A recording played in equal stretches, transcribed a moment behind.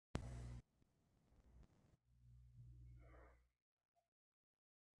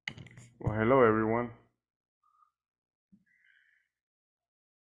Well, hello everyone.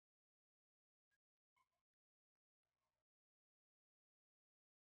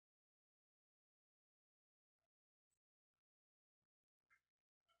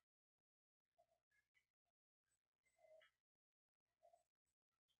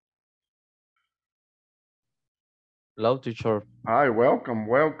 Hello, teacher. Hi,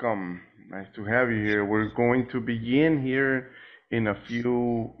 welcome. Nice to have you here. We're going to begin here in a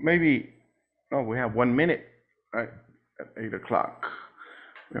few, maybe, no, we have 1 minute, right? At 8 o'clock.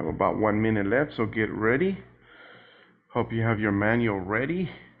 We have about 1 minute left, so get ready. Hope you have your manual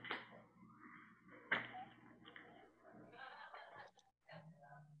ready.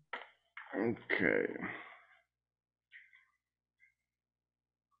 Okay.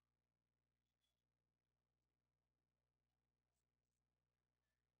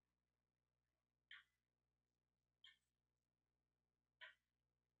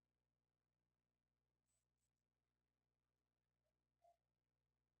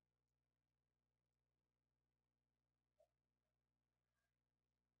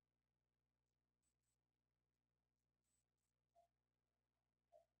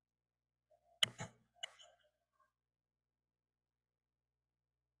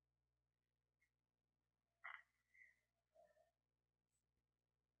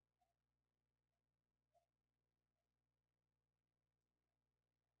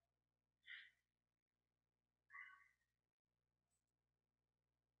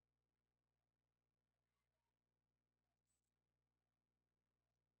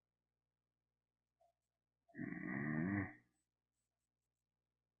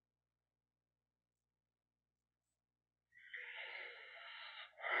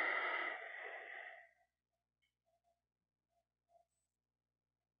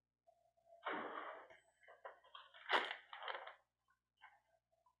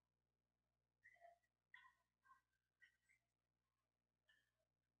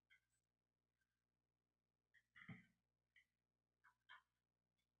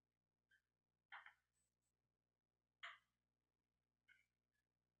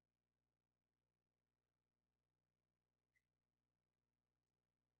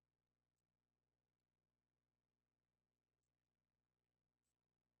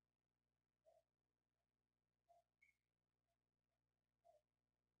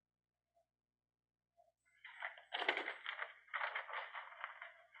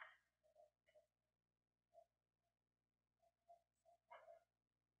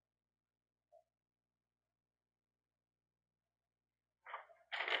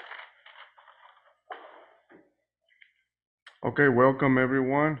 Okay, welcome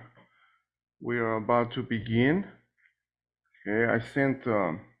everyone. We are about to begin. Okay, I sent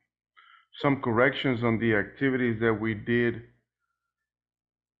some corrections on the activities that we did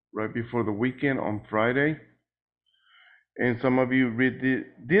right before the weekend on Friday. And some of you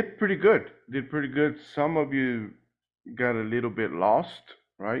did pretty good. Did pretty good. Some of you got a little bit lost,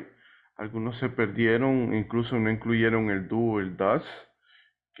 right? Algunos se perdieron, incluso no incluyeron el do, el does,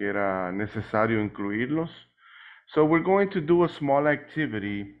 que era necesario incluirlos. So we're going to do a small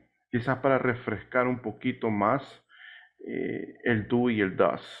activity, quizás para refrescar un poquito más el do y el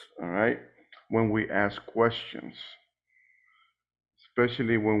does, all right? When we ask questions,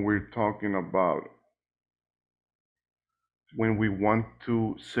 especially when we're talking about when we want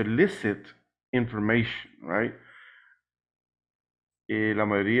to solicit information, right? La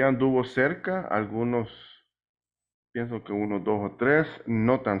mayoría anduvo cerca, algunos pienso que uno, dos o tres,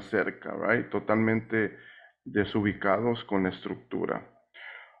 no tan cerca, right? Totalmente desubicados con la estructura.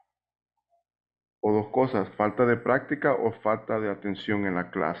 O dos cosas, falta de práctica o falta de atención en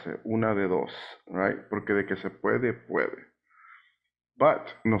la clase, una de dos, right? Porque de que se puede, puede. But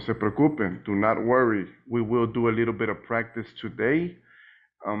no se preocupen, do not worry. We will do a little bit of practice today.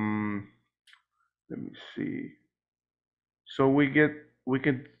 Let me see. So we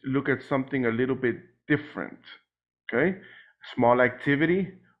can look at something a little bit different. Okay? Small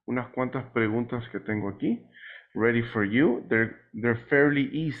activity, unas cuantas preguntas que tengo aquí. Ready for you. They're fairly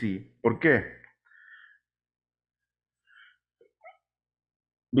easy. ¿Por qué?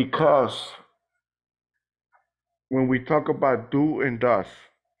 Because when we talk about do and does,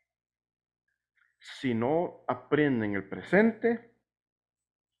 si no aprenden el presente,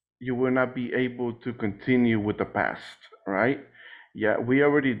 you will not be able to continue with the past, right? Yeah, we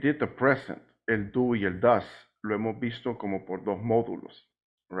already did the present, el do y el does. Lo hemos visto como por dos módulos,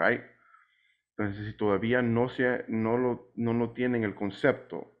 right? Entonces, si todavía no lo tienen el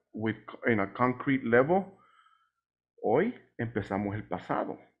concepto in a concrete level, hoy empezamos el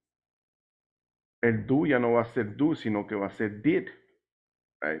pasado. El do ya no va a ser do, sino que va a ser did,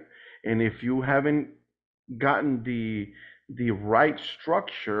 right? And if you haven't gotten the right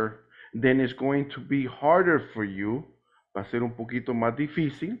structure, then it's going to be harder for you, va a ser un poquito más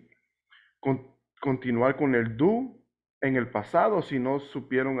difícil continuar con el do en el pasado si no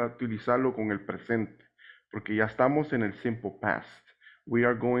supieron utilizarlo con el presente, porque ya estamos en el simple past. We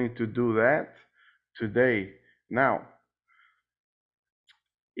are going to do that today. Now,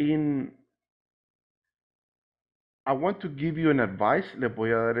 I want to give you an advice. Le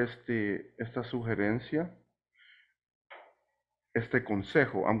voy a dar esta sugerencia, este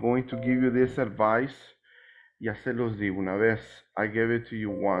consejo. I'm going to give you this advice. Ya se los di una vez. I gave it to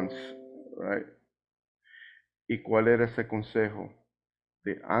you once, right? ¿Y cuál era ese consejo?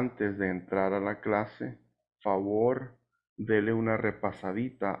 De antes de entrar a la clase, favor, dele una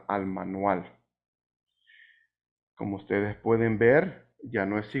repasadita al manual. Como ustedes pueden ver, ya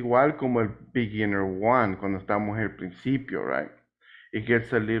no es igual como el beginner one cuando estamos en el principio, right? It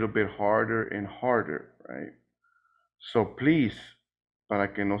gets a little bit harder and harder, right? So please,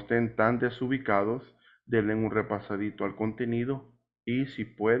 para que no estén tan desubicados, denle un repasadito al contenido y si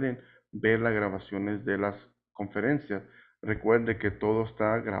pueden ver las grabaciones de las conferencias. Recuerde que todo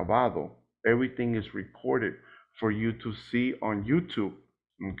está grabado. Everything is recorded for you to see on YouTube,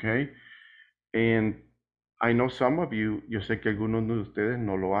 okay? And I know some of you, yo sé que algunos de ustedes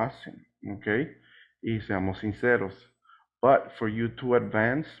no lo hacen, okay? Y seamos sinceros. But for you to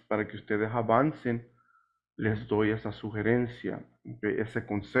advance, para que ustedes avancen, les doy esa sugerencia, okay, ese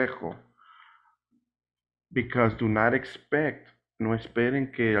consejo. Because do not expect, no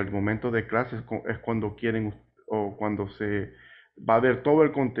esperen que al momento de clases es cuando quieren o cuando se va a ver todo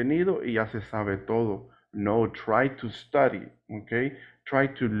el contenido y ya se sabe todo. No, try to study, okay?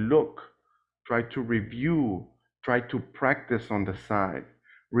 Try to look, try to review, try to practice on the side.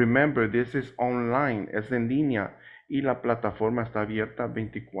 Remember, this is online, es en línea y la plataforma está abierta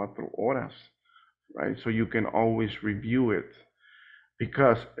 24 horas. Right? So you can always review it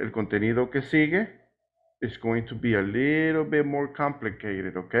because el contenido que sigue is going to be a little bit more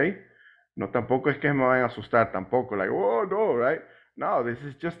complicated, okay? No, tampoco es que me vayan a asustar tampoco, like, oh, no, right? No, this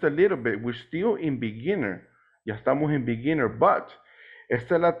is just a little bit. We're still in beginner. Ya estamos en beginner, but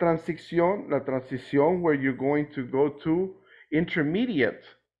esta es la transición where you're going to go to intermediate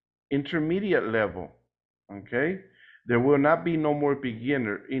level, okay? There will not be no more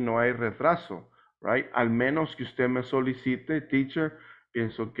beginner y no hay retraso, right? Al menos que usted me solicite, teacher,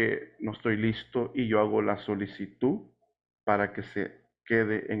 pienso que no estoy listo y yo hago la solicitud para que se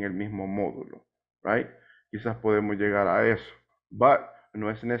quede en el mismo módulo, right? Quizás podemos llegar a eso, but no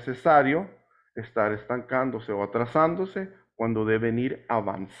es necesario estar estancándose o atrasándose cuando deben ir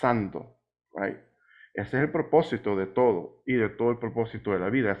avanzando, right? Ese es el propósito de todo y de todo el propósito de la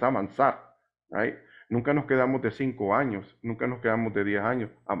vida, es avanzar, right? Nunca nos quedamos de 5 años, nunca nos quedamos de 10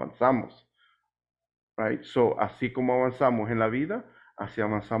 años, avanzamos, right? So, así como avanzamos en la vida, así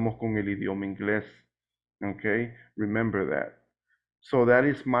avanzamos con el idioma inglés, okay? Remember that. So that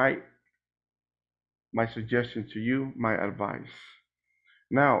is my suggestion to you, my advice.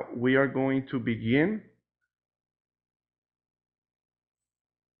 Now, we are going to begin.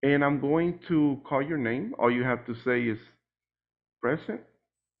 And I'm going to call your name. All you have to say is present.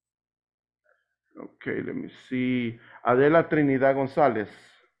 Okay, let me see. Adela Trinidad González.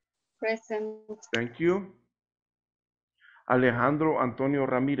 Present. Thank you. Alejandro Antonio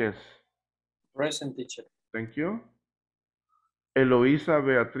Ramírez. Present, teacher. Thank you. Eloísa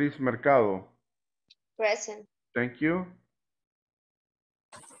Beatriz Mercado. Present. Thank you.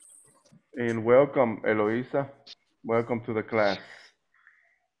 And welcome, Eloísa. Welcome to the class.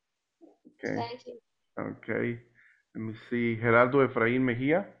 Okay. Thank you. Okay. Let me see. Gerardo Efraín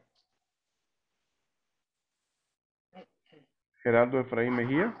Mejía. Gerardo Efraín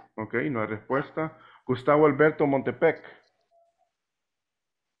Mejía. Ok, no hay respuesta. Gustavo Alberto Montepec.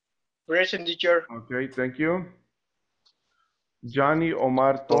 Present, teacher. Ok, thank you. Johnny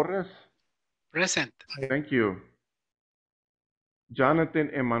Omar Torres. Present. Thank you.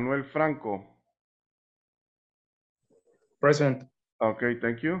 Jonathan Emanuel Franco. Present. Ok,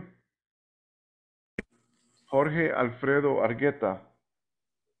 thank you. Jorge Alfredo Argueta.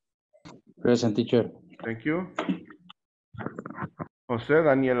 Present, teacher. Thank you. José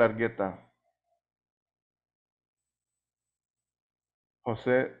Daniel Argueta.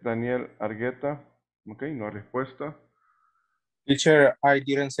 José Daniel Argueta. Ok, no hay respuesta. Teacher, I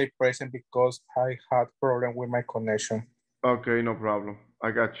didn't say present because I had problem with my connection. Okay, no problem.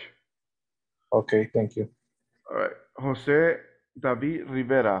 I got you. Okay, thank you. All right. José David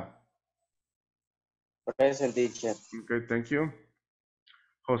Rivera. Present, teacher. Okay, thank you.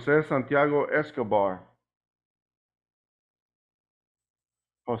 José Santiago Escobar.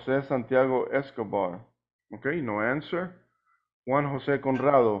 José Santiago Escobar. Okay, no answer. Juan José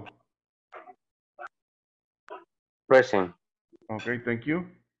Conrado. Present. Okay, thank you.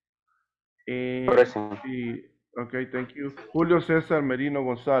 And Present. okay, thank you. Julio César Merino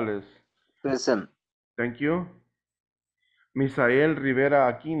González. Present. Thank you. Misael Rivera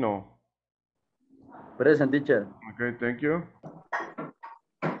Aquino. Present, teacher. Okay, thank you.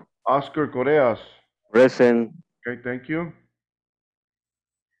 Oscar Correas. Present. Okay, thank you.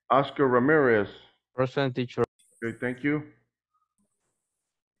 Oscar Ramirez. Present, teacher. Okay, thank you.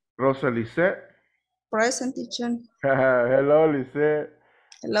 Rosa Lisette. Present, teacher. Hello, Lisette.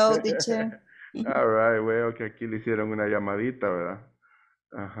 Hello, teacher. All right, veo que aquí le hicieron una llamadita, ¿verdad?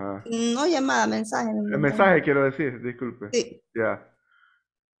 Ajá. No llamada, mensaje. El mensaje quiero decir, disculpe. Sí. Yeah.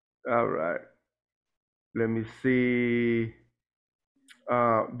 All right. Let me see.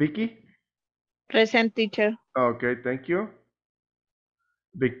 Vicky. Present, teacher. Okay, thank you.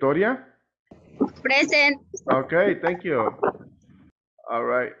 Victoria. Present. Okay, thank you. All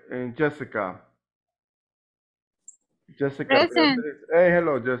right, and Jessica. Jessica. Present. Hey,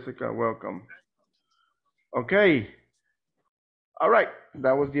 hello, Jessica. Welcome. Okay. All right,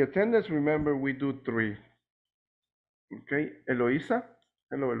 that was the attendance. Remember, we do 3. Okay, Eloisa.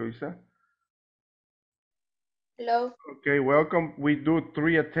 Hello, Eloisa. Hello. Okay, welcome. We do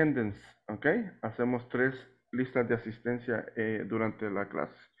 3 attendance. Okay, hacemos 3 listas de asistencia durante la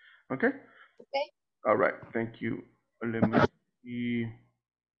clase. Okay. Okay. All right, thank you. Let me see.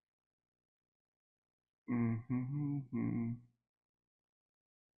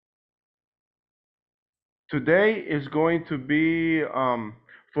 Today is going to be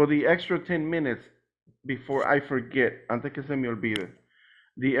for the extra 10 minutes before I forget, antes que se me olvide.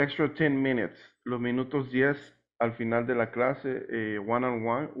 The extra 10 minutes, los minutos 10 al final de la clase, one on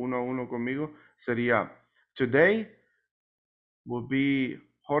one, uno a uno conmigo, sería today will be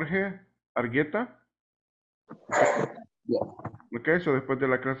Jorge Argueta. Okay, so después de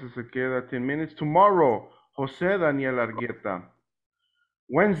la clase se queda 10 minutes. Tomorrow, José Daniel Argueta.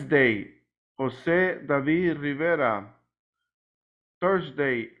 Wednesday, José David Rivera.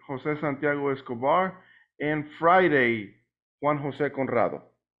 Thursday, José Santiago Escobar. And Friday, Juan José Conrado.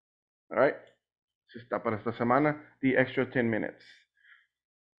 All right. Si está para esta semana, the extra 10 minutes.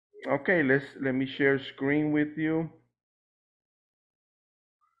 Okay, let me share screen with you.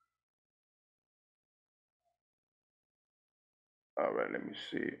 All right, let me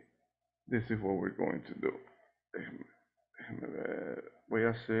see. This is what we're going to do. Déjeme ver. Voy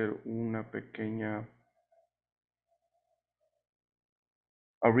a hacer una pequeña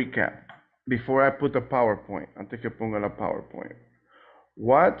a recap before I put the PowerPoint. Antes que ponga la PowerPoint.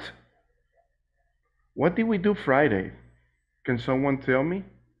 What did we do Friday? Can someone tell me?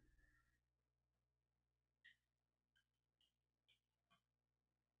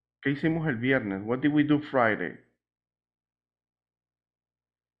 ¿Qué hicimos el viernes? What did we do Friday?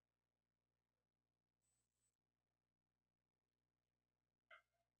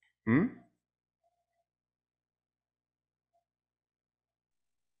 Hmm?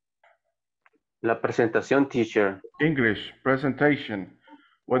 La presentación, teacher. English, presentation.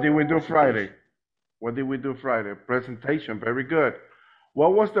 What did we do Friday? What did we do Friday? Presentation, very good.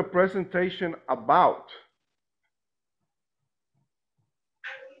 What was the presentation about?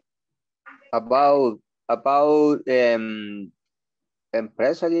 About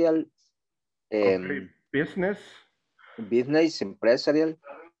empresarial Okay, business. business empresarial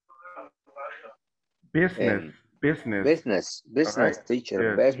Business. business Alright, teacher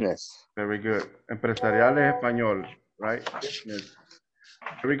yes. business. Very good. Empresarial es español, right? Business.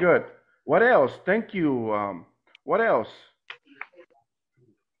 Very good. What else? Thank you. What else?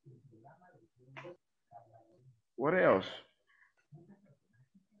 What else?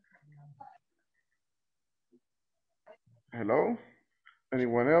 Hello?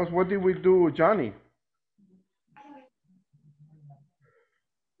 Anyone else? What did we do, Johnny?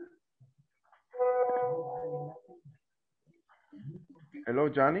 Hello,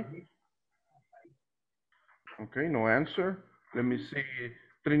 Johnny? Okay, no answer. Let me see.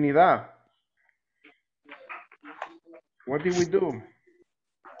 Trinidad. What did we do?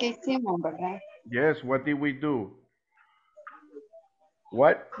 ¿Qué hicimos, verdad? Yes, what did we do?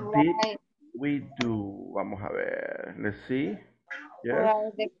 What did Right. we do? Vamos a ver. Let's see. Yes.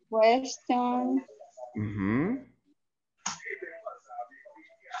 Write the question. Mm-hmm.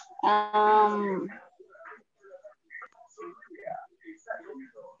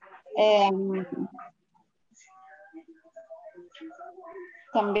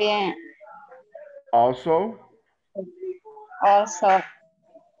 También. Also.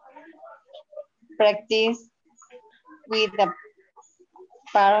 Practice with the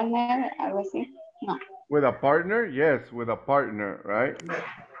Partner, algo así. No. With a partner? Yes, with a partner, right?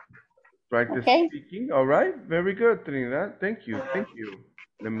 Practice Okay. speaking. All right. Very good, Trinidad. Thank you. Thank you.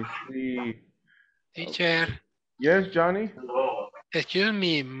 Let me see. Teacher, Yes, Johnny? excuse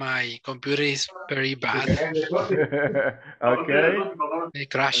me, my computer is very bad. Okay.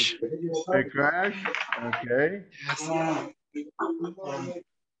 It crash. A crash. Okay. Yes.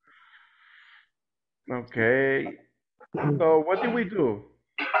 Okay. So what did we do?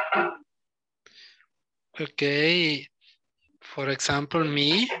 Okay. For example,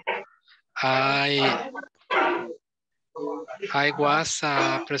 me, I was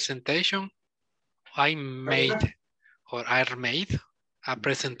a presentation. I made a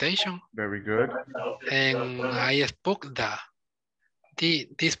presentation, Very good. and I spoke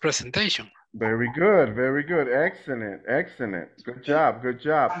this presentation. Very good. Very good. Excellent. Excellent. Good job. Good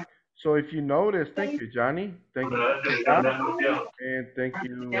job. So if you notice, thank you, Johnny. Thank you. Good job. And thank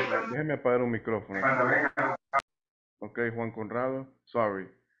you. Déjeme apagar un micrófono. Okay, Juan Conrado. Sorry.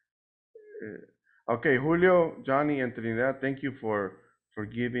 Okay, Julio, Johnny, and Trinidad, thank you for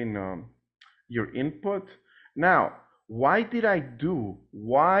giving your input. Now, why did?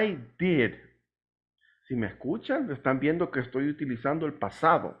 Si me escuchan, están viendo que estoy utilizando el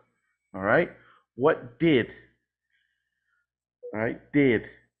pasado. All right? What did? All right? Did.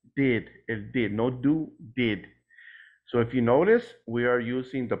 El did. No do, did. So if you notice, we are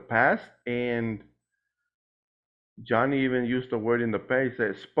using the past, and Johnny even used the word in the past, he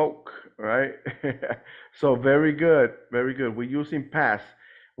said spoke, right? So very good, very good. We're using past.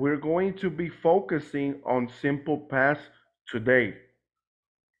 We're going to be focusing on simple past today.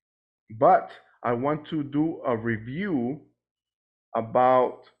 But I want to do a review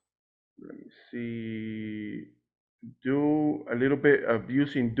about, let me see, do a little bit of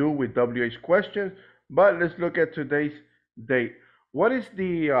using do with WH questions, but let's look at today's date. What is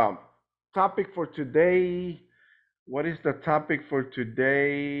the topic for today? What is the topic for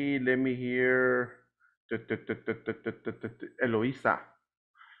today? Let me hear. Eloisa.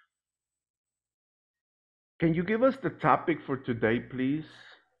 Can you give us the topic for today, please?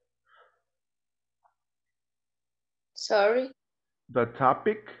 Sorry. The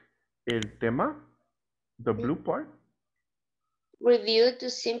topic, el tema, the blue part. Review to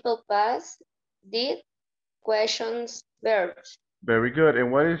simple past, did, questions, verbs. Very good.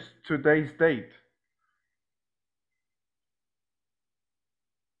 And what is today's date?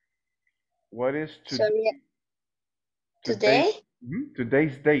 What is Sorry. Today?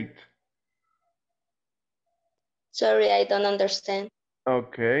 Today's date. Sorry, I don't understand.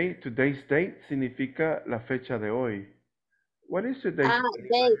 Okay, today's date significa la fecha de hoy. What is today's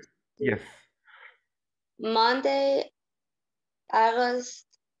date? Yes. Monday, August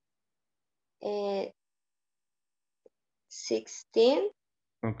 16,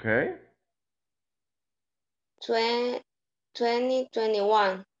 Okay.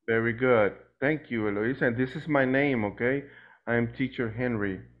 2021. Very good. Thank you, Eloisa. And this is my name, okay? I am Teacher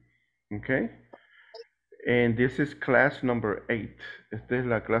Henry, okay? And this is class number 8. Esta es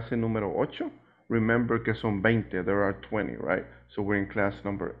la clase número 8. Remember que son 20. There are 20, right? So we're in class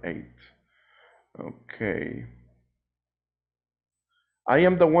number 8. Okay. I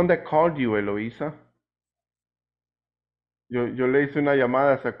am the one that called you, Eloisa. Yo le hice una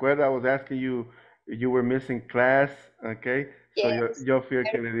llamada, ¿se acuerda? I was asking you, you were missing class, okay? Yes. So yo fui el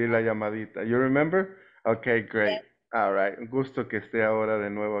que le di la llamadita. You remember? Okay, great. Yes. All right. Un gusto que esté ahora de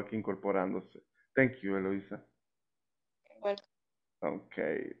nuevo aquí incorporándose. Thank you, Eloisa. Welcome.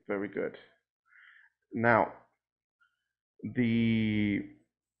 Okay, very good. Now, this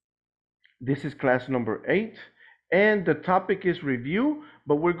is class number 8, and the topic is review,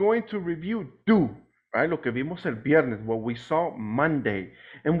 but we're going to review do, right? Lo que vimos el viernes, what we saw Monday.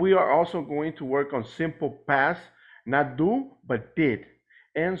 And we are also going to work on simple past, not do, but did.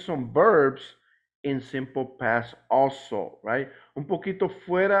 And some verbs in simple past also, right? Un poquito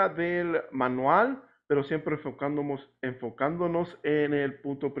fuera del manual, pero siempre enfocándonos en el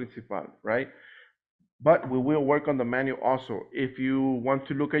punto principal, right? But we will work on the manual also. If you want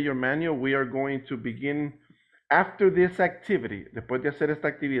to look at your manual, we are going to begin after this activity. Después de hacer esta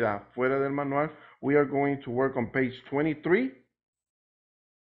actividad fuera del manual, we are going to work on page 23.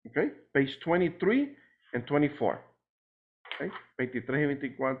 Okay, page 23 and 24. Okay, 23 y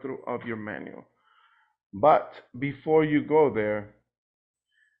 24 of your manual. But before you go there,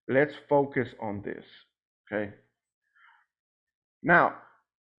 let's focus on this. Okay. Now,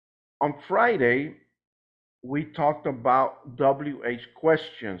 on Friday, we talked about WH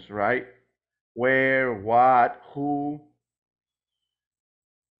questions, right? Where, what, who.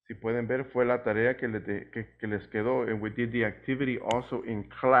 Si pueden ver, fue la tarea que les quedó. And we did the activity also in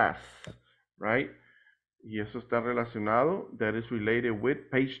class, right? Y eso está relacionado, that is related with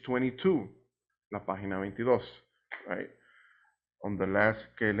page 22, la página 22, right? On the last,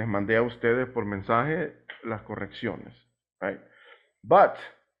 que les mandé a ustedes por mensaje las correcciones, right? But,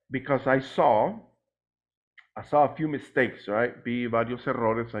 because I saw a few mistakes, right? Vi varios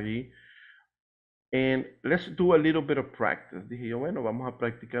errores allí. And let's do a little bit of practice. Dije yo, bueno, vamos a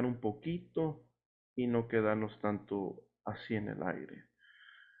practicar un poquito y no quedarnos tanto así en el aire.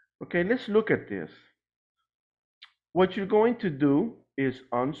 Okay, let's look at this. What you're going to do is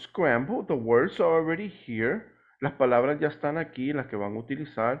unscramble. The words are already here. Las palabras ya están aquí, las que van a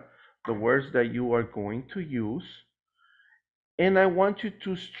utilizar. The words that you are going to use. And I want you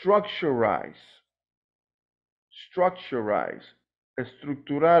to structuralize,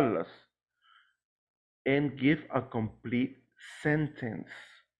 estructurarlas, and give a complete sentence.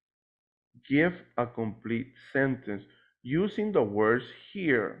 Give a complete sentence using the words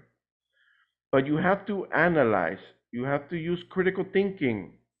here. But you have to analyze. You have to use critical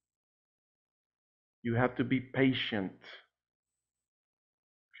thinking. You have to be patient.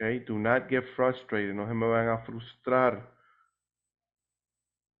 Okay, do not get frustrated. No se me van a frustrar.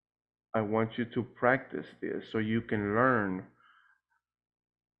 I want you to practice this so you can learn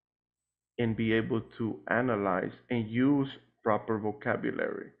and be able to analyze and use proper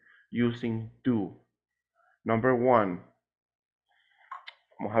vocabulary using do. Number one.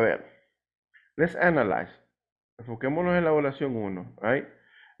 Vamos a ver. Let's analyze. Enfoquémonos en la evaluación 1, right?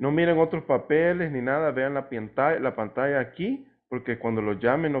 No miren otros papeles ni nada, vean la pantalla aquí, porque cuando los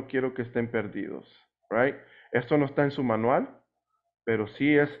llame no quiero que estén perdidos, right? Esto no está en su manual, pero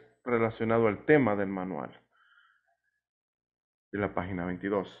sí es relacionado al tema del manual de la página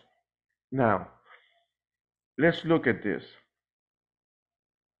 22. Now, let's look at this.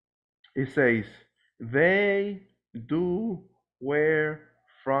 It says, they, do, where,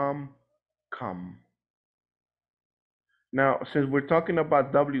 from, come. Now, since we're talking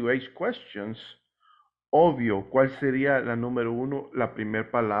about WH questions, obvio, ¿cuál sería la número 1, la primera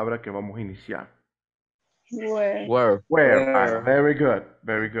palabra que vamos a iniciar? Where. Where? Where. Very good.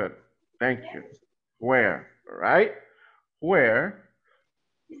 Very good. Thank you. Where. Right? Where.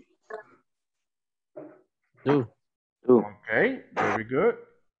 Do. Okay. Very good.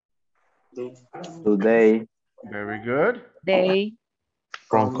 Today. Very good. They.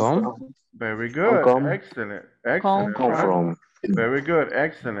 From. Very good. Come. Excellent. Excellent. Come Right? from. Very good.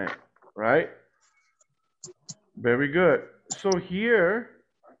 Excellent. Right? Very good. So here,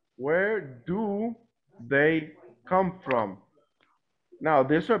 where do they come from? Now,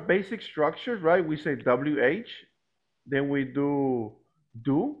 these are basic structures, right? We say WH, then we do,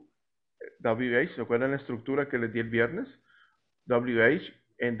 WH, ¿se acuerdan la estructura que les di el viernes? WH,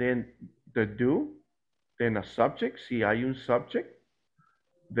 and then the do, then a subject, si hay un subject,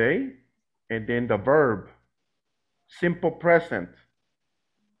 they, and then the verb, simple present,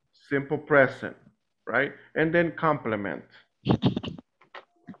 right? And then complement,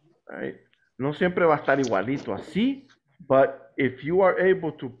 right? No siempre va a estar igualito así, but if you are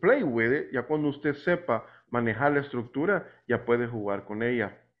able to play with it, ya cuando usted sepa manejar la estructura, ya puede jugar con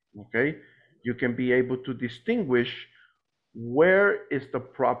ella, okay? You can be able to distinguish where is the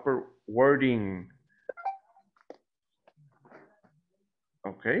proper wording.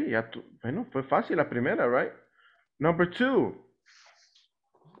 Okay, ya bueno, fue fácil la primera, right? Number 2.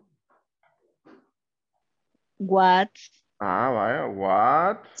 What. Vaya,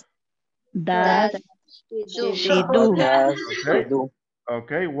 what? That. Do. She do. Okay.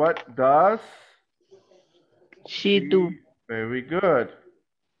 Okay, what does She do. Very good.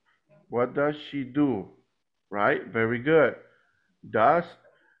 What does she do? Right? Very good. Does.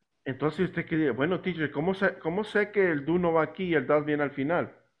 Entonces usted quiere, bueno, teacher, ¿cómo sé que el do no va aquí y el does viene al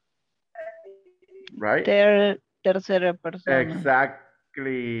final? Right? Tercera persona.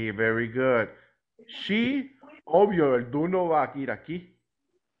 Exactly. Very good. She, obvio, el do no va a ir aquí.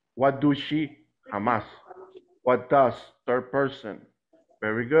 What do she? Jamás. What does? Third person.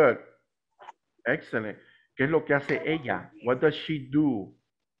 Very good. Excellent. ¿Qué es lo que hace ella? What does she do?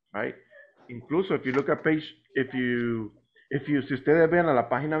 Right? Incluso, if you look at page, si ustedes ven a la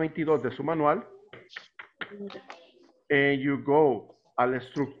página 22 de su manual, and you go a la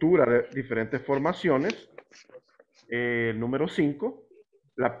estructura de diferentes formaciones, número 5,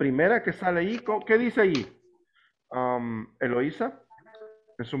 la primera que sale ahí, ¿qué dice ahí? Eloísa,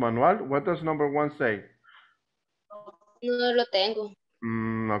 en su manual, what does number 1 say? No lo tengo.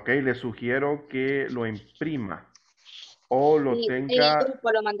 Ok, le sugiero que lo imprima o lo En el tenga.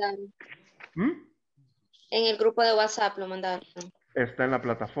 grupo lo mandaron. ¿Mm? En el grupo de WhatsApp lo mandaron. está en la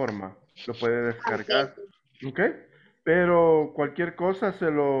plataforma. Lo puede descargar. ¿Ok? Pero cualquier cosa se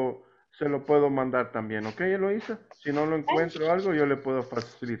lo puedo mandar también. ¿Ok, Eloisa? Si no lo encuentro algo, yo le puedo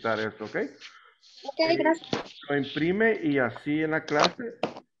facilitar eso. ¿Ok? Ok, gracias. Lo imprime y así en la clase,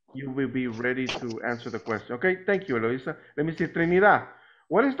 you will be ready to answer the question. Okay, thank you, Eloisa. Let me see, Trinidad.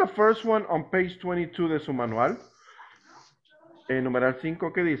 What is the first one on page 22 de su manual? Numeral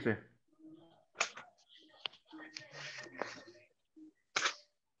 5, ¿qué dice?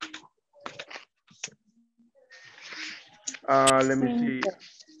 Let me see.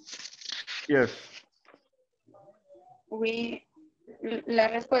 Yes. La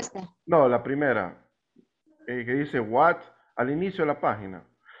respuesta. No, la primera. Que dice what al inicio de la página.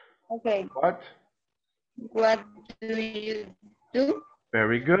 Ok. What? What do you do?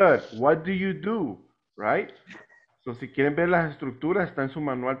 Very good. What do you do? Right? So, si quieren ver las estructuras, está en su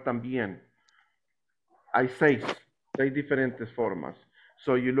manual también. Hay seis diferentes formas.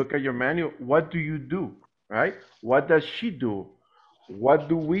 So you look at your manual, what do you do, right? What does she do? What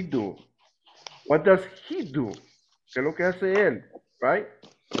do we do? What does he do? ¿Qué es lo que hace él, right?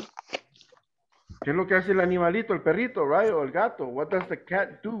 ¿Qué es lo que hace el animalito, el perrito, right? O el gato? What does the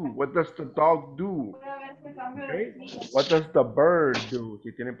cat do? What does the dog do? Okay? What does the bird do?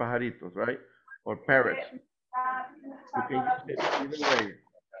 Si tienen pajaritos, right? Or parrots. You can use it either way.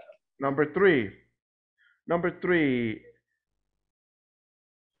 Number three.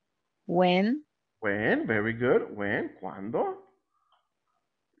 When When, very good. When, ¿cuándo?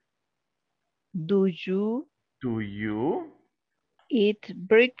 do you Do you? eat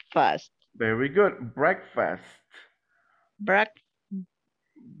breakfast? Very good. Breakfast.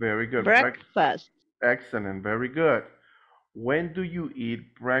 Very good. Breakfast. Excellent. Very good. When do you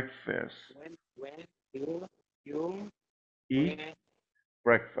eat breakfast? When do you Eat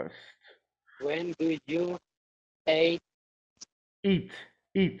breakfast. when do you eat?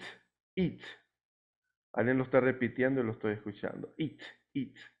 Eat. Alguien lo está repitiendo y lo estoy escuchando. Eat.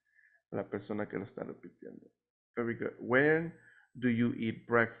 La persona que lo está repitiendo. Very good. When do you eat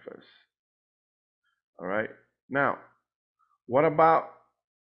breakfast? All right. Now, what about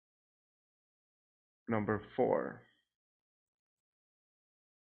number 4?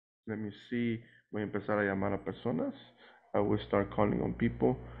 Let me see. Voy a empezar a llamar a personas. I will start calling on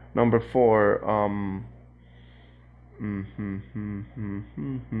people. Number 4.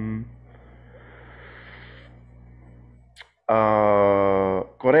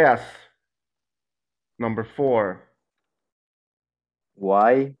 Coreas. Number 4.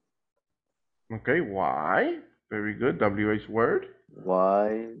 Why? Okay, why? Very good. WH word.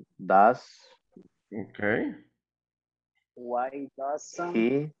 Why does Okay. Why doesn't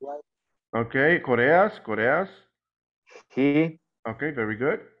he? Okay, Coreas. He Okay, very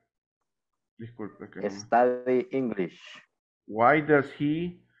good. Disculpe que no me... study English. Why does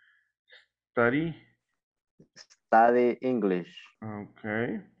he study? Study English.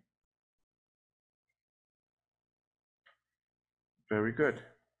 Okay. Very good.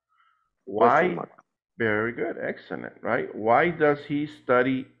 Question Why? mark. Very good. Excellent, right? Why does he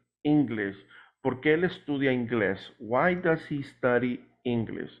study English? ¿Por qué él estudia inglés? Why does he study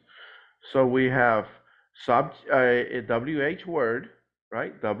English? So we have a WH word,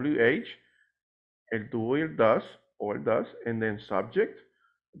 right? WH, el do y el does, or el does, and then subject,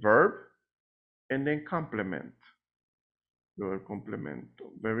 verb, and then complement. Luego el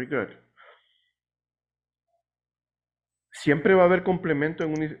complemento. Very good. ¿Siempre va a haber complemento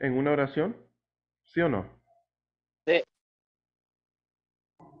en una oración? ¿Sí o no? Sí.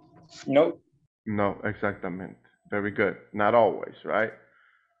 No. No, exactamente. Very good. Not always, right?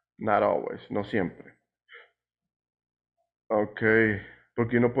 Not always, no siempre. Ok,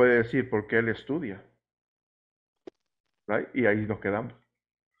 porque uno puede decir porque él estudia. Right? Y ahí nos quedamos.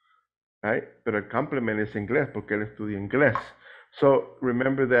 Right? Pero el complement es inglés porque él estudia inglés. So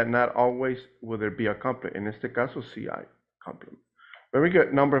remember that not always will there be a complement. En este caso sí hay complement. Very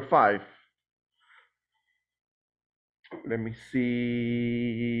good. Number 5. Let me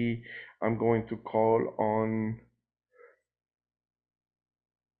see. I'm going to call on.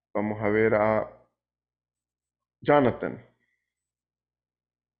 Vamos a ver a Jonathan.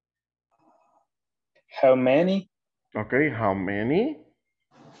 How many? Okay, how many?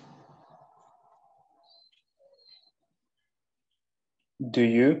 Do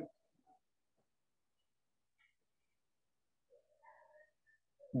you?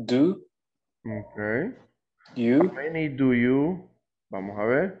 Do Okay. you? How many do you? Vamos a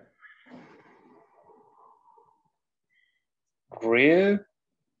ver. Read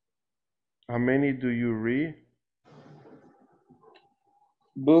How many do you read?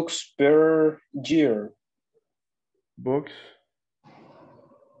 books per year? Books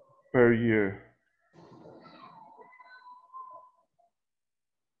Per year.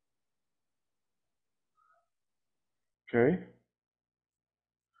 Okay.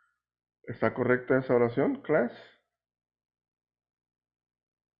 ¿Está correcta esa oración, class?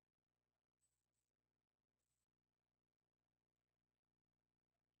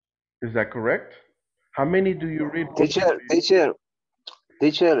 Is that correct? How many do you read books?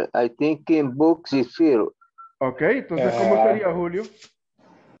 Teacher, I think in books is fear. Okay, entonces, ¿cómo sería, Julio?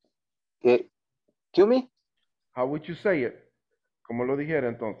 Excuse me? How would you say it? ¿Cómo lo dijera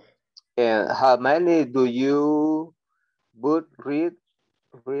entonces? And how many do you book read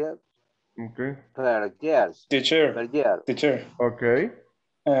Okay. per year? Teacher, Per year. teacher. Okay.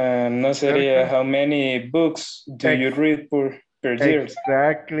 No sería how many books do you read per year?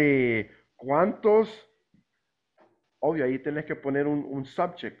 Exactly. ¿Cuántos? Obvio, ahí tenés que poner un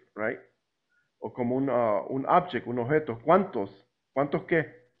subject, right? O como un object, un objeto. ¿Cuántos? ¿Cuántos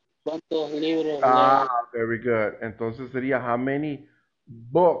qué? ¿Cuántos libros Ah, lees? very good. Entonces sería how many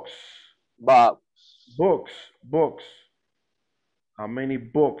books? Books. Books. How many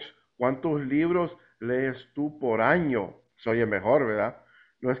books? ¿Cuántos libros lees tú por año? Se oye mejor, ¿verdad?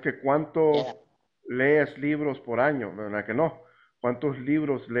 No es que cuánto Yeah. lees libros por año, ¿verdad que no? ¿Cuántos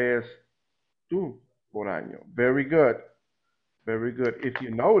libros lees tú por año? Very good. Very good. If you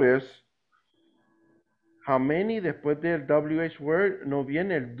notice, how many después del WH word no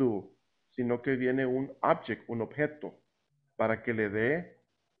viene el do, sino que viene un object, un objeto, para que le dé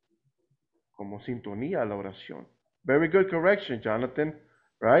como sintonía a la oración. Very good correction, Jonathan,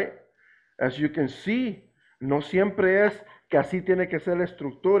 right? As you can see, no siempre es que así tiene que ser la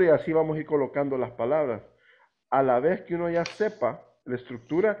estructura y así vamos a ir colocando las palabras. A la vez que uno ya sepa la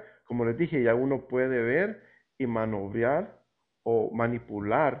estructura, como les dije, ya uno puede ver y manobrear o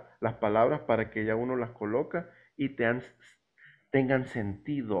manipular las palabras para que ya uno las coloca y tengan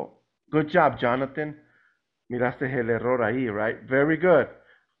sentido. Good job, Jonathan. Miraste el error ahí, right? Very good.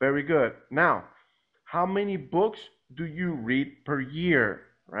 Very good. Now, how many books do you read per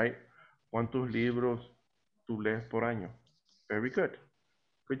year, right? ¿Cuántos libros tú lees por año? Very good.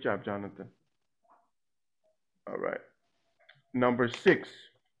 Good job, Jonathan. All right. Number 6.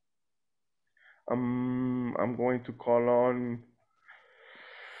 I'm going to call on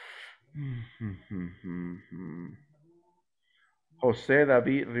José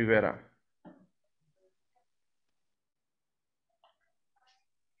David Rivera.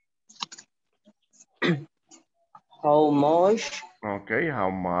 How much? Okay, how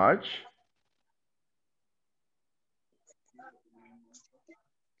much?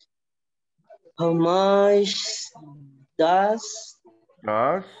 How much does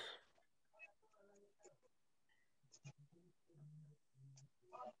Does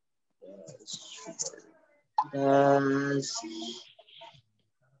does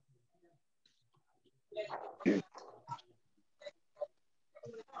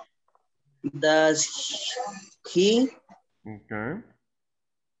does he okay.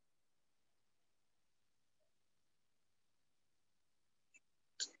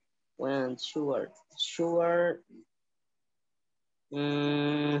 when sure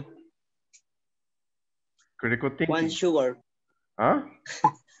Critical one thinking. sugar Huh?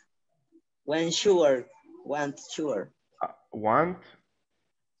 when sugar want sugar Want.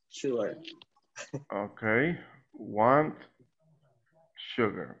 sugar Okay. Want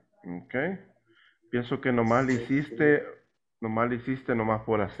sugar. Okay. Pienso que nomás le hiciste, nomás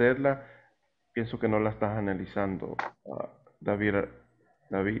por hacerla. Pienso que no la estás analizando, David.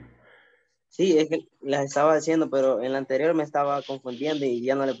 David. sí, es que las estaba haciendo, pero en la anterior me estaba confundiendo y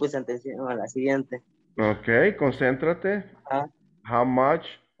ya no le puse atención a la siguiente. Okay, concéntrate. Ah. How much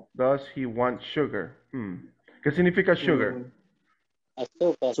does he want sugar? ¿Qué significa sugar?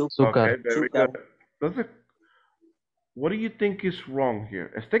 Azúcar. Okay, very good. Entonces, what do you think is wrong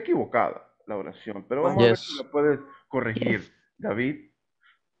here? Está equivocada la oración, pero vamos a ver si Yes. la puedes corregir, David.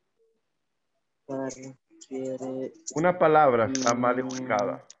 Una palabra está mal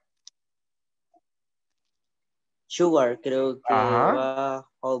ubicada. Sugar, creo que Ajá. va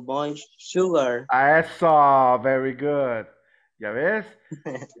whole bunch sugar. Eso, very good. ¿Ya ves?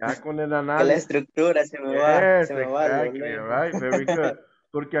 Ya con el análisis. Que la estructura se me va, se me va lo Exactly, lejos. right, very good.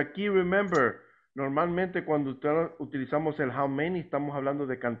 Porque aquí, remember, normalmente cuando utilizamos el how many, estamos hablando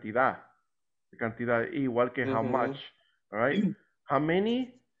de cantidad. De cantidad, igual que how much. All right? How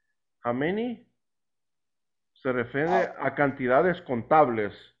many se refiere a cantidades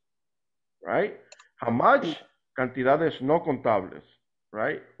contables. Right? How much, cantidades no contables.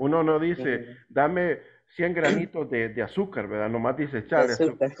 Right? Uno no dice, dame 100 granitos de azúcar, ¿verdad? Nomás dice echarle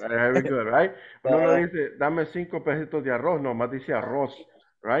azúcar. Very good, right? Uno no dice, dame 5 pesitos de arroz, nomás dice arroz.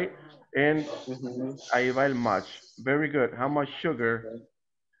 right? And ahí va el match. Very good. How much sugar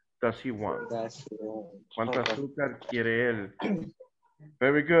does he want? ¿Cuánto azúcar quiere él?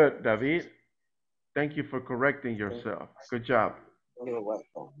 Very good, David. Thank you for correcting yourself. Good job. You're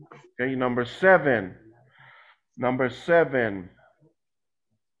welcome. Okay, number 7. Number 7.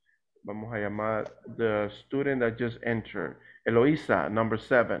 Vamos a llamar the student that just entered. Eloisa, number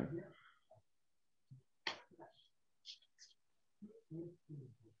 7.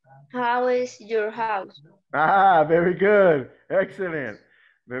 How is your house? Ah, very good. Excellent.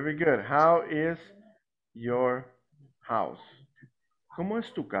 Very good. How is your house? ¿Cómo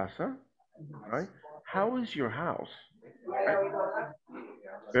es tu casa? Right? How is your house? Right?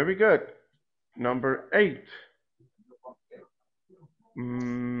 Very good. Number 8.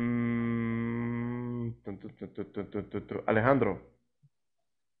 Alejandro.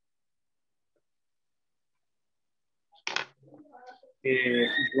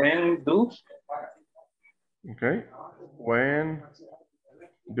 When do Okay. When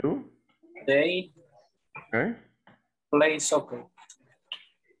do? they Okay. play soccer?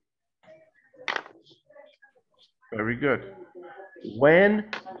 Very good. When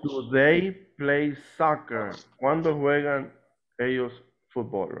do they play soccer? ¿Cuándo juegan ellos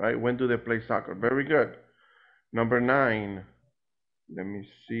fútbol, right? When do they play soccer? Very good. Number 9. Let me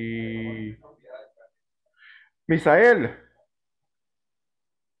see. Misael.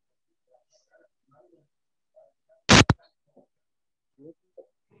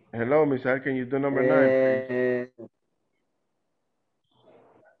 Hello, Misael. Can you do number 9, please?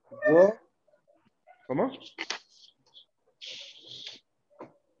 ¿Cómo?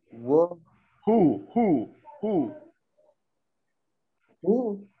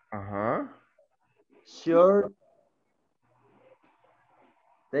 Who? Ajá. Short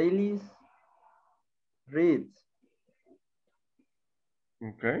dailies read.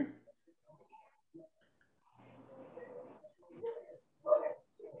 Okay.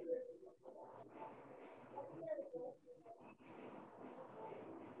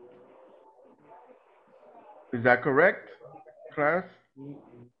 Is that correct, class?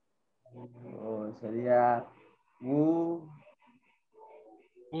 Sería who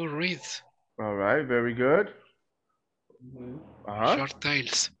Who reads? All right, very good. Short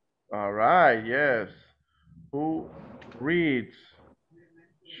tales. All right, yes. Who reads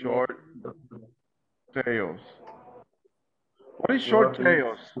short tales? What is short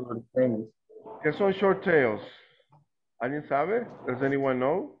tales? ¿Qué son short tales? ¿Alguien sabe? Does anyone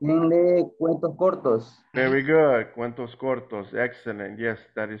know? ¿Quién lee cuentos cortos? Very good. Cuentos cortos. Excellent. Yes,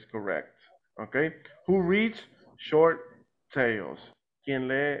 that is correct. Okay. Who reads short tales? ¿Quién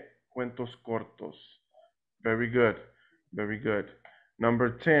lee cuentos cortos? Very good. Very good.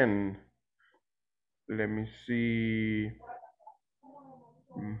 Number 10. Let me see.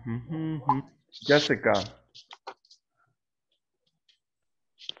 Jessica.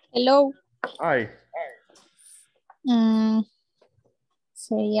 Hello. Hi.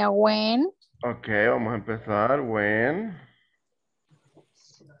 Sería when. Okay, vamos a empezar. When.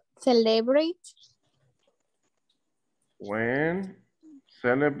 Celebrate. When.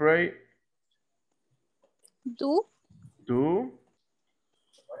 Celebrate. Do. Do.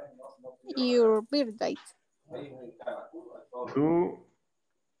 Your birthday. Do.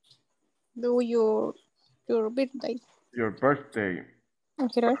 Do your birthday. Your birthday.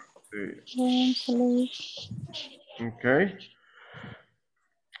 Okay. Okay.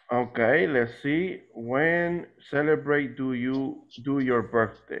 Okay, let's see. When celebrate do you do your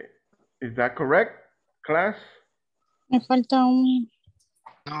birthday? Is that correct, class? Me falta un...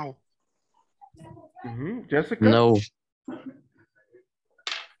 No. Jessica? No.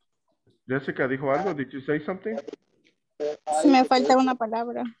 Jessica dijo algo. Did you say something? Sí, me falta una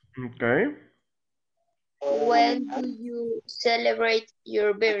palabra. Okay. When do you celebrate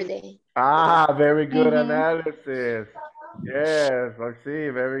your birthday? Ah, very good analysis. Yes, let's see,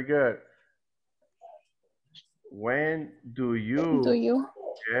 very good. When do you? Do you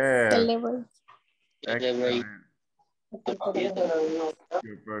Yes. celebrate? Excellent.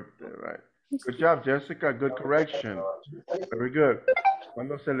 Your birthday, right. Good job, Jessica. Good correction. Very good.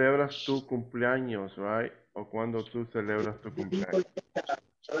 ¿Cuándo celebras tu cumpleaños, right? O cuando tú celebras tu cumpleaños.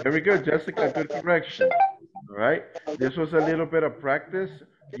 Very good, Jessica. Good correction. All right. This was a little bit of practice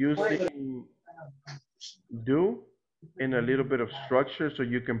using do in a little bit of structure so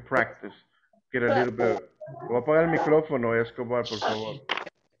you can practice. Get a little bit. Voy a apagar el micrófono, Escobar, por favor.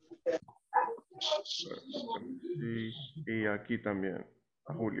 Sí, y aquí también,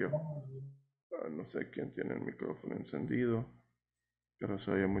 a Julio. No sé quién tiene el micrófono encendido, pero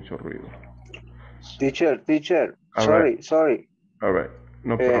se oye mucho ruido. Teacher, All sorry, right. sorry. All right.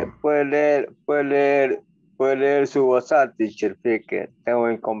 No problem. Puede leer su WhatsApp, teacher, que tengo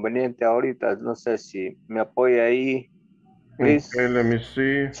inconveniente ahorita, no sé si me apoya ahí, please. Okay, let me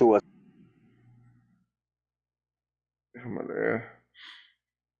see. Su WhatsApp. Déjame leer.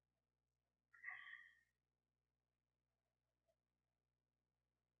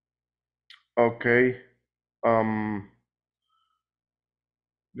 Okay.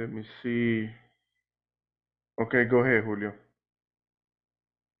 Let me see. Okay, go ahead, Julio.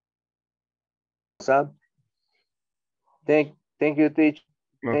 WhatsApp. Thank you, teacher.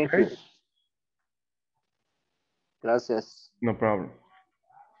 Thank Okay. you. Gracias. No problem.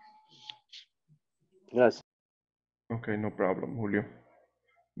 Gracias. Okay, no problem, Julio.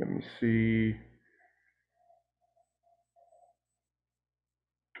 Let me see.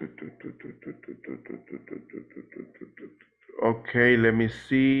 Okay, let me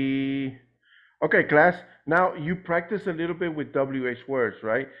see. Okay, class. Now you practice a little bit with WH words,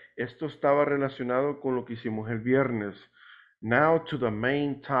 right? Esto estaba relacionado con lo que hicimos el viernes. Now to the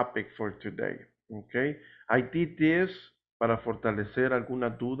main topic for today. Okay, I did this para fortalecer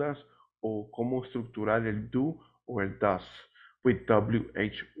algunas dudas o cómo estructurar el do o el does with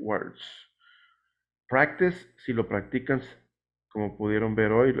WH words. Practice, si lo practican, como pudieron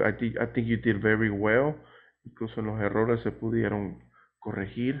ver hoy, I think you did very well. Incluso los errores se pudieron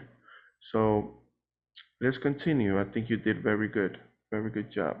corregir. So, let's continue. I think you did very good. Very good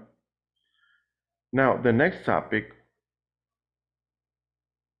job. Now, the next topic.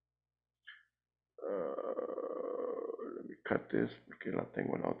 Let me cut this porque la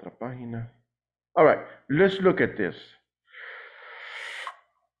tengo en la otra página. All right, let's look at this.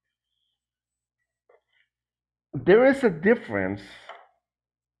 There is a difference.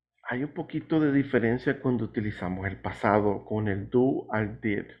 Hay un poquito de diferencia cuando utilizamos el pasado con el do al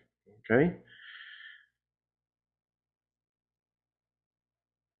did. Okay?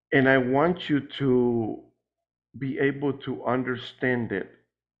 And I want you to be able to understand it.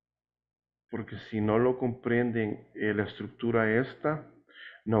 Porque si no lo comprenden la estructura esta,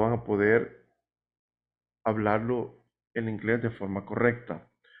 no van a poder hablarlo en inglés de forma correcta.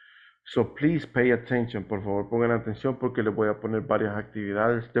 So please pay attention. Por favor, pongan atención porque les voy a poner varias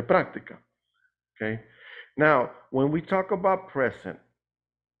actividades de práctica. Okay? Now, when we talk about present,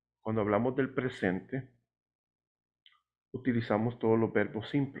 cuando hablamos del presente, utilizamos todos los verbos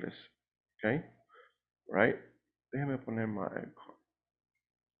simples. Okay? Right? Déjame poner my...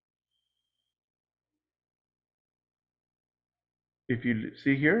 If you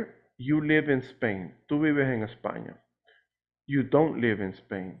see here, you live in Spain. Tú vives en España. You don't live in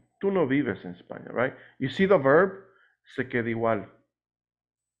Spain. Tú no vives en España, right? You see the verb, se queda igual.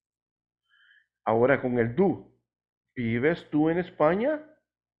 Ahora con el do, ¿vives tú en España?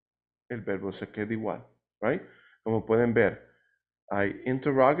 El verbo se queda igual, right? Como pueden ver, hay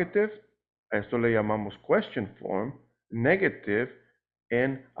interrogative, a esto le llamamos question form, negative,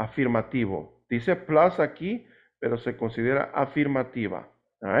 en afirmativo. Dice plus aquí, pero se considera afirmativa,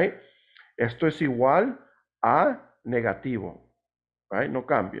 right? Esto es igual a negativo, right? No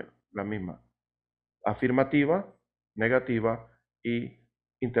cambia, la misma. Afirmativa, negativa y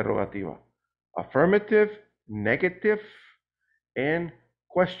interrogativa. Affirmative, negative, and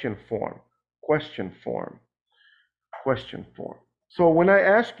question form. Question form. Question form. So when I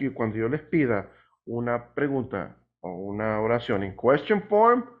ask you, cuando yo les pida una pregunta o una oración en question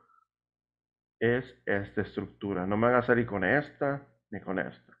form, es esta estructura. No me van a salir con esta ni con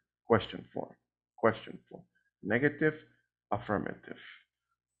esta. Question form. Question form. Negative, affirmative.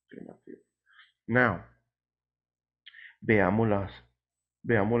 Afirmative. Now, veamos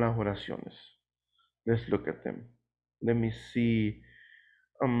las oraciones. Let's look at them. Let me see.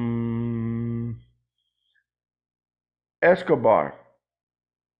 Escobar.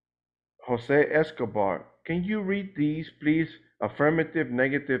 Jose Escobar. Can you read these, please? Affirmative,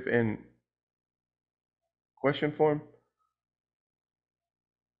 negative, and question form.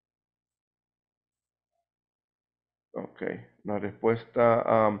 Okay. La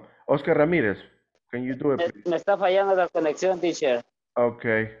respuesta. Oscar Ramírez. Can you do it, please? Me está fallando la conexión, teacher.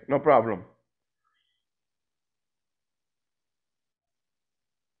 Okay. No problem.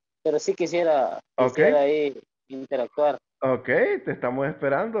 Pero sí quisiera Okay. ahí interactuar. Okay. Te estamos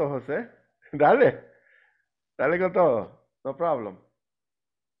esperando, José. Dale. Dale con todo. No problem.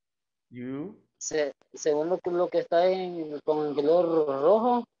 You. Según lo que está con el color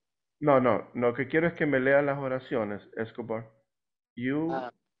rojo. No, que quiero es que me lean las oraciones, Escobar. You.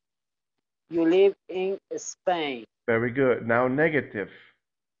 You live in Spain. Very good. Now negative.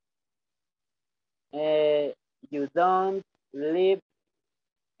 You don't live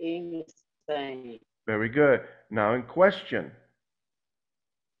in Spain. Very good. Now in question.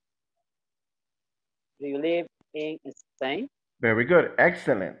 Do you live in Spain? Very good.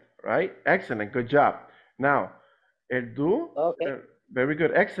 Excellent. Right? Excellent. Good job. Now, el do. Okay. Very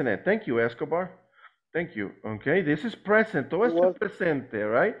good. Excellent. Thank you, Escobar. Thank you. Okay. This is present. Todo esto es presente,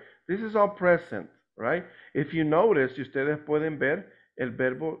 right? This is all present, right? If you notice, si ustedes pueden ver, el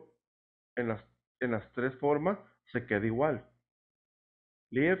verbo en las tres formas se queda igual.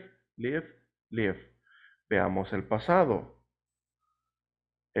 Live, live, live. Veamos el pasado.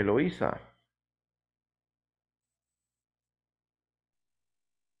 Eloísa.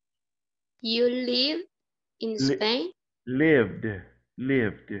 You live in Spain? Lived.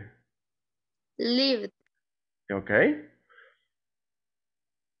 Lived. Okay.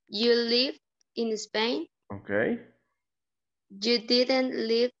 You lived in Spain? Okay. You didn't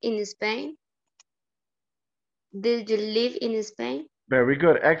live in Spain? Did you live in Spain? Very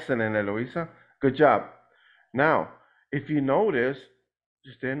good. Excellent, Eloisa. Good job. Now, if you notice,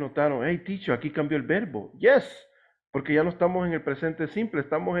 si ustedes notaron, hey, teacher, aquí cambió el verbo. Yes, porque ya no estamos en el presente simple,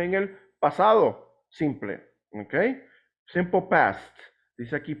 estamos en el pasado simple. ¿Ok? Simple past.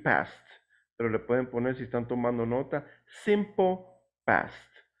 Dice aquí past. Pero le pueden poner, si están tomando nota, simple past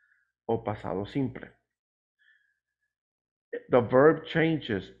o pasado simple. The verb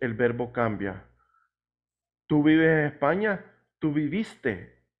changes. El verbo cambia. Tú vives en España, tú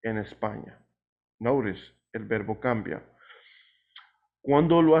viviste en España. Notice, el verbo cambia.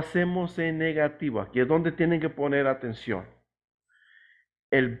 Cuando lo hacemos en negativo, aquí es donde tienen que poner atención.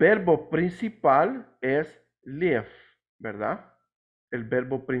 El verbo principal es live, ¿verdad? El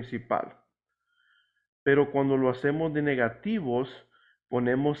verbo principal. Pero cuando lo hacemos de negativos,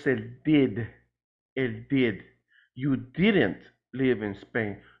 ponemos el did. El did. You didn't live in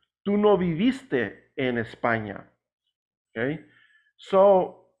Spain. Tú no viviste en España. Okay?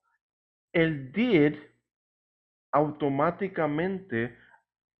 So, el did automáticamente,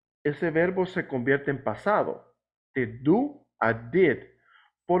 ese verbo se convierte en pasado. De do a did.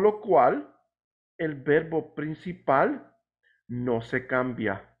 Por lo cual, el verbo principal no se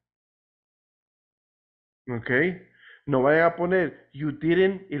cambia. ¿Ok? No vayan a poner you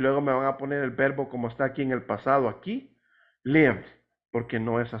didn't y luego me van a poner el verbo como está aquí en el pasado, aquí, lived, porque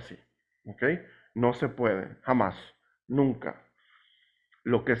no es así. ¿Ok? No se puede, jamás, nunca.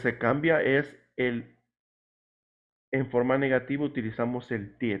 Lo que se cambia es en forma negativa utilizamos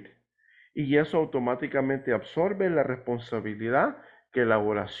el did. Y eso automáticamente absorbe la responsabilidad que la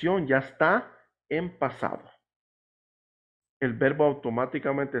oración ya está en pasado. El verbo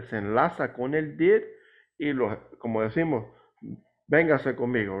automáticamente se enlaza con el did y como decimos, véngase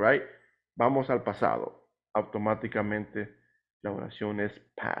conmigo, right? Vamos al pasado. Automáticamente la oración es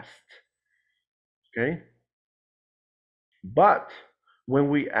past. Okay? But when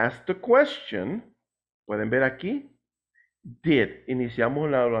we ask the question, pueden ver aquí, did. Iniciamos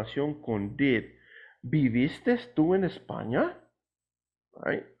la oración con did. ¿Viviste tú en España?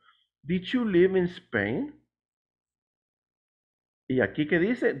 Right? Did you live in Spain? Y aquí que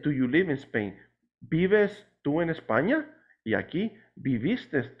dice, do you live in Spain? ¿Vives tú en España? Y aquí,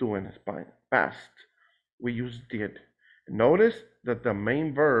 ¿viviste tú en España? Past. We use did. Notice that the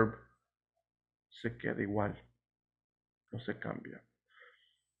main verb se queda igual. No se cambia.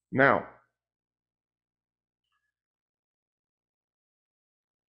 Now,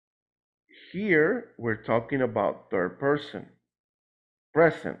 here we're talking about third person.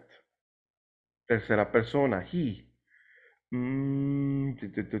 Present. Tercera persona. He.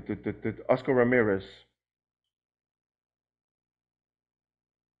 Oscar Ramirez.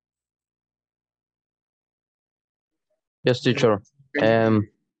 Yes, teacher.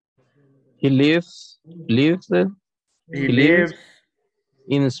 He lives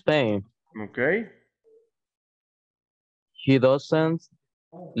in Spain. Okay. He doesn't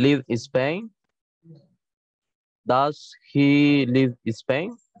live in Spain. Does he live in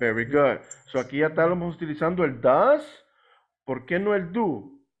Spain? Very good. So aquí ya estamos utilizando el does. ¿Por qué no el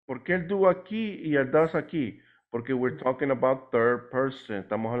do? ¿Por qué el do aquí y el does aquí? Porque we're talking about third person.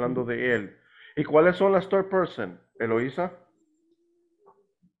 Estamos hablando de él. ¿Y cuáles son las third person, Eloisa?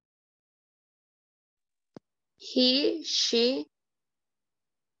 He, she.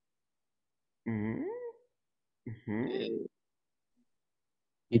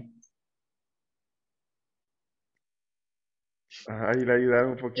 Ahí le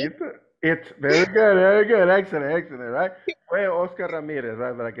ayudaron un poquito. It's very good, excellent, right? Fue Oscar Ramírez,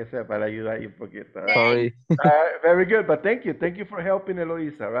 right? Para que sepa, para ayudar ahí un poquito. Right? Sorry. Very good, but thank you for helping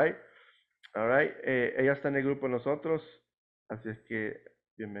Eloisa, right? All right, ella está en el grupo de nosotros, así es que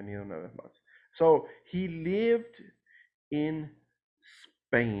bienvenido una vez más. So, he lived in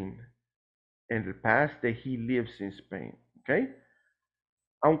Spain. In the past that he lives in Spain, okay?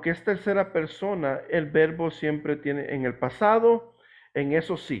 aunque es tercera persona, el verbo siempre tiene en el pasado, en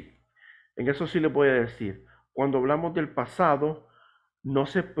eso sí les voy a decir. Cuando hablamos del pasado, no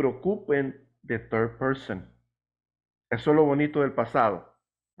se preocupen de third person. Eso es lo bonito del pasado,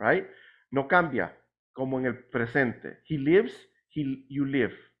 right? No cambia como en el presente. He lives, you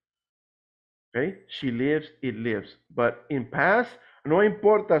live. Okay? She lives, it lives. But in past, no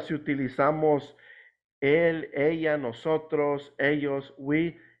importa si utilizamos él, ella, nosotros, ellos,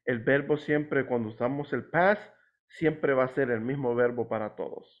 we, el verbo siempre cuando usamos el past, siempre va a ser el mismo verbo para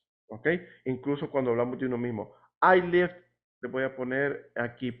todos. ¿Ok? Incluso cuando hablamos de uno mismo. I lived, le voy a poner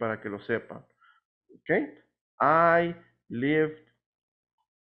aquí para que lo sepan. ¿Ok? I lived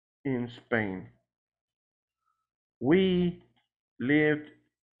in Spain. We lived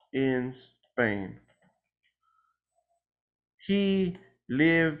in Spain. He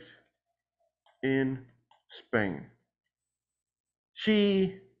lived in Spain.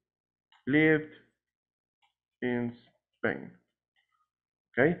 She lived in Spain.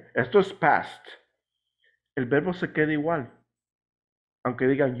 ¿Ok? Esto es past. El verbo se queda igual. Aunque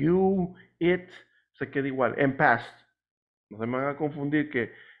digan you, it, se queda igual. En past. No se me van a confundir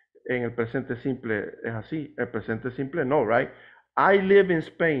que en el presente simple es así. El presente simple no, right? I live in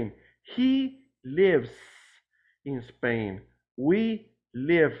Spain. He lives in Spain. We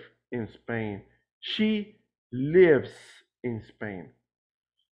live in Spain. She lives in Spain.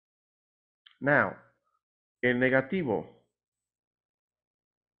 Now, el negativo.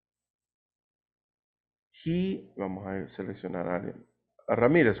 He, vamos a seleccionar a alguien.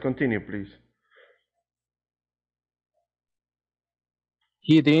 Ramírez, continue, please.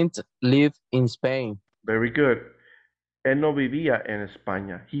 He didn't live in Spain. Very good. Él no vivía en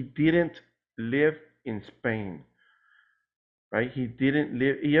España. He didn't live in Spain. Right? He didn't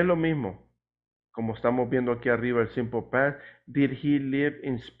live. Y es lo mismo. Como estamos viendo aquí arriba el simple past. Did he live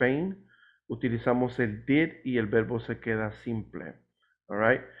in Spain? Utilizamos el did y el verbo se queda simple. All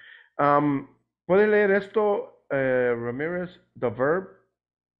right. ¿Puede leer esto, Ramírez? The verb.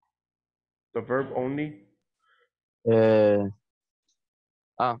 The verb only.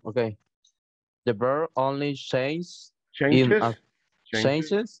 Okay. The verb only changes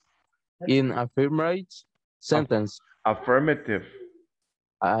Changes. in affirmative sentence. Affirmative.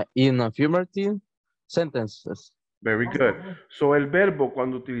 In affirmative sentences. Very good. So el verbo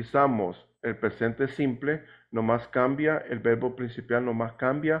cuando utilizamos el presente simple nomás cambia, el verbo principal nomás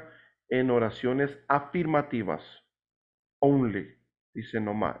cambia en oraciones afirmativas. Only. Dice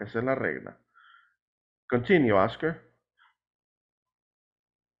nomás. Esa es la regla. Continue, Oscar.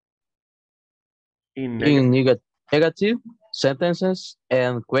 In negative sentences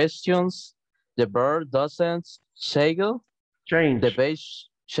and questions, the verb doesn't change. The base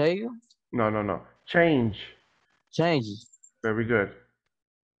change. No. Change. Very good.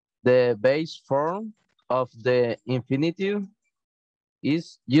 The base form of the infinitive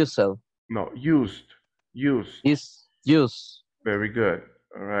is used. No, used. Is used. Very good.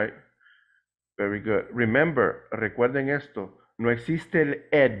 All right. Very good. Remember, recuerden esto. No existe el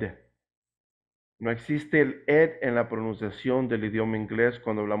ed. No existe el ed en la pronunciación del idioma inglés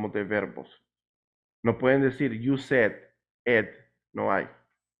cuando hablamos de verbos. No pueden decir you said, ed. No hay.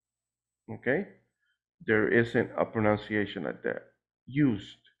 Okay? There isn't a pronunciation like that.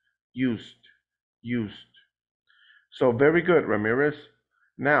 Used. So, very good, Ramírez.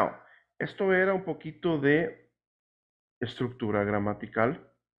 Now, esto era un poquito de estructura gramatical.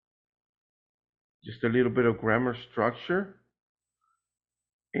 Just a little bit of grammar structure.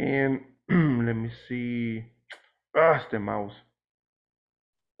 And let me see. Este mouse.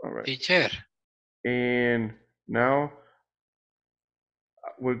 All right. Teacher. And now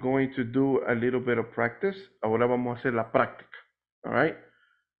we're going to do a little bit of practice. Ahora vamos a hacer la práctica. All right.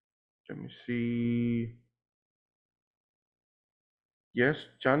 Let me see. Yes,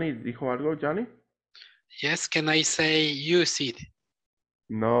 Johnny, ¿dijo algo, Johnny? Yes, can I say use it?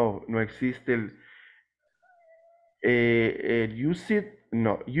 No, no existe el use it,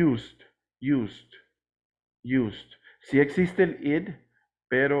 no, used. Sí existe el id,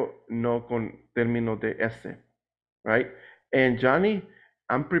 pero no con término de S, right? And Johnny,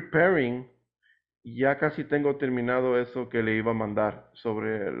 I'm preparing, ya casi tengo terminado eso que le iba a mandar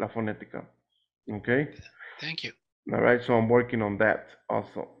sobre la fonética, okay? Thank you. All right, so I'm working on that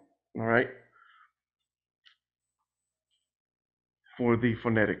also, all right? For the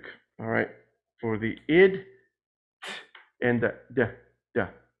phonetic, all right? For the id and the,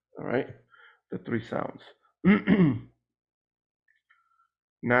 all right? The three sounds.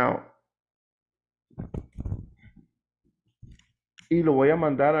 Now, y lo voy a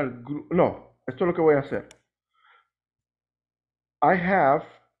mandar al grupo. No, esto es lo que voy a hacer.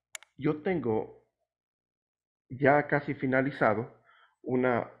 yo tengo ya casi finalizado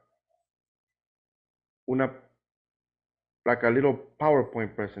una like a little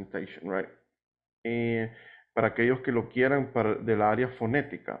PowerPoint presentation, right? Para aquellos que lo quieran de la área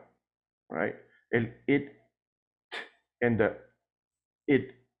fonética, right? El it and the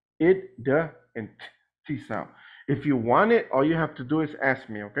the and t sound. If you want it, all you have to do is ask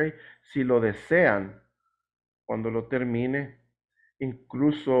me, okay? Si lo desean, cuando lo termine,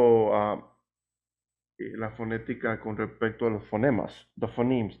 incluso la fonética con respecto a los fonemas, the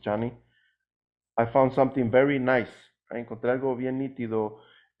phonemes, Johnny. I found something very nice. Encontré algo bien nítido.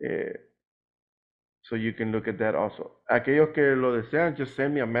 So you can look at that also. Aquellos que lo desean, just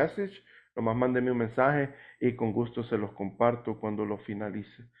send me a message. Nomás mándenme un mensaje y con gusto se los comparto cuando lo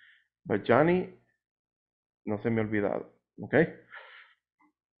finalice. But Johnny, no se me ha olvidado. Okay?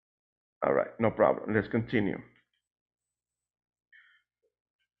 All right, no problem. Let's continue.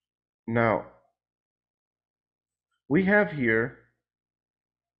 Now, we have here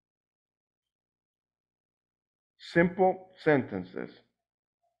simple sentences.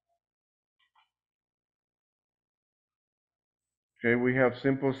 Okay, we have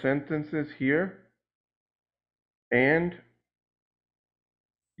simple sentences here, and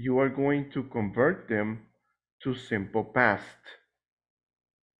you are going to convert them to simple past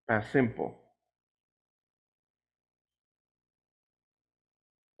simple.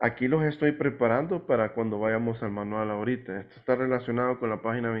 Aquí los estoy preparando para cuando vayamos al manual ahorita. Esto está relacionado con la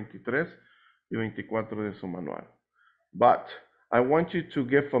página 23 y 24 de su manual. But I want you to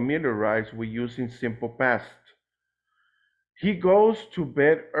get familiarized with using simple past. He goes to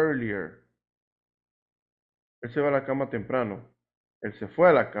bed earlier. Él se va a la cama temprano. Él se fue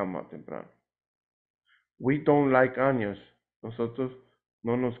a la cama temprano. We don't like onions. Nosotros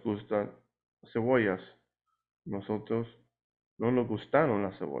no nos gustan las cebollas. Nosotros no nos gustaron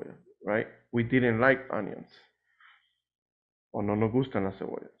las cebollas. Right? We didn't like onions. O no nos gustan las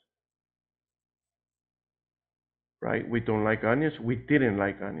cebollas. Right? We don't like onions. We didn't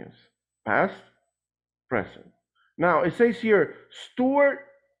like onions. Past, present. Now, it says here, Stuart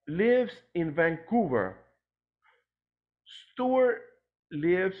lives in Vancouver. Stuart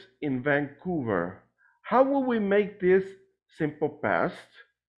lives in Vancouver. How will we make this simple past?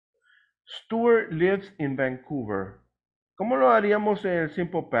 Stuart lives in Vancouver. ¿Cómo lo haríamos en el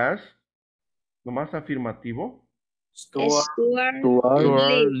simple past? Nomás afirmativo. Stuart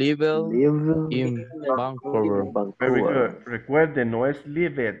Live in Vancouver. Very good. Recuerden, no es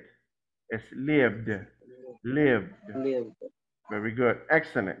lived, es lived. Lived. Very good.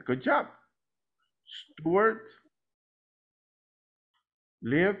 Excellent. Good job. Stuart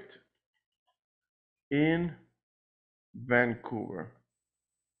lived in Vancouver.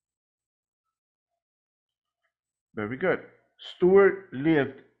 Very good. Stuart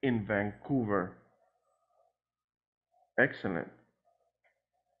lived in Vancouver. Excellent.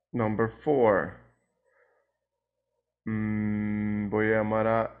 Number 4. Voy a llamar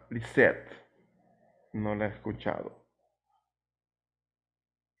a Lisette. No la he escuchado.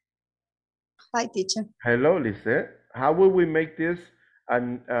 Hi, teacher. Hello, Lisette. How will we make this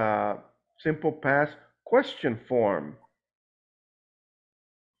a simple past question form?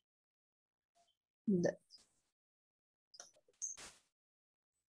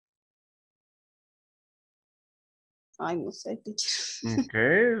 Ay, no sé, teacher.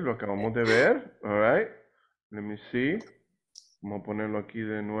 Okay, lo acabamos de ver. All right. Let me see. Vamos a ponerlo aquí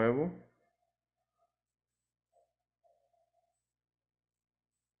de nuevo.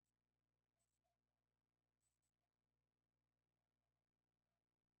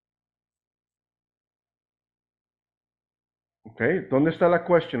 Okay, ¿dónde está la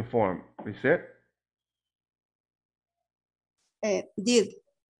question form? Lisette. Did.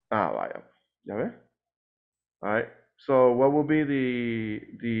 Ah, vaya. ¿Ya ve? All right. So what will be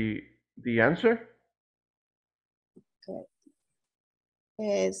the answer? Okay.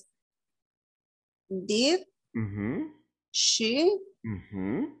 Es did she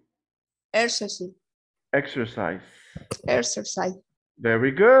exercise? Exercise.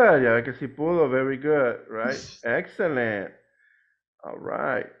 Very good. Ya ve que sí pudo. Very good. Right. Excellent. All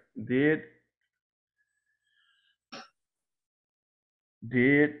right. Did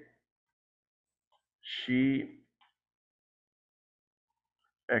she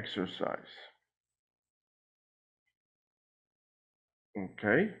exercise?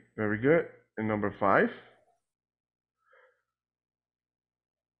 Okay. Very good. And number 5.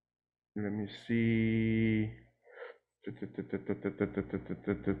 Let me see.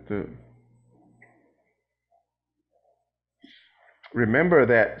 Remember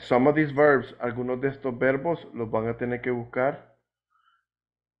that some of these verbs, algunos de estos verbos los van a tener que buscar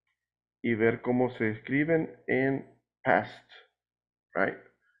y ver cómo se escriben en past, right?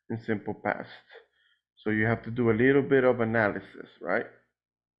 In simple past. So you have to do a little bit of analysis, right?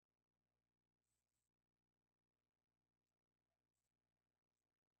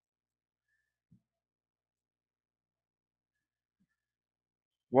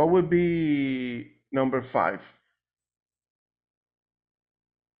 What would be number 5?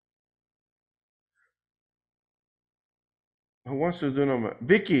 Who wants to do number?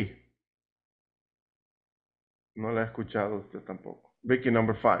 Vicky. No la he escuchado usted tampoco. Vicky,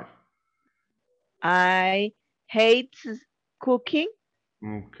 number 5. I hate cooking.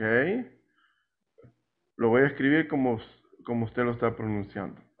 Okay. Lo voy a escribir como usted lo está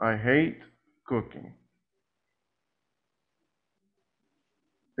pronunciando. I hate cooking.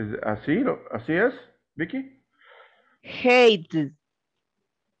 ¿Así es, Vicky? Hate.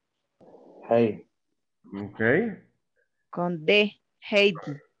 Hey. Okay. Con D.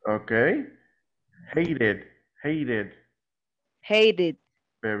 Hate. Okay. Hated. Hated. Hated.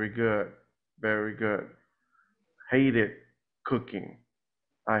 Very good. Very good. Hated cooking.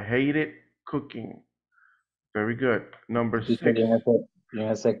 I hated cooking. Very good. Number 6. En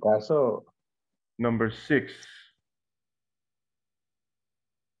ese caso, Number 6.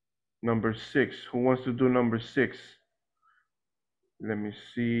 Number 6. Who wants to do number 6? Let me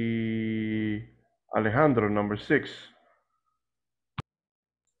see. Alejandro, number 6.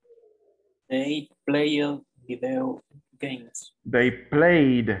 They played video games. They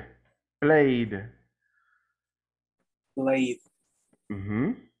played. Played. Played.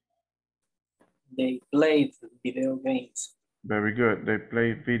 They played video games. Very good. They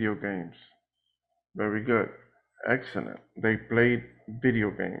played video games. Very good. Excellent. They played video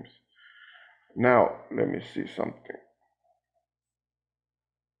games. Now, let me see something.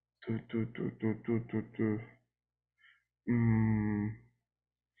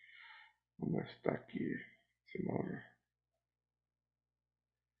 ¿Dónde está aquí? Se me olvidó.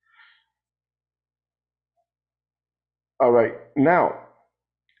 All right. Now,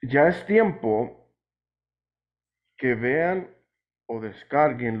 ya es tiempo que vean o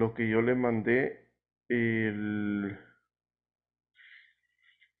descarguen lo que yo le mandé el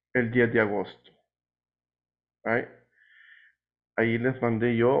 10 de agosto. Right? Ahí les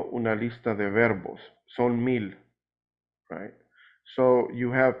mandé yo una lista de verbos. Son 1000. Right? So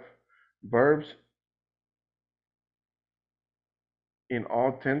you have verbs in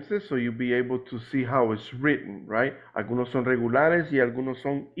all tenses, so you'll be able to see how it's written, right? Algunos son regulares y algunos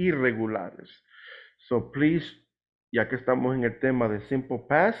son irregulares. So please, ya que estamos en el tema de simple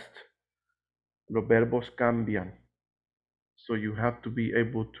past, los verbos cambian. So you have to be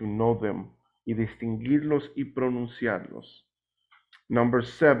able to know them y distinguirlos y pronunciarlos. Number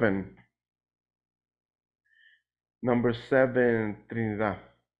 7. Number 7, Trinidad.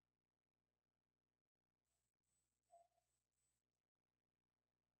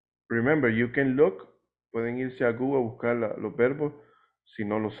 Remember, you can look, pueden irse a Google a buscar los verbos si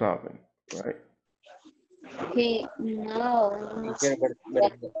no lo saben, right? He knows.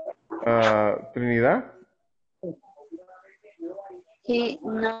 Trinidad? He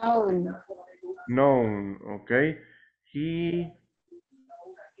known. Known, okay. He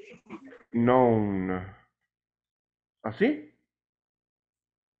known. ¿Así?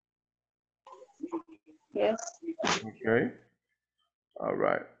 Yes. Okay. All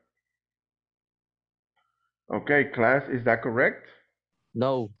right. Okay, class, is that correct?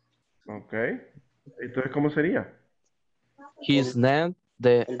 No. Okay. Entonces, ¿cómo sería? He's named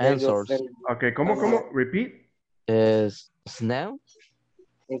the answers. Okay, ¿cómo? Repeat. Is snail?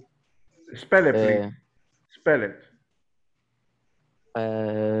 Spell it, please. Spell it.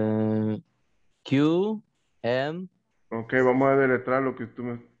 Q M. Okay, vamos a deletrar lo que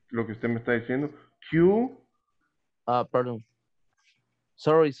usted me está diciendo. Q. Pardon.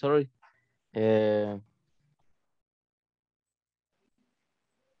 Sorry.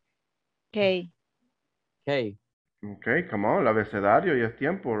 K. K. Okay, come on, el abecedario, ya es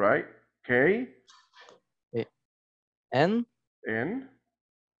tiempo, right? K. N. N.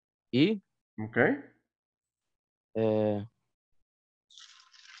 E. Okay.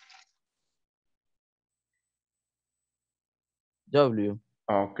 W.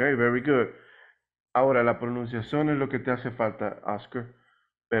 Okay, very good. Ahora, la pronunciación es lo que te hace falta, Oscar,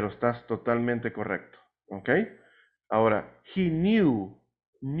 pero estás totalmente correcto, ¿ok? Ahora, he knew,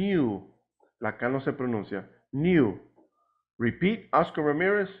 la K no se pronuncia, knew. Repeat, Oscar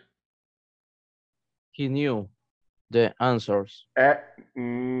Ramirez. He knew the answers.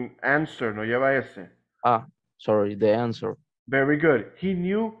 Answer, no lleva S. Sorry, the answer. Very good. He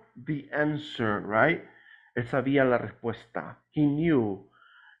knew the answer, right? Él sabía la respuesta. He knew.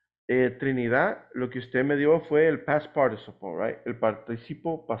 Trinidad, lo que usted me dio fue el past participle, right? El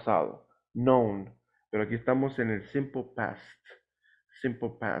participo pasado, known. Pero aquí estamos en el simple past.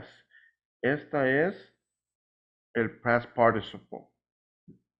 Simple past. Esta es el past participle.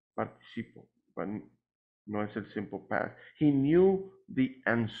 Participo. No es el simple past. He knew the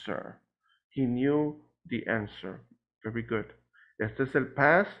answer. He knew the answer. Very good. Este es el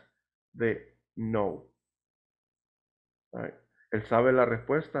past de no. Right. Él sabe la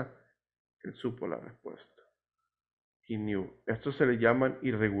respuesta. Él supo la respuesta. He knew. Estos se le llaman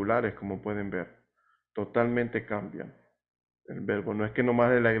irregulares, como pueden ver. Totalmente cambian el verbo. No es que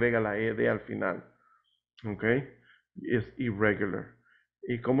nomás le agrega la ed al final. ¿Ok? Es irregular.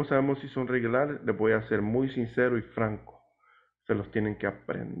 ¿Y cómo sabemos si son regulares? Les voy a ser muy sincero y franco. Se los tienen que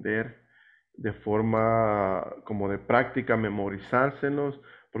aprender de forma como de práctica, memorizárselos,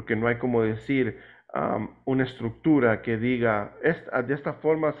 porque no hay como decir una estructura que diga, de esta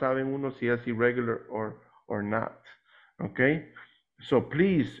forma saben uno si es irregular or not. ¿Ok? So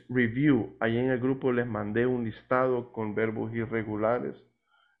please review. Ahí en el grupo les mandé un listado con verbos irregulares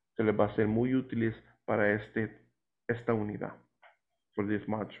que les va a ser muy útiles para esta unidad. For this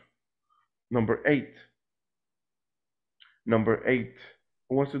module. Number 8. Number 8.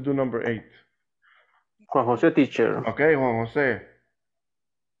 Who wants to do number 8? Juan José, teacher. Okay, Juan José.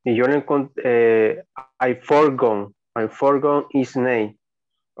 Y yo le encontré, I forgone his name.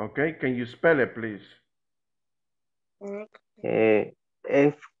 Okay, can you spell it, please?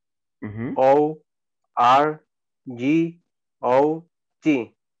 F-O-R-G-O-T.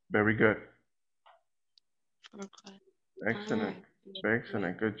 Very good. Excellent.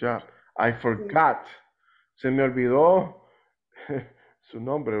 Excellent. Good job. I forgot. Se me olvidó su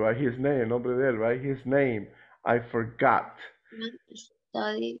nombre, right? His name, el nombre de él, right? His name. I forgot.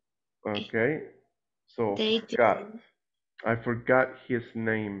 Study. Okay. So, They forgot. didn't. I forgot his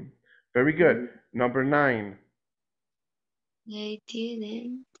name. Very good. Number 9. They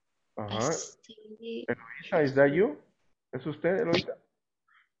didn't. Study. Eloisa, is that you? ¿Es usted, Eloisa?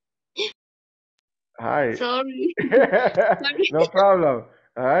 Hi. Sorry. No problem.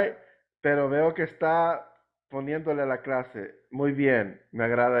 All right. Pero veo que está poniéndole a la clase. Muy bien. Me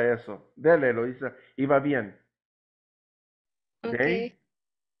agrada eso. Dele, Eloisa. Iba bien. Okay.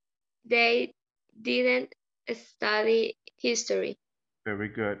 They didn't study history. Very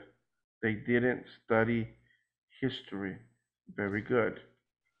good. They didn't study history. Very good.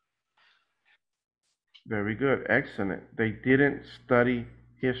 Very good. Excellent. They didn't study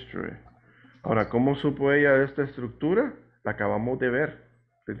history. Ahora, ¿cómo supo ella de esta estructura? La acabamos de ver.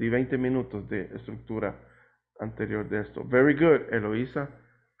 Les di 20 minutos de estructura anterior de esto. Very good, Eloisa.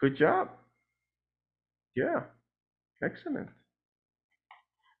 Good job. Yeah. Excellent.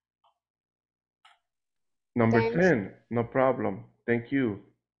 Number Thanks. 10. No problem. Thank you.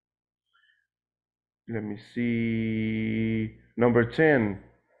 Let me see. Number 10.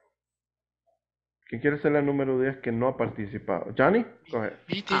 ¿Quién quiere ser la número 10 que no ha participado? Johnny? Go ahead.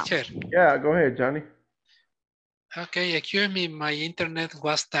 Me, teacher. Yeah, go ahead, Johnny. Okay, excuse me, my internet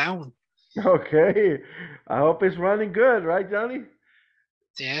was down. Okay. I hope it's running good, right, Johnny?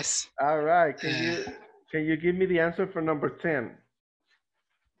 Yes. All right. Can you give me the answer for number 10?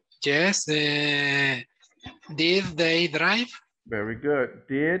 Yes. Did they drive? Very good.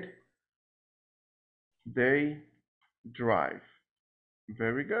 Did they drive?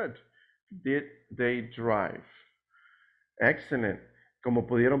 Very good. Did they drive? Excellent. Como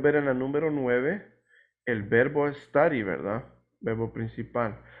pudieron ver en la número 9, el verbo es study, ¿verdad? Verbo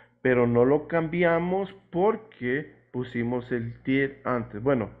principal. Pero no lo cambiamos porque pusimos el did antes.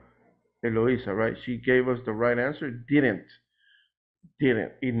 Bueno, Eloisa, right? She gave us the right answer. Didn't.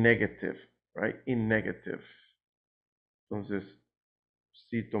 In negative, right? In negative. Entonces,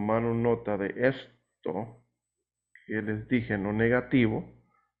 si tomaron nota de esto que les dije, no negativo,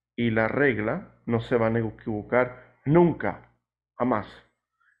 y la regla, no se van a equivocar nunca, jamás,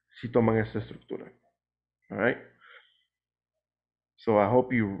 si toman esta estructura. All right? So I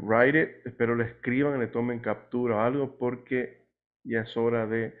hope you write it. Espero le escriban, le tomen captura o algo, porque ya es hora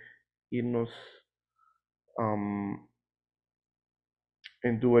de irnos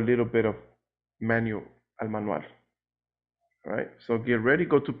and do a little bit of manual al manual. All right, so get ready.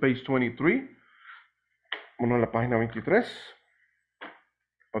 Go to page 23. Uno a la página 23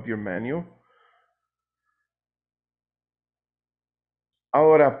 of your manual.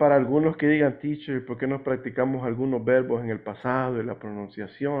 Ahora, para algunos que digan, teacher, ¿por qué no practicamos algunos verbos en el pasado y la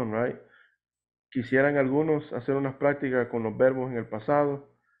pronunciación, right? ¿Quisieran algunos hacer unas prácticas con los verbos en el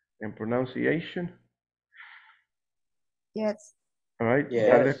pasado, en pronunciation? Yes. All right, Yes.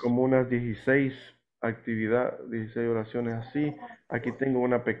 darles como unas 16 actividad, 16 oraciones así. Aquí tengo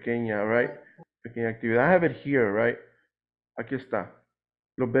una pequeña, right? Pequeña actividad. I have it here, right? Aquí está.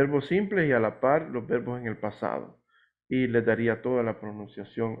 Los verbos simples y a la par los verbos en el pasado. Y les daría toda la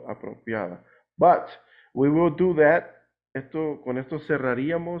pronunciación apropiada. But we will do that. Con esto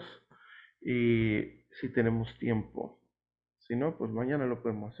cerraríamos y si tenemos tiempo. Si no, pues mañana lo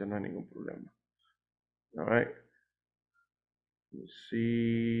podemos hacer, no hay ningún problema. All right. Let's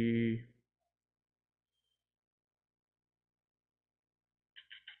see.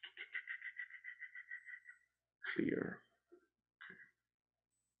 Clear.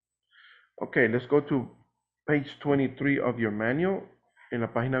 Okay, let's go to page 23 of your manual. En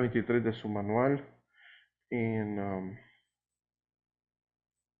la página 23 de su manual. And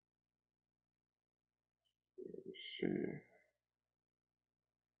let's see.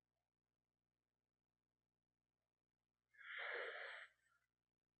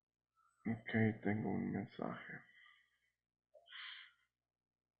 Okay, tengo un mensaje.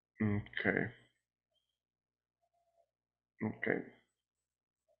 Okay. Okay.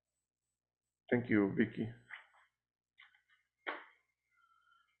 Thank you, Vicky.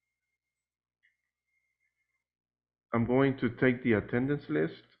 I'm going to take the attendance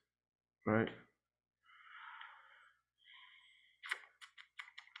list, right?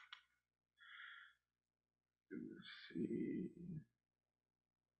 Let's see.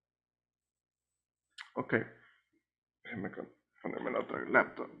 Okay. Déjame ponerme la otra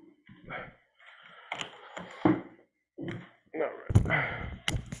laptop. All right.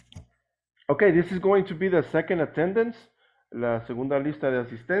 Okay, this is going to be the second attendance. La segunda lista de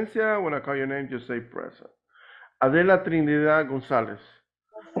asistencia. When I call your name, just say present. Adela Trinidad González.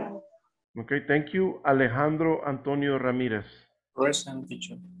 Okay, thank you. Alejandro Antonio Ramírez. Present,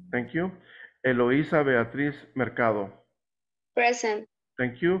 teacher. Thank you. Eloísa Beatriz Mercado. Present.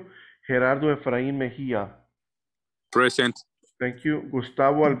 Thank you. Gerardo Efraín Mejía. Present. Thank you.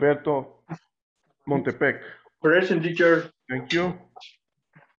 Gustavo Alberto Montepec. Present, teacher. Thank you.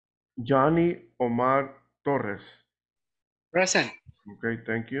 Johnny Omar Torres. Present. Okay,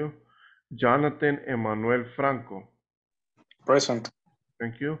 thank you. Jonathan Emanuel Franco. Present.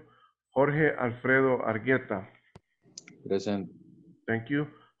 Thank you. Jorge Alfredo Argueta. Present. Thank you.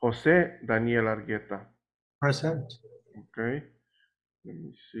 José Daniel Argueta. Present. Okay. Let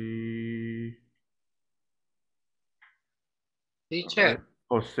me see. Teacher.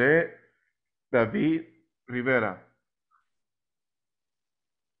 All right. José David Rivera.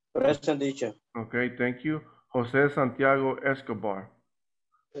 Present, teacher. Okay, thank you. José Santiago Escobar.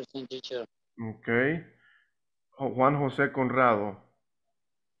 Present, teacher. Okay. Juan José Conrado.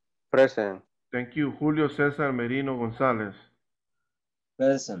 Present. Thank you. Julio César Merino González.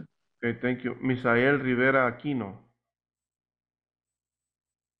 Present. Okay, thank you. Misael Rivera Aquino.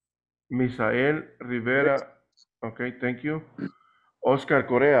 Misael Rivera. Okay, thank you. Oscar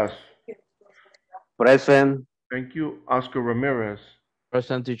Correas. Present. Thank you. Oscar Ramirez.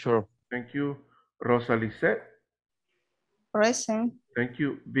 Present, teacher. Thank you. Rosa Lisette. Present. Thank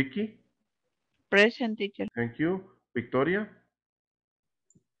you. Vicky. Present, teacher. Thank you. Victoria.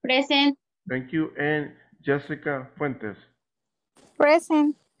 Present. Thank you. And Jessica Fuentes.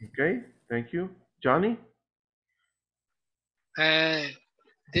 Present. Okay, thank you. Johnny?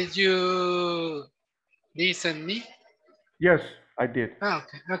 Did you listen me? Yes, I did. Oh,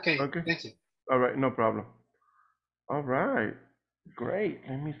 okay. Okay. Thank you. All right, no problem. All right, great.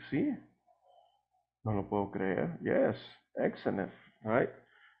 Let me see. No lo puedo creer. Yes, excellent. All right.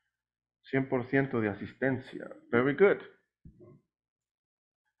 100% de asistencia. Very good.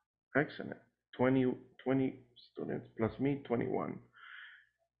 Excellent. 20 students plus me, 21.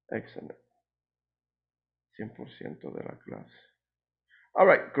 Excellent. 100% de la clase. All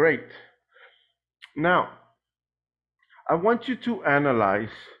right, great. Now, I want you to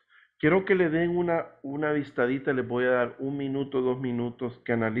analyze. Quiero que le den una vistadita. Les voy a dar 1 minuto, 2 minutos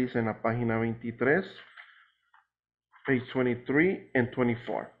que analicen la página 23, page 23 and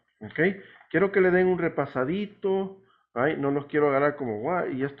 24. Okay. Quiero que le den un repasadito. Right? No los quiero agarrar como,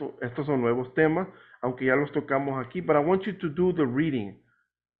 wow, y estos son nuevos temas, aunque ya los tocamos aquí. But I want you to do the reading.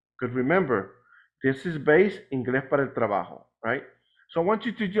 Because remember, this is based Inglés para el trabajo. Right? So I want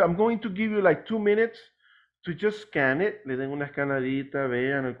you to, I'm going to give you like 2 minutes to just scan it. Le den una escanadita,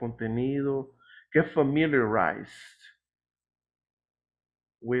 vean el contenido. Get familiarized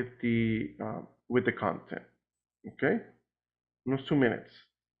with the content. Okay? Unos 2 minutes.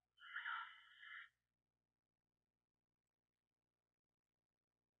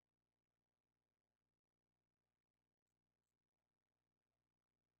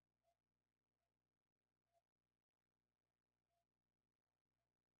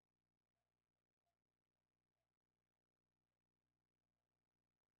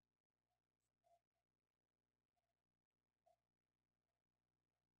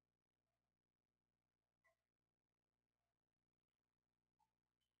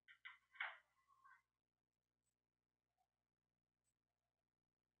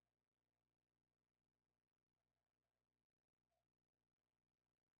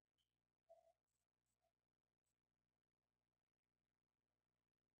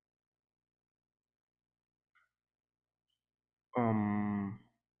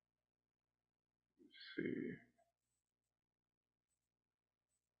 let's see.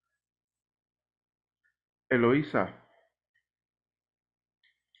 Eloisa.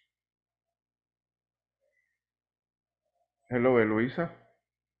 Hello, Eloisa.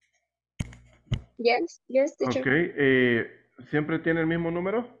 Yes, yes, teacher. Okay. ¿Siempre tiene el mismo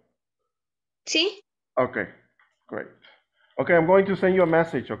número? Sí. Okay, great. Okay, I'm going to send you a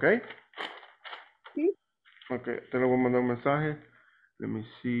message, okay? Sí. Okay, te le voy a mandar un mensaje. Let me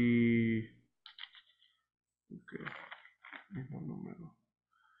see. Okay, mismo número.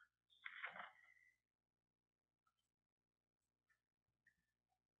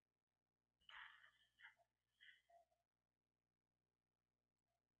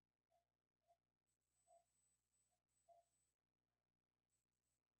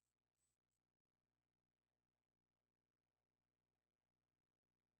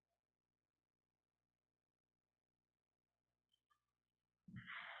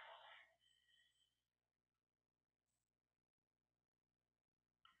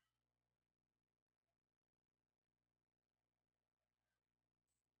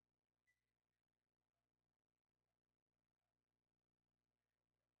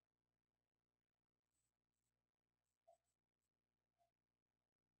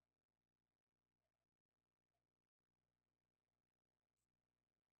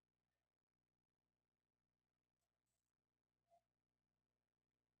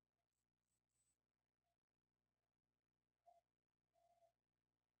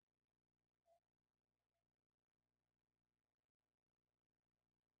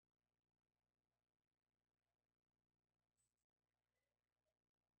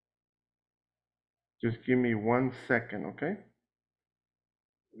 Just give me 1 second, okay?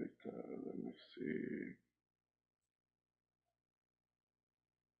 Let me see.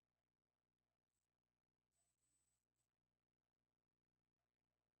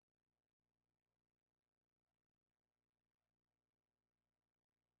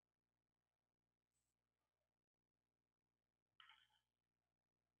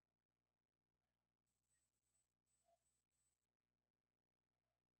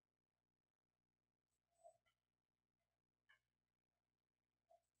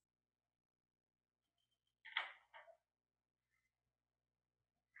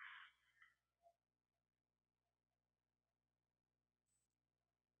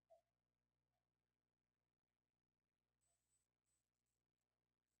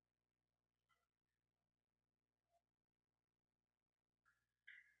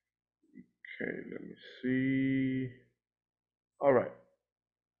 Okay, let me see. All right.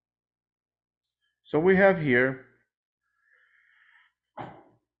 So we have here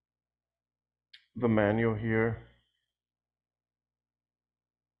the manual here.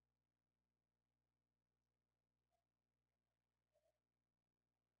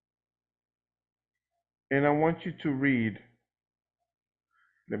 And I want you to read.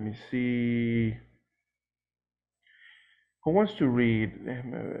 Let me see. Who wants to read?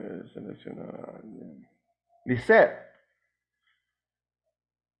 Lisette.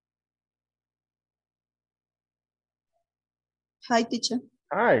 Hi, teacher.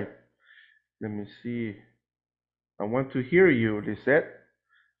 Hi. Let me see. I want to hear you, Lisette.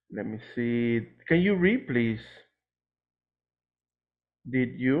 Let me see. Can you read, please?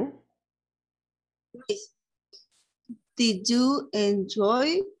 Did you? Did you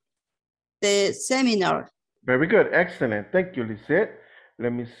enjoy the seminar? Very good. Excellent. Thank you, Lisette. Let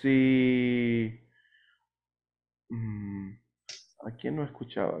me see. ¿A quién no he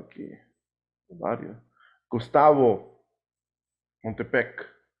escuchado aquí? Varios. Gustavo Montepec.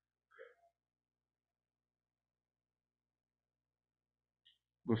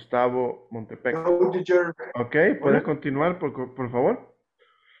 Gustavo Montepec. Hello, teacher. Ok, ¿puedes continuar, por favor?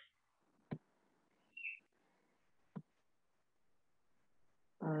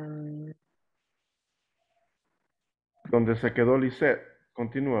 Donde se quedó Lisette.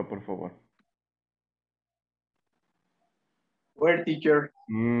 Continúa, por favor. Where, teacher?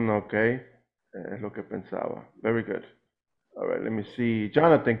 Ok, es lo que pensaba. Very good. All right, let me see.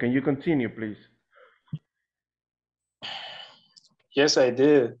 Jonathan, can you continue, please? Yes, I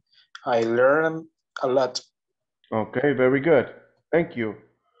did. I learned a lot. Okay, very good. Thank you.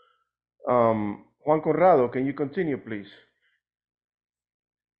 Juan Corrado, can you continue, please?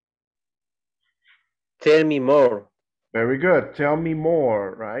 Tell me more. Very good. Tell me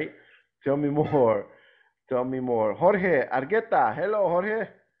more, right? Tell me more. Tell me more. Jorge Argueta. Hello, Jorge.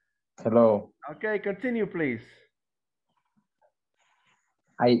 Hello. Okay, continue, please.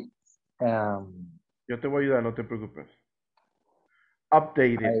 Yo te voy a ayudar, no te preocupes.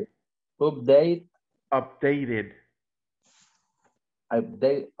 Updated. Update. Updated.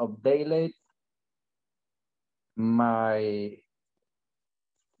 updated my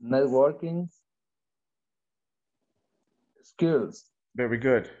networking skills. Very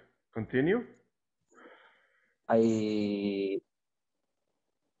good. Continue. I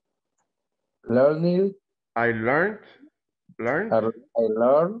learned. I learned. Learned. I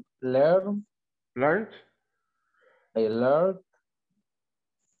learned. Learned. I learned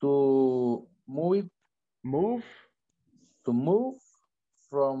to move. Move. To move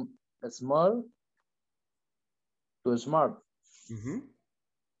from small to smart. Mm-hmm.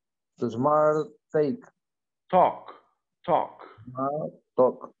 To smart take. Talk. Talk.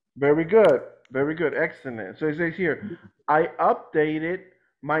 Talk. Very good. Very good. Excellent. So it says here, I updated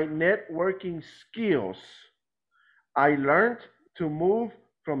my networking skills. I learned to move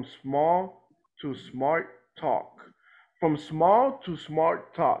from small to smart talk. From small to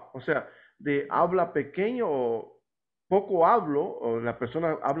smart talk. O sea, de habla pequeño o poco hablo, o la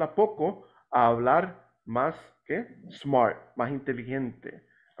persona habla poco, a hablar más que smart, más inteligente.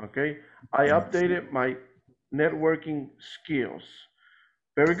 Okay. I updated my networking skills.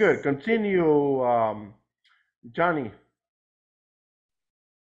 Very good. Continue, Johnny.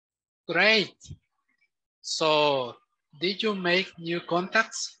 Great. So, did you make new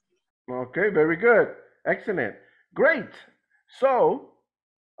contacts? Okay, very good. Excellent. Great. So,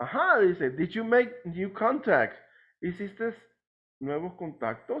 dice, did you make new contacts? ¿Hiciste nuevos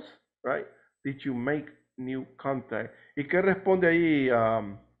contactos? Right? Did you make new contacts? ¿Y qué responde ahí?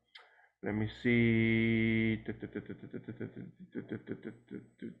 Let me see.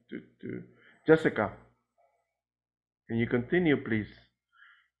 Jessica, can you continue, please?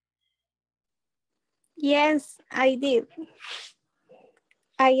 Yes, I did.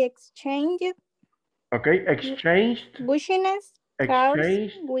 I exchanged. Okay, exchanged. Business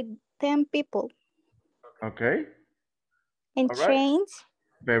cards with 10 people. Okay. Exchange.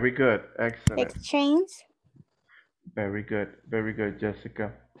 Right. Very good. Excellent. Exchange. Very good,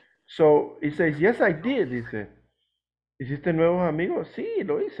 Jessica. So it says, yes, I did. Dice, ¿hiciste nuevos amigos? Sí,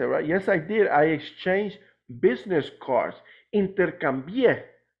 lo hice, right? Yes, I did. I exchanged business cards. Intercambié.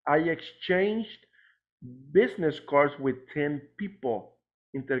 I exchanged business cards with 10 people.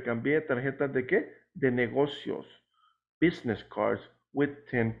 Intercambié tarjetas de qué? De negocios. Business cards with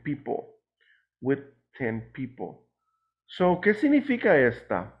 10 people. With 10 people. So, ¿qué significa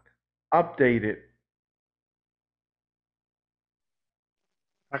esta? Updated.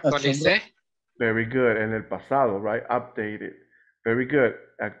 Actualicé. Very good. En el pasado, right? Updated. Very good.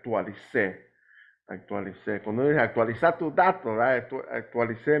 Actualicé. Actualicé. Cuando dice actualizar tus datos, right?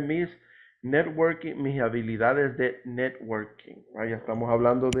 Actualicé mis networking, mis habilidades de networking, right? Ya estamos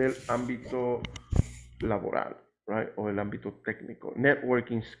hablando del ámbito laboral, right? O el ámbito técnico.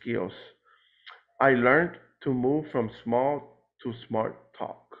 Networking skills. I learned to move from small to smart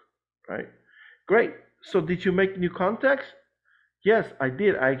talk, right? Great. So did you make new contacts? Yes, I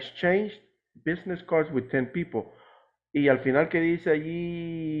did. I exchanged business cards with 10 people. Y al final, ¿qué dice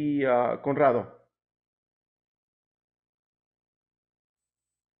allí, Conrado?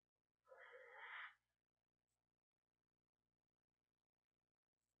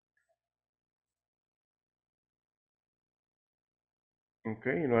 Ok,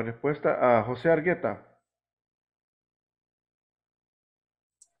 no hay respuesta. José Argueta.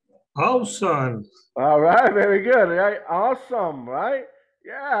 Awesome. All right, very good, right? Awesome, right?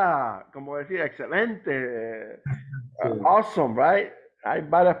 Yeah, como decir, excelente. Awesome, right? Hay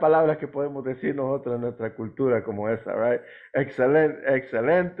varias palabras que podemos decir nosotros en nuestra cultura como esa, right? Excelente,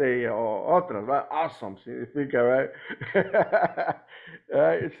 excelente, o otras, right? Awesome significa, right?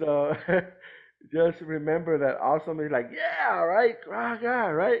 Right, so just remember that awesome is like, yeah, right? Yeah,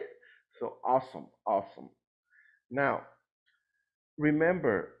 right? So awesome, awesome. Now,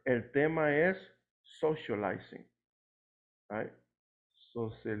 remember, el tema es socializing, right?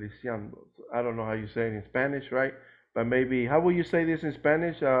 Socializando. I don't know how you say it in Spanish, right? But maybe, how will you say this in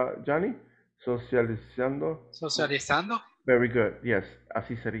Spanish, Johnny? Socializando. Socializando. Very good. Yes,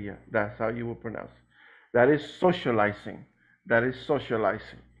 así sería. That's how you will pronounce. That is socializing. That is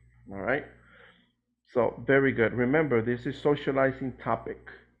socializing. All right. So very good. Remember, this is socializing topic.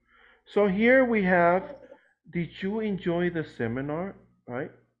 So here we have, did you enjoy the seminar?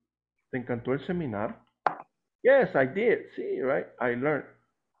 Right? ¿Te encantó el seminar? Yes, I did. Sí, right? I learned.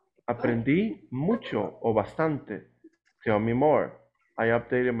 Aprendí mucho o bastante. Tell me more. I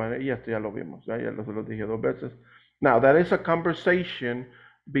updated my, y esto ya lo vimos, ya lo dije 2 veces. Now, that is a conversation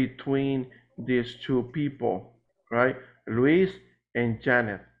between these two people, right? Luis and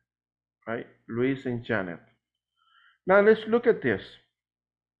Janet, right? Luis and Janet. Now, let's look at this.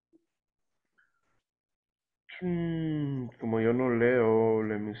 Como yo no leo,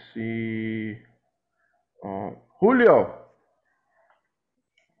 let me see. Julio,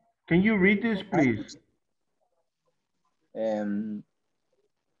 can you read this, please?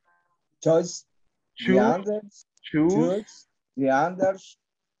 Choose the answers. Choose the answers.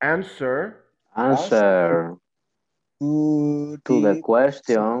 Answer Answer To to the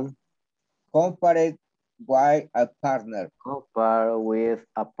question. Compare with a partner. Compare with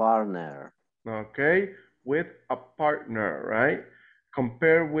a partner. Okay, with a partner, right?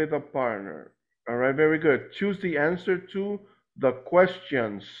 Compare with a partner. All right, very good. Choose the answer to the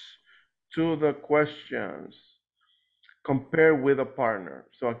questions. To the questions. Compare with a partner.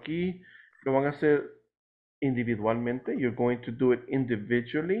 So aquí lo van a hacer individualmente. You're going to do it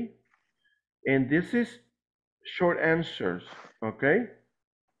individually. And this is short answers, okay?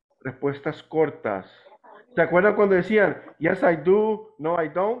 Respuestas cortas. ¿Se acuerdan cuando decían, yes, I do, no, I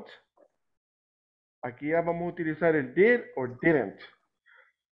don't? Aquí ya vamos a utilizar el did or didn't.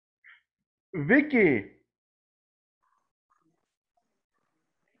 Vicky.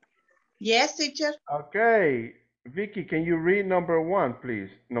 Yes, teacher. Okay. Vicky, can you read number 1, please?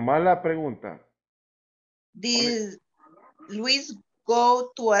 Nomás la pregunta. Did Luis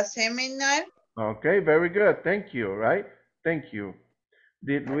go to a seminar? Okay, very good. Thank you, right? Thank you.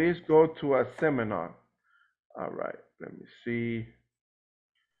 Did Luis go to a seminar? All right, let me see.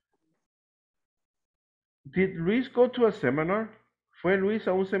 Did Luis go to a seminar? ¿Fue Luis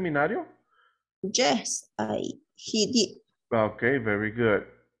a un seminario? Yes, he did. Okay, very good.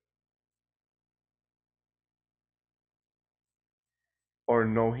 Or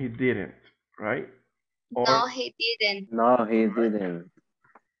no, he didn't, right? Or, No, he didn't. No, he didn't.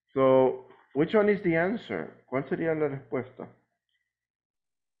 so, which one is the answer? ¿Cuál sería la respuesta?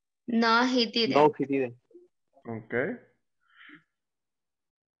 No, he didn't. No, he didn't. Okay.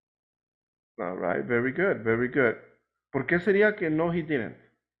 All right, very good, very good. ¿Por qué sería que no, he didn't?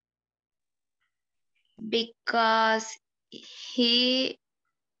 Because he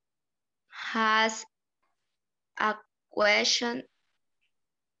has a question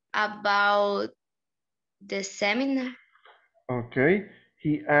about the seminar. Okay,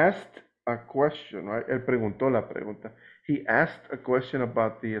 he asked a question, right? Él preguntó la pregunta. He asked a question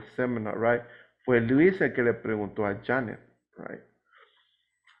about the seminar, right? Fue Luis el que le preguntó a Janet, right?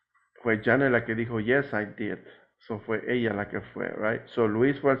 Fue Janet la que dijo, yes, I did. So fue ella la que fue, right? So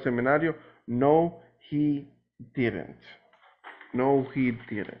Luis fue al seminario. No, he didn't. No, he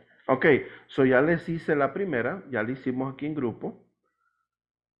didn't. Ok, so ya les hice la primera, ya la hicimos aquí en grupo.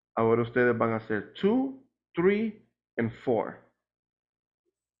 Ahora ustedes van a hacer 2, 3, and 4.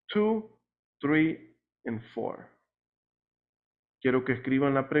 2, 3, and 4. Quiero que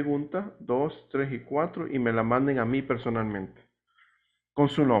escriban la pregunta 2, 3 y 4 y me la manden a mí personalmente. Con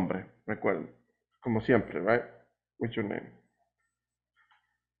su nombre, recuerden. Como siempre, right? With your name.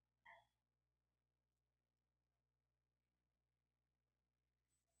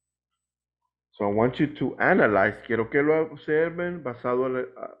 So I want you to analyze. Quiero que lo observen basado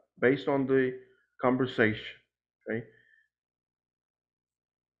based on the conversation. Okay.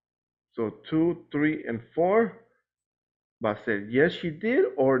 So 2, 3, and 4 va a ser yes, she did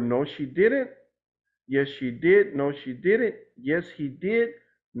or no, she didn't. Yes, she did. No, she didn't. Yes, he did.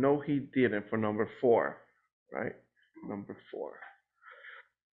 No, he didn't for number 4. Right? Number 4.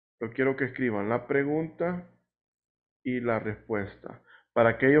 Yo quiero que escriban la pregunta y la respuesta.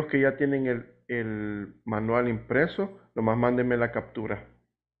 Para aquellos que ya tienen el manual impreso, nomás mándenme la captura.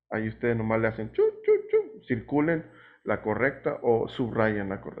 Ahí ustedes nomás le hacen chu, chu, chu, circulen la correcta o subrayen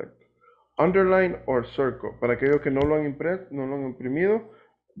la correcta. Underline or circle. Para aquellos que no lo han impreso, no lo han imprimido,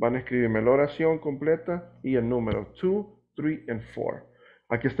 van a escribirme la oración completa y el número 2, 3, and 4.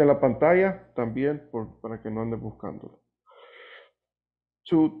 Aquí está en la pantalla también para que no anden buscándolo.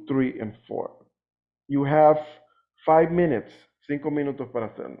 2, 3, and 4. You have 5 minutes. 5 minutos para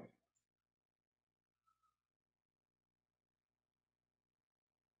hacerlo.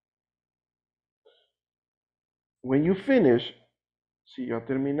 When you finish, si ya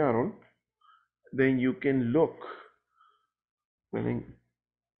terminaron, then you can look. Pueden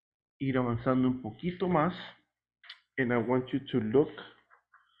ir avanzando un poquito más. And I want you to look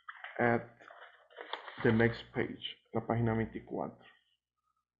at the next page, la página 24.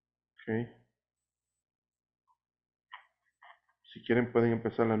 Okay. Si quieren pueden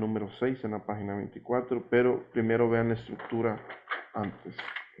empezar la número 6 en la página 24, pero primero vean la estructura antes.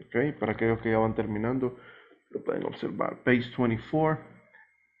 Okay. Para aquellos que ya van terminando, lo pueden observar. Page 24,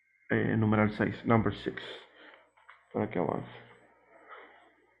 numeral 6, number 6. Para que avance.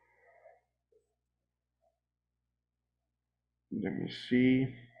 Let me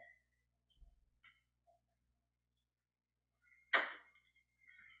see.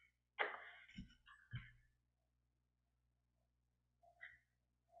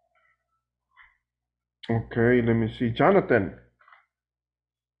 Okay, let me see. Jonathan.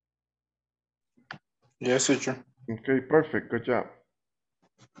 Yes, teacher. Okay, perfect. Good job.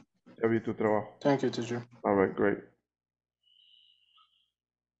 Ya vi tu trabajo. Thank you, teacher. All right, great.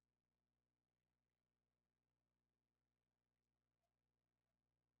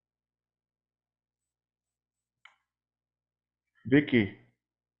 Vicky.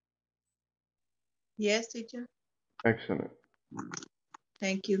 Yes, teacher. Excellent.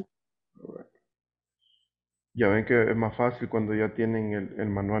 Thank you. All right. Ya ven que es más fácil cuando ya tienen el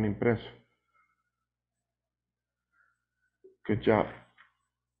manual impreso. Good job.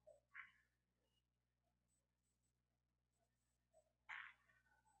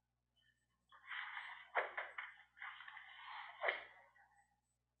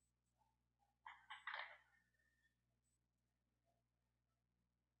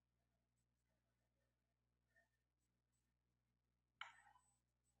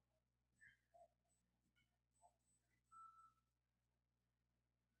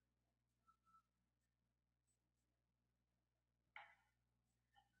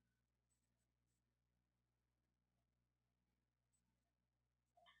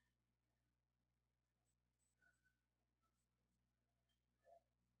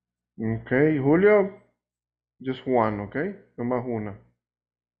 Okay, Julio, just one, okay? No más una.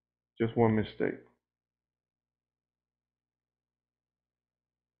 Just one mistake.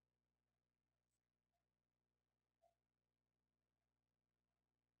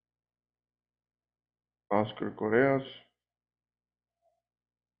 Oscar Correas.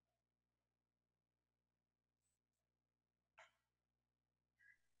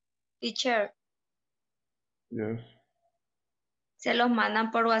 Teacher, Yes. ¿se los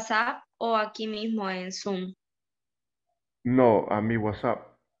mandan por WhatsApp o aquí mismo en Zoom? No, a mi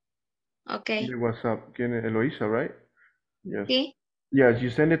WhatsApp. Ok. Mi WhatsApp. ¿Quién es? Eloisa, right? Yes. Sí. Yes,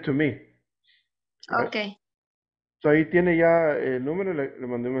 you send it to me. Right? Ok. So ahí tiene ya el número, le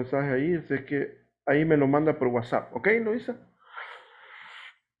mandé un mensaje ahí, es que ahí me lo manda por WhatsApp. ¿Ok, Eloisa?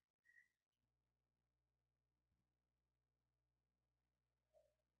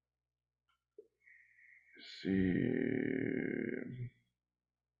 Sí.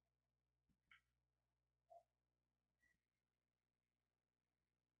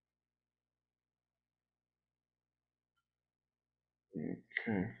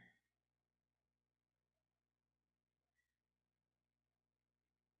 Okay.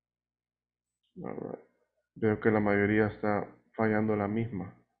 All right. Veo que la mayoría está fallando la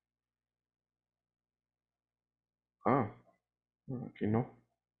misma. Ah, aquí no.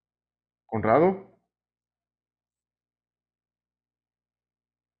 ¿Conrado?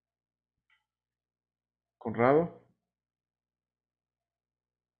 ¿Conrado?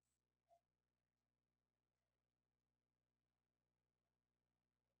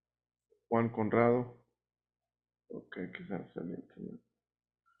 Juan Conrado. Okay, quizás el internet.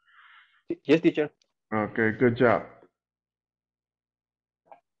 Yes, teacher. Okay, good job.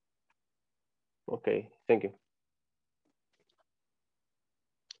 Okay, thank you.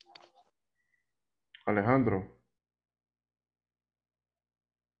 Alejandro.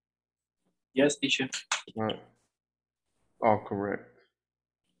 Yes, teacher. Right. All correct.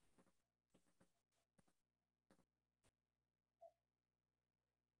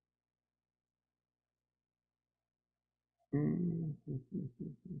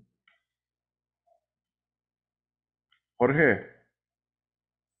 Jorge.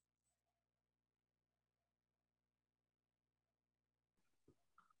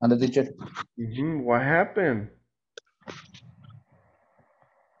 And the teacher. What happened?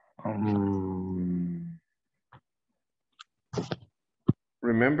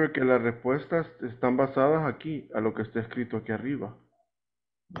 Remember que las respuestas están basadas aquí, a lo que está escrito aquí arriba.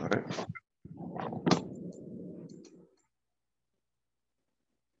 All right.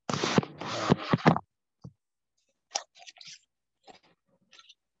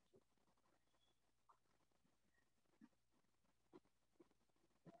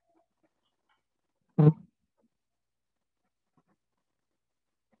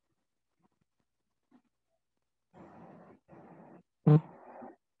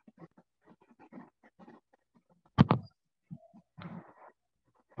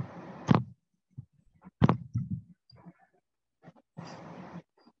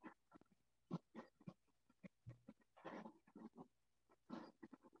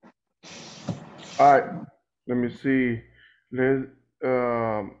 All right, let me see. Let's,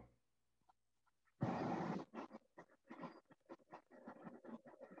 all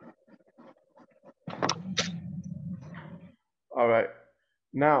right,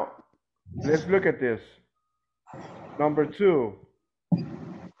 now let's look at this. Number 2.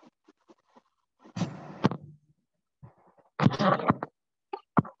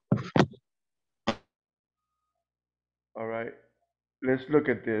 All right, let's look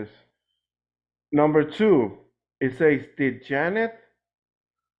at this. Number 2, it says, did Janet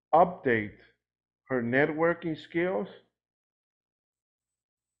update her networking skills?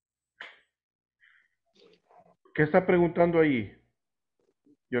 ¿Qué está preguntando ahí?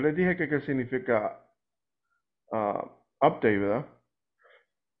 Yo les dije que qué significa update, ¿verdad?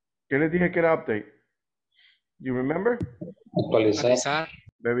 ¿Qué les dije que era update? You remember? Actualizar.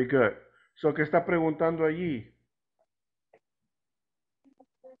 Very good. So, ¿qué está preguntando allí?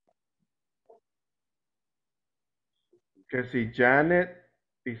 Que si Janet,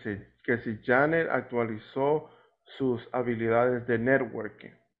 dice que si Janet actualizó sus habilidades de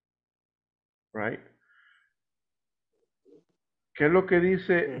networking. Right? ¿Qué es lo que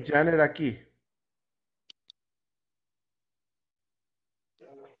dice Janet aquí?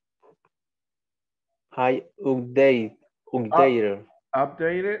 I updated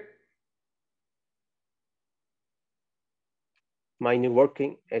Updated. my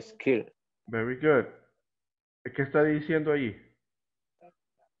networking skill. Very good. ¿Qué está diciendo allí?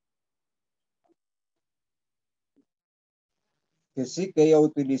 Que sí, que ella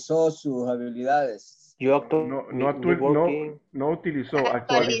utilizó sus habilidades. Yo No utilizó,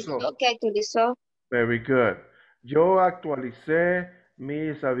 actualizó. Que actualizó. Very good. Yo actualicé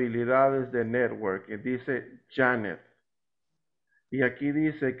mis habilidades de networking, dice Janet. Y aquí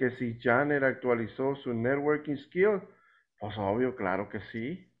dice que si Janet actualizó su networking skill, pues obvio, claro que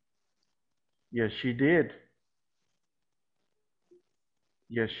sí. Yes, she did.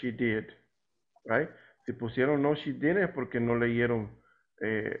 Yes, she did. Right? Si pusieron no, she didn't es porque no leyeron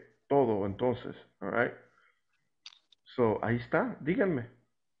todo entonces. All right? So, ahí está. Díganme.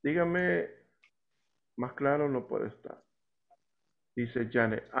 Díganme. Más claro no puede estar. Dice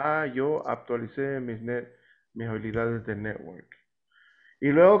Janet, yo actualicé mis habilidades de network. Y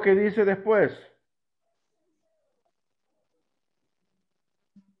luego, ¿qué dice después?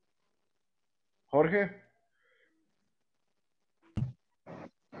 Jorge.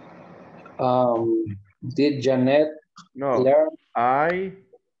 Did Janet No. learn?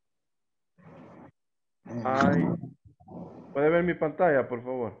 ¿Puede ver mi pantalla, por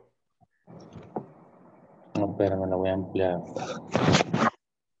favor? No, espérame, la voy a ampliar.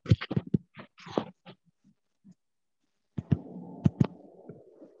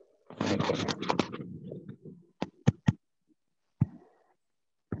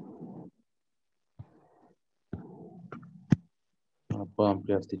 No puedo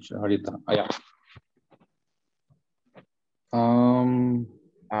ampliar, teacher, ahorita. Allá.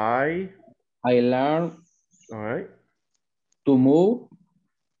 I learned To move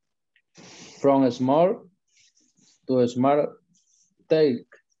from small to smart take.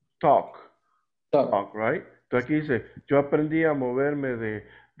 Talk, right? Entonces aquí dice, yo aprendí a moverme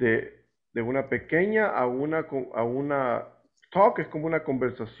de una pequeña a una talk es como una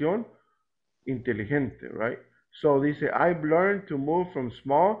conversación inteligente, right? So dice, I've learned to move from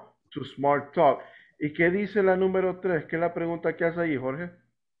small to smart talk. ¿Y qué dice la número 3? ¿Qué es la pregunta que hace ahí, Jorge?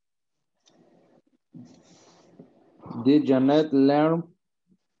 Did Janet learn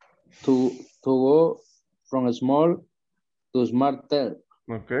to go from small to smart take?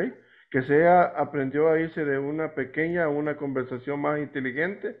 Ok. Que sea aprendió a irse de una pequeña a una conversación más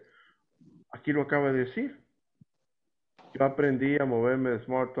inteligente. Aquí lo acaba de decir. Yo aprendí a moverme de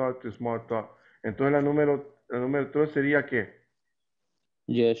smart talk to smart talk. Entonces la número 3 sería ¿qué?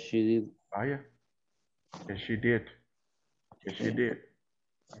 Yes, she did. Vaya. Yes, she did. Yes, she did.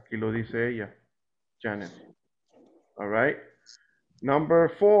 Aquí lo dice ella. Janet. All right. Number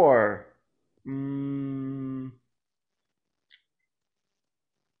 4.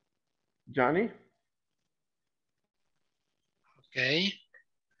 Johnny? Okay.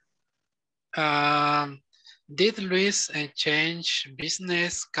 Did Luis exchange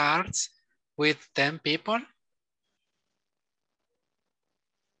business cards with 10 people?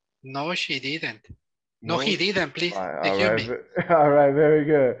 No, she didn't. No, he didn't, please. Excuse me. All right, very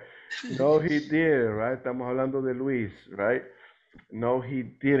good. No, he did, right? Estamos hablando de Luis, right? No, he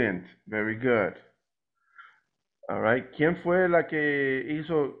didn't. Very good. All right. ¿Quién fue la que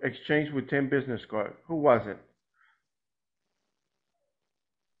hizo exchange with 10 business cards? Who was it?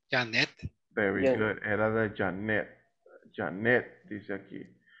 Janet. Very good. Era de Janet. Janet, dice aquí.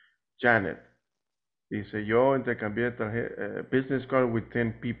 Janet. Dice, yo intercambié business card with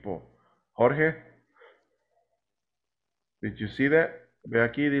 10 people. Jorge? Did you see that? Ve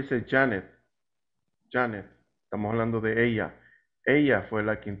aquí, dice Janet. Janet. Estamos hablando de ella. Ella fue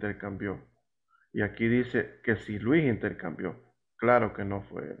la que intercambió. Y aquí dice que si Luis intercambió. Claro que no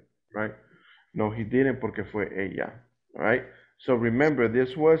fue él, right? No, he didn't porque fue ella. All right. So remember,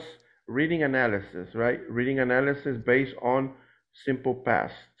 this was reading analysis, right? Reading analysis based on simple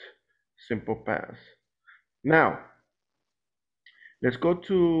past. Simple past. Now, let's go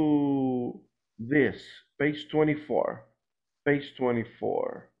to this, page 24. Page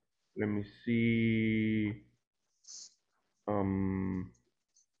 24. Let me see. Bueno,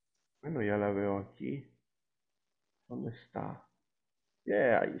 ya la veo aquí. ¿Dónde está?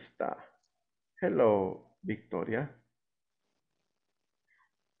 Yeah, ahí está. Hello, Victoria.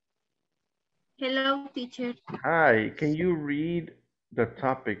 Hello, teacher. Hi, can you read the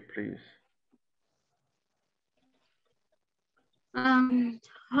topic, please?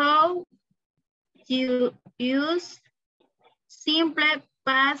 How you use simple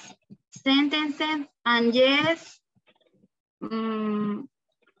past sentences and yes,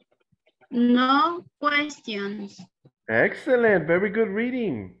 no questions. Excellent, very good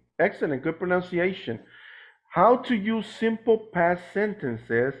reading. Excellent, good pronunciation. How to use simple past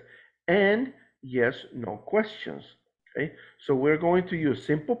sentences and yes, no questions. Okay, so we're going to use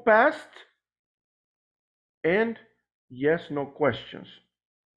simple past and yes, no questions.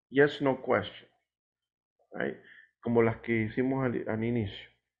 Yes, no question. Right? Como las que hicimos al inicio.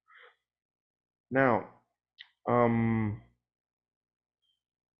 Now,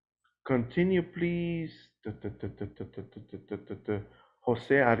 continue, please.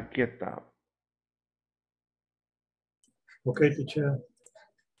 Jose Arqueta. Okay, teacher.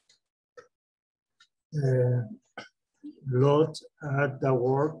 Look at the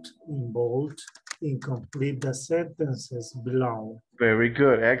word in bold and complete the sentences below. Very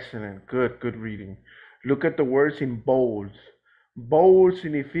good, excellent, good reading. Look at the words in bold. Bold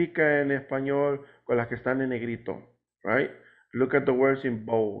significa en español con las que están en negrito, right? Look at the words in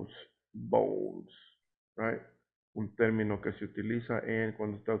bold, right? Un término que se utiliza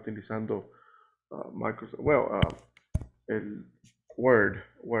cuando está utilizando Microsoft, el Word,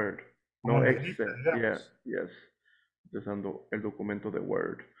 no Excel, yes, utilizando el documento de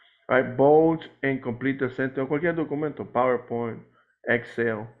Word. Right, bold and complete the sentence, cualquier documento, PowerPoint,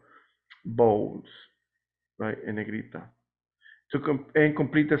 Excel, bold, right, en negrita. And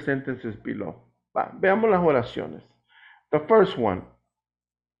complete the sentences below. Veamos las oraciones. The first one.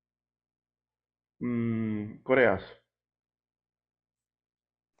 Coreas.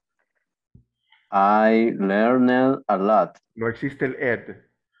 I learned a lot. No existe el ed.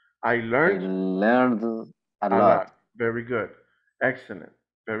 I learned a lot. Very good. Excellent.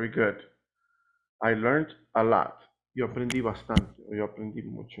 Very good. I learned a lot. Yo aprendí bastante. Yo aprendí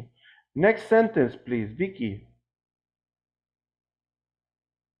mucho. Next sentence, please, Vicky.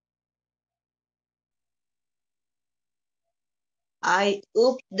 I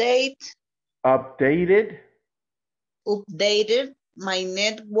updated my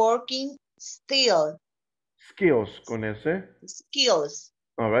networking skills. Skills, con ese. Skills.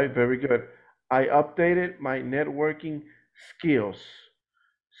 All right, very good. I updated my networking skills.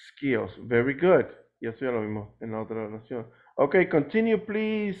 Skills, very good. Y eso ya lo vimos en la otra oración. Okay, continue,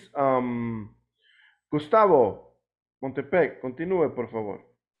 please. Gustavo Montepec, continúe, por favor.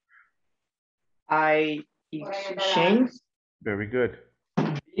 I exchanged Very good.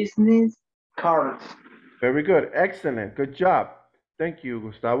 business cards. Very good. Excellent. Good job. Thank you,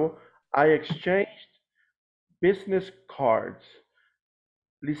 Gustavo. I exchanged business cards.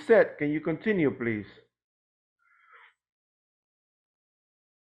 Lisette, can you continue, please?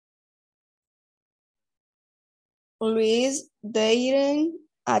 Luis didn't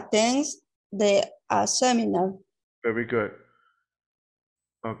attend the seminar. Very good.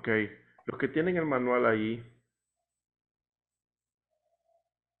 Okay. Los que tienen el manual ahí,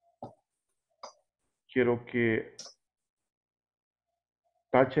 quiero que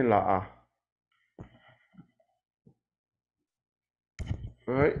tachen la A.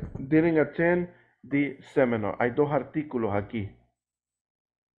 All right. Didn't attend the seminar. Hay dos artículos aquí.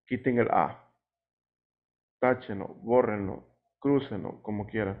 Quiten el A. Táchenlo, bórrenlo, crúcenlo, como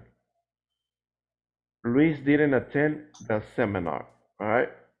quieran. Luis didn't attend the seminar. All right.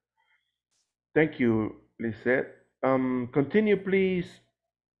 Thank you, Lisette. Continue, please,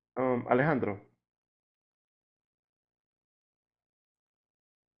 Alejandro.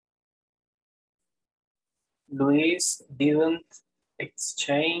 Luis didn't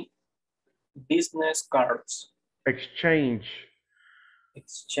exchange business cards. Exchange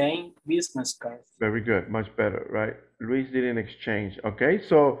business cards. Very good, much better, right? Luis didn't exchange, okay?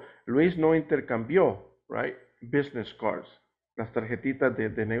 So, Luis no intercambió, right? Business cards. Las tarjetitas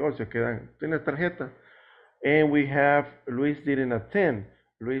de negocio que dan. Tienes tarjeta. And we have Luis didn't attend.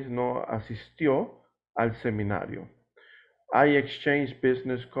 Luis no asistió al seminario. I exchanged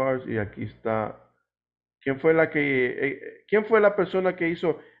business cards y aquí está ¿Quién fue la persona que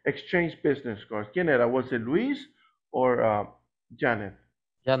hizo exchange business cards? ¿Quién era? ¿Was it Luis or Janet?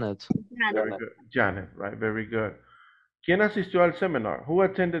 Janet. Very good. Janet, right? Very good. ¿Quién asistió al seminar? Who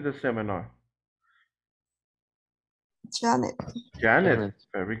attended the seminar? Janet. Janet.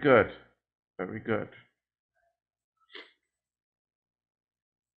 Very good. Very good.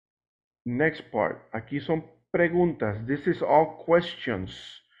 Next part. Aquí son preguntas. This is all questions.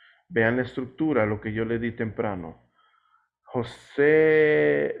 Vean la estructura, lo que yo le di temprano.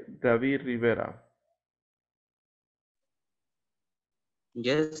 José David Rivera.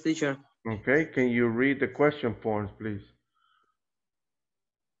 Yes, teacher. Okay, can you read the question forms, please?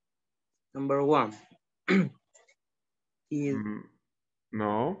 Number 1.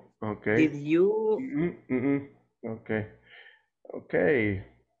 No, okay. Did you... Okay, okay.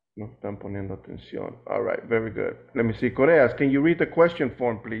 No están poniendo atención. All right, very good. Let me see. Coreas, can you read the question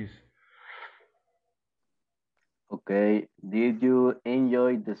form, please? Okay, did you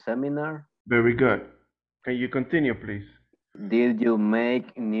enjoy the seminar? Very good. Can you continue, please? Did you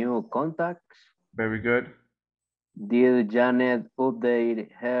make new contacts? Very good. Did Janet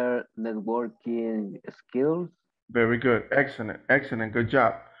update her networking skills? Very good. Excellent. Excellent. Good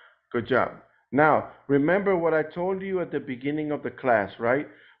job. Good job. Now, remember what I told you at the beginning of the class, right?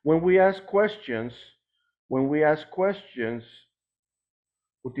 When we ask questions,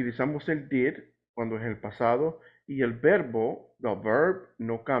 utilizamos el did cuando es el pasado y el verbo, the verb,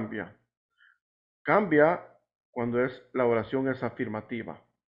 no cambia. Cambia cuando la oración es afirmativa.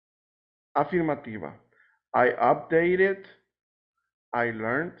 Afirmativa. I updated, I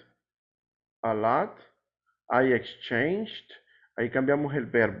learned a lot, I exchanged. Ahí cambiamos el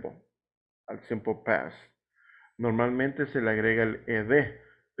verbo al simple past. Normalmente se le agrega el ed,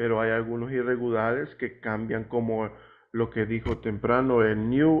 pero hay algunos irregulares que cambian, como lo que dijo temprano, el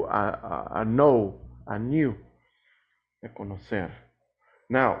new a know, a new, de conocer.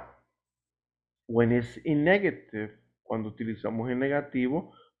 Now, when it's in negative, cuando utilizamos el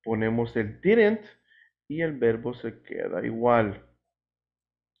negativo, ponemos el didn't y el verbo se queda igual.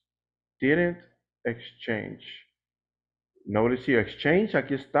 Didn't exchange. Notice here, exchange,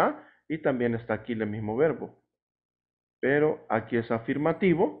 aquí está, y también está aquí el mismo verbo. Pero aquí es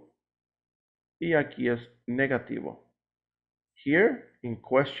afirmativo y aquí es negativo. Here, in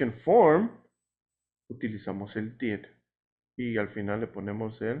question form, utilizamos el did. Y al final le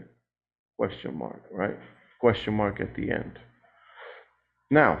ponemos el question mark, right? Question mark at the end.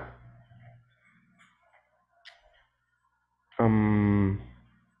 Now,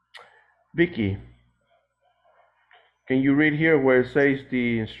 Vicky, can you read here where it says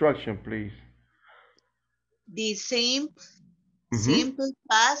the instruction, please? The simple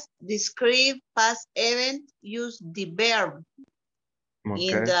past, describe past event, use the verb.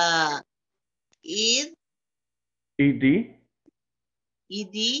 Okay. In the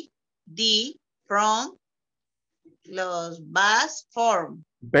ed, from los base form.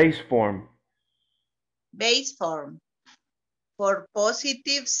 Base form. For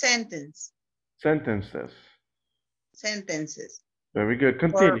positive sentences. Very good.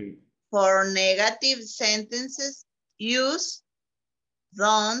 Continue. For negative sentences, use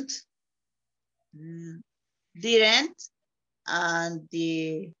don't, didn't, and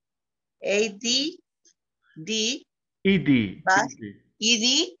the ed, the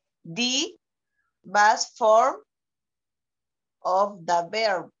base form of the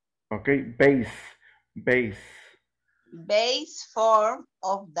verb. Okay, base form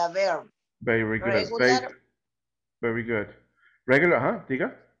of the verb. Very good. Regular, very good. Regular,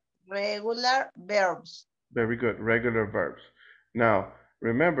 diga. Regular verbs. Very good. Regular verbs. Now,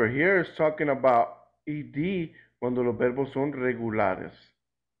 remember, here is talking about ed cuando los verbos son regulares,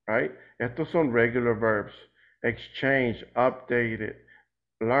 right? Estos son regular verbs. Exchange, updated,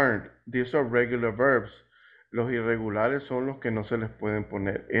 learned. These are regular verbs. Los irregulares son los que no se les pueden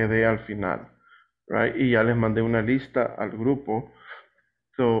poner ed al final, right? Y ya les mandé una lista al grupo.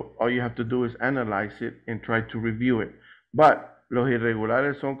 So all you have to do is analyze it and try to review it. But los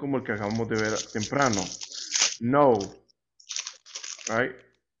irregulares son como el que acabamos de ver temprano. No, right?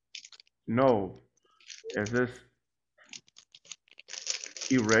 No. Ese es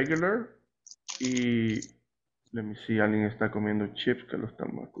irregular. Y let me see, alguien está comiendo chips que lo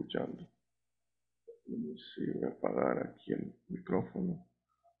estamos escuchando. Let me see, voy a apagar aquí el micrófono.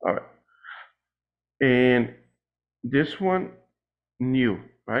 All right. And this one, new,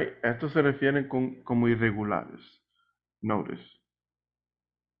 right? Estos se refieren como irregulares. Notice.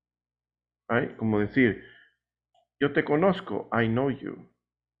 Right? Como decir, yo te conozco, I know you.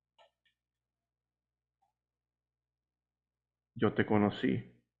 Yo te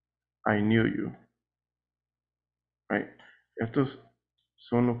conocí, I knew you. right? Estos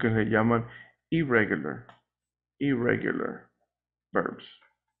son lo que le llaman irregular verbs.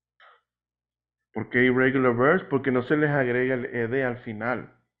 ¿Por qué irregular verbs? Porque no se les agrega el ed al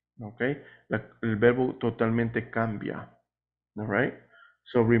final, ¿ok? El verbo totalmente cambia, all right?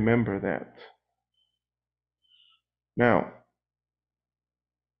 So remember that. Now,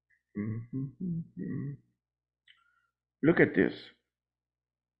 look at this.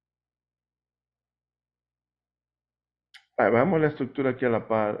 Vamos a la estructura aquí a la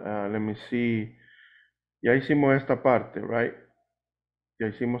par. Let me see. Ya hicimos esta parte, right? Ya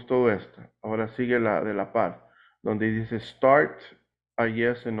hicimos todo esto. Ahora sigue la de la par, donde dice start a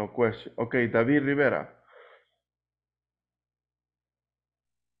yes and no question. Ok, David Rivera.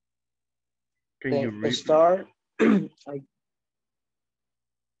 Can you read? Start.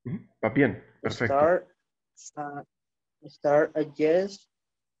 Va bien, perfecto. Start a yes,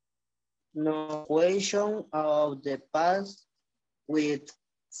 no question of the past with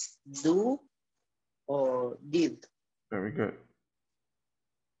do or did. Very good.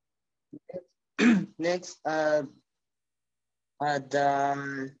 Next, the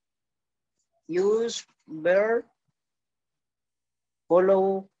use verb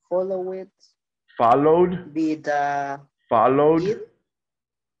follow it. Followed. Be the followed. Did,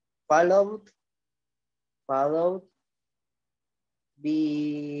 followed.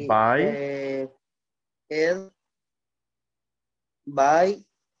 Be By. By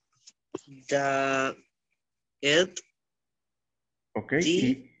the it. Okay.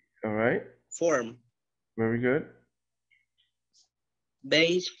 The all right. Form. Very good.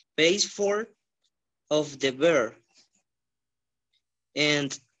 Base form of the verb.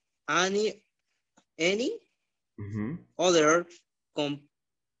 And any other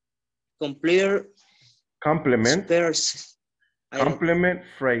complement phrase. Complement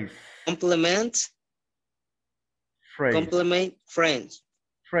phrase. Complement friends.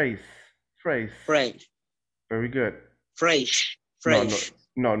 Phrase. Very good. Phrase.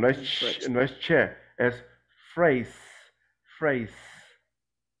 No es che, es phrase.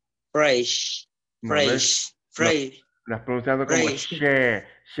 Las pronunciando como che,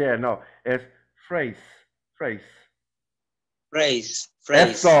 no, es phrase.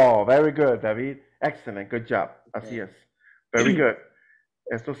 Eso, very good, David. Excellent, good job. Así es. Very good.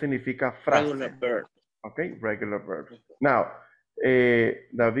 Esto significa frase. Regular verb. Ok, regular verbs. Now,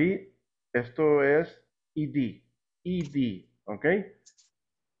 David, esto es ed, ok?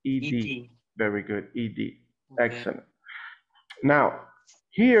 Ed. Very good, ed. Okay. Excellent. Now,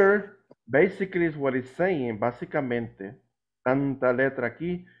 here, basically is what it's saying, básicamente, tanta letra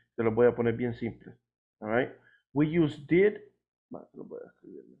aquí, te lo voy a poner bien simple. All right? We use did. Lo voy a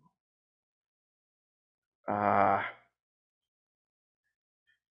escribir.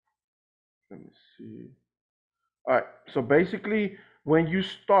 Let me see. All right, so basically, when you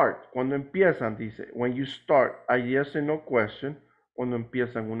start, cuando empiezan, dice, when you start a yes and no question, cuando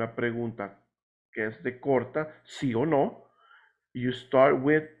empiezan una pregunta que es de corta, sí o no, you start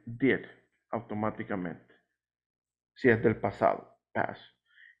with did, automáticamente. Si es del pasado, past.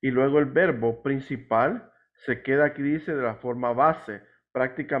 Y luego el verbo principal se queda aquí, dice, de la forma base.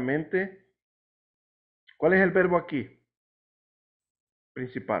 Prácticamente, ¿cuál es el verbo aquí?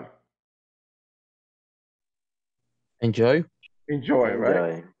 Principal. Enjoy. Enjoy,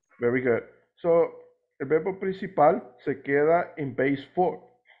 right? Very good. So, el verbo principal se queda en base form.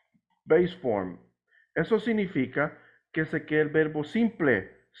 Eso significa que se queda el verbo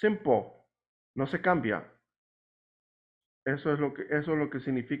simple, no se cambia. Eso es lo que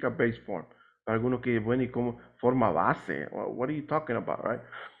significa base form. Para algunos que bueno, ¿y cómo forma base? What are you talking about, right?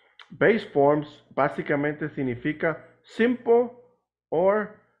 Base forms básicamente significa simple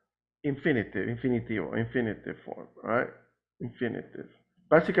or infinitive form, right? Infinitive.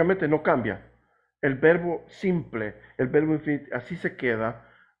 Básicamente no cambia. El verbo simple, el verbo infinitivo, así se queda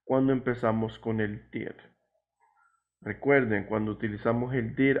cuando empezamos con el did. Recuerden, cuando utilizamos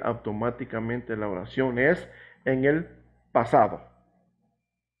el did, automáticamente la oración es en el pasado.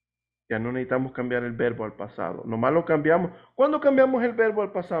 Ya no necesitamos cambiar el verbo al pasado. Nomás lo cambiamos. ¿Cuándo cambiamos el verbo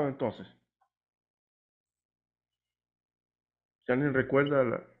al pasado entonces? ¿Ya les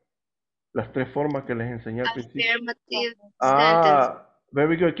recuerda las tres formas que les enseñé al principio? Affirmative sentence.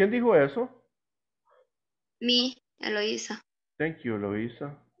 Very good. ¿Quién dijo eso? Me, Eloisa. Thank you,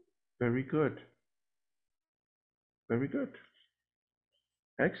 Eloisa. Very good. Very good.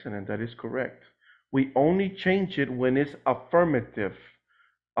 Excellent. That is correct. We only change it when it's affirmative.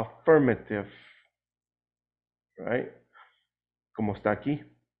 Affirmative. Right? Como está aquí.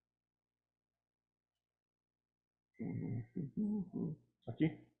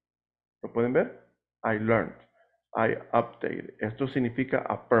 Aquí. ¿Lo pueden ver? I learned. I updated. Esto significa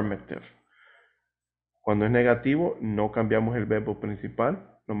affirmative. Cuando es negativo, no cambiamos el verbo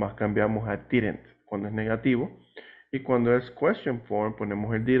principal, nomás cambiamos a didn't cuando es negativo. Y cuando es question form,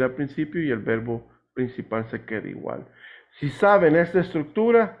 ponemos el did al principio y el verbo principal se queda igual. Si saben esta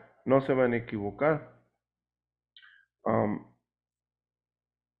estructura, no se van a equivocar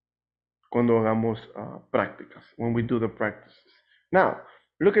cuando hagamos prácticas, when we do the practices. Now,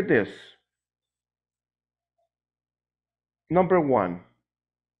 look at this. Number 1.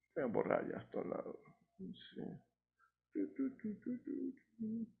 Voy a borrar ya esto al lado. Sí.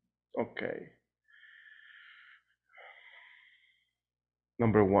 Ok.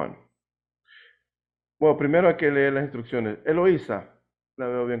 Number 1. Bueno, primero hay que leer las instrucciones. Eloisa, la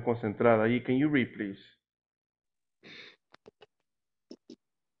veo bien concentrada ahí. Can you read, please?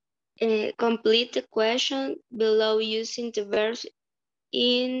 Complete the question below using the verbs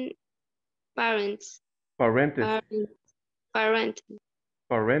in parentheses. Parentheses.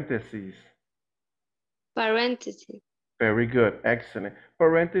 Parentheses. Very good. Excellent.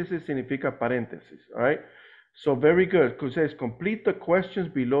 Parentheses significa paréntesis. All right. So very good. It says complete the questions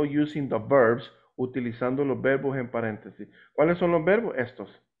below using the verbs, utilizando los verbos en paréntesis. ¿Cuáles son los verbos? Estos.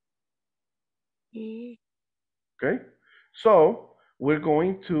 Okay. So we're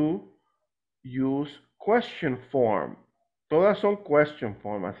going to use question form. Todas son question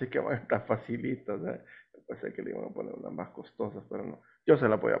form, así que van a estar facilitas. Yo pensé que le iban a poner unas más costosas, pero no. Yo se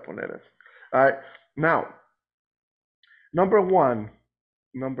las voy a poner así. All right. Now, number one.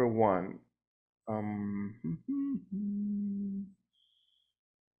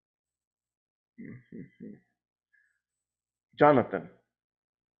 Jonathan.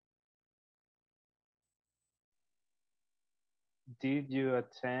 Did you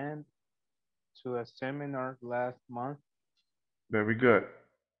attend to a seminar last month? Very good.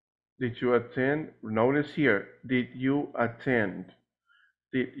 Did you attend? Notice here. Did you attend?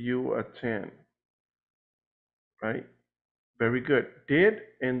 Did you attend? Right? Very good. Did,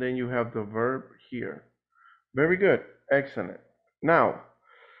 and then you have the verb here. Very good. Excellent. Now,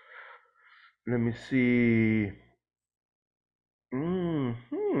 let me see.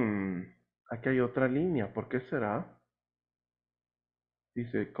 Aquí hay otra línea. ¿Por qué será?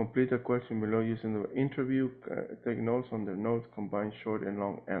 Dice, complete the question below using the interview. Take notes on the notes. Combine short and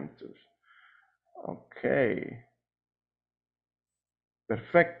long answers. Okay.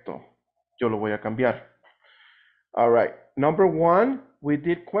 Perfecto. Yo lo voy a cambiar. All right. Number 1, we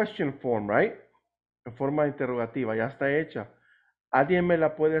did question form, right? En forma interrogativa. Ya está hecha. ¿Alguien me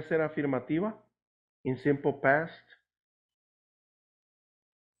la puede hacer afirmativa? In simple past.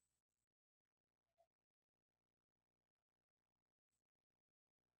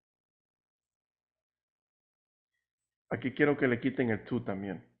 Aquí quiero que le quiten el to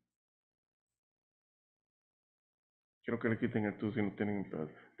también. Quiero que le quiten el to si no tienen.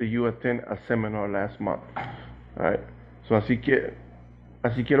 Did you attend a seminar last month? All right. So así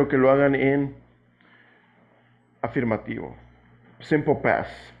quiero que lo hagan en afirmativo. Simple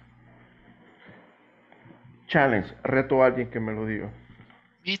past. Challenge. Reto a alguien que me lo diga.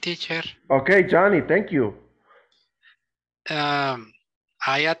 Me, teacher. Okay, Johnny, thank you.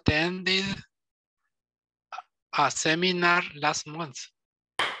 I attended a seminar last month.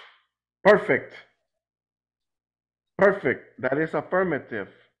 Perfect. Perfect. That is affirmative.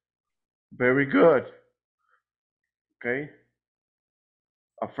 Very good. Okay.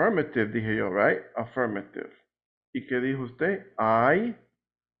 Affirmative, dije yo, right? Affirmative. ¿Y qué dijo usted? I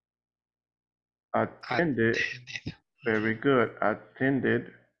attended. Very good.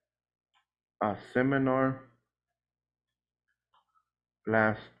 Attended a seminar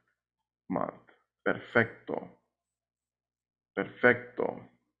last month. Perfecto. Perfecto.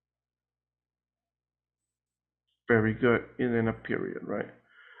 Very good. And then a period, right?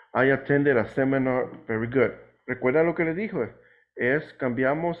 I attended a seminar. Very good. ¿Recuerda lo que le dijo? Es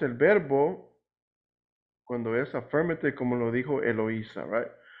cambiamos el verbo cuando es affirmative, como lo dijo Eloisa,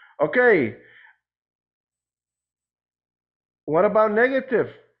 right? Okay. What about negative?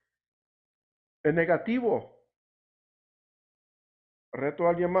 El negativo. Reto a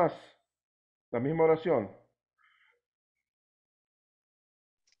alguien más. La misma oración.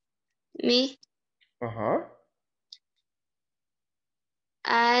 Me. Ajá.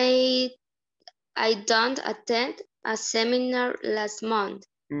 I don't attend a seminar last month.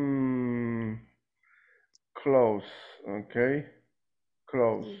 Close. Okay.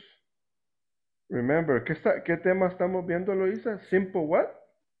 Close. Remember, ¿qué tema estamos viendo, Luisa? Simple what?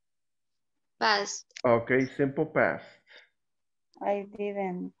 Past. Okay, simple past. I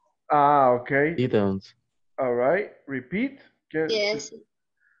didn't. Okay. Didn't. All right. Repeat. Yes.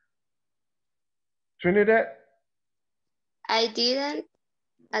 Trinidad? I didn't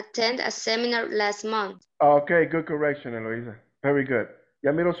attend a seminar last month. Okay, good correction, Eloisa. Very good.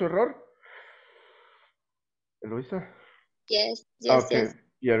 ¿Ya miró su error? Eloisa? Yes, yes, Okay, yes.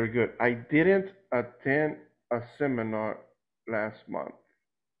 yeah, very good. I didn't attend a seminar last month.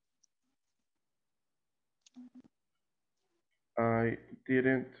 I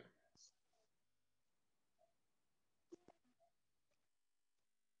didn't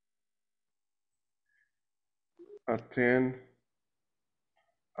attend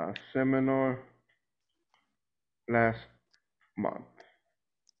a seminar last month.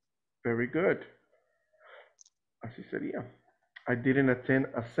 Very good. Así sería. I didn't attend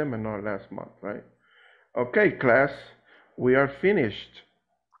a seminar last month, right? Okay, class, we are finished.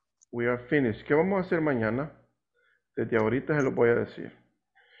 We are finished. ¿Qué vamos a hacer mañana? Desde ahorita se lo voy a decir.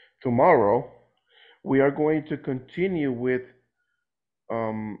 Tomorrow, we are going to continue with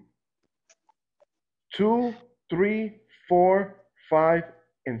 2, 3, 4, 5,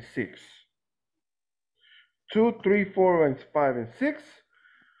 and 6. 2, 3, 4, and 5, and 6.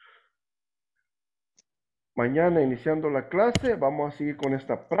 Mañana, iniciando la clase, vamos a seguir con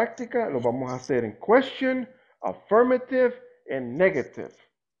esta práctica. Lo vamos a hacer en question, affirmative, and negative.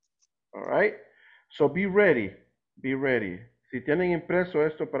 All right? So be ready. Be ready. Si tienen impreso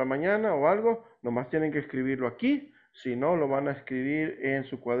esto para mañana o algo, nomás tienen que escribirlo aquí. Si no, lo van a escribir en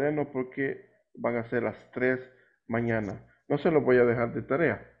su cuaderno porque van a ser las 3 mañana. No se lo voy a dejar de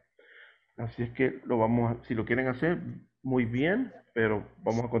tarea. Así es que lo vamos a, si lo quieren hacer, muy bien, pero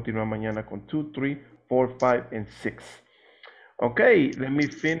vamos a continuar mañana con 2, 3, 4, 5, and 6. Okay, let me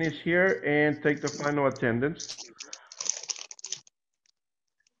finish here and take the final attendance.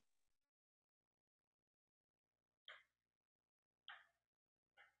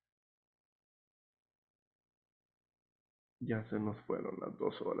 Ya se nos fueron las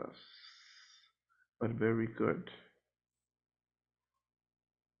 2 horas. But very good.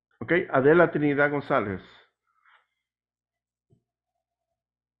 Okay, Adela Trinidad González.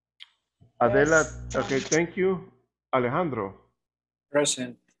 Adela, okay, thank you. Alejandro.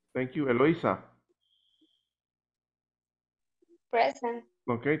 Present. Thank you. Eloisa. Present.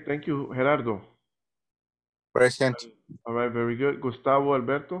 Okay, thank you. Gerardo. Present. All right, very good. Gustavo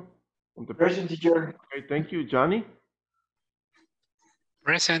Alberto. Present, teacher. Okay, thank you. Johnny.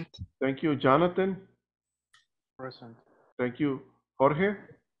 Present. Thank you. Jonathan. Present. Thank you. Jorge.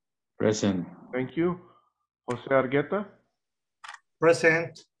 Present. Thank you. Jose Argueta.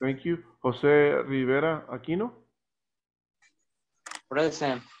 Present. Thank you. Jose Rivera Aquino.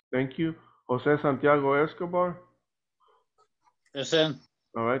 Present. Thank you. Jose Santiago Escobar. Present.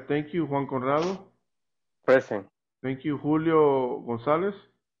 All right, thank you. Juan Conrado. Present. Thank you. Julio González.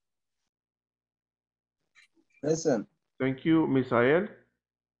 Present. Thank you. Misael.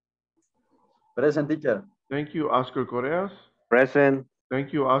 Present, teacher. Thank you. Oscar Correas. Present.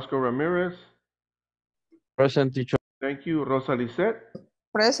 Thank you. Oscar Ramirez. Present, teacher. Thank you. Rosa Lisette.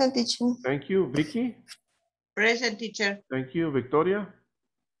 Present, teacher. Thank you. Vicky. Present, teacher. Thank you. Victoria.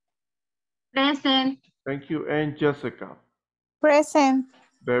 Present. Thank you. And Jessica. Present.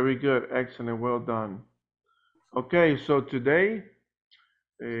 Very good. Excellent. Well done. Okay, so today,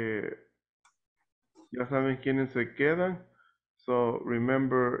 ya saben quiénes se quedan. So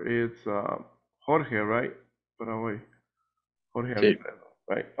remember, it's Jorge, right? Para hoy. Jorge Sí. Alfredo,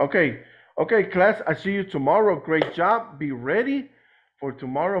 right? Okay. Okay, class, I see you tomorrow. Great job. Be ready for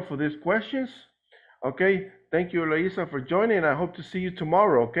tomorrow for these questions. Okay. Thank you, Eloisa, for joining. I hope to see you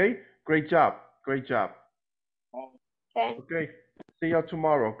tomorrow. Okay. Great job. Great job. Okay. Okay. See y'all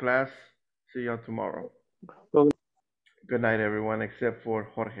tomorrow, class. See y'all tomorrow. Good night, everyone, except for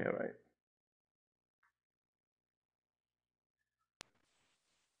Jorge, right?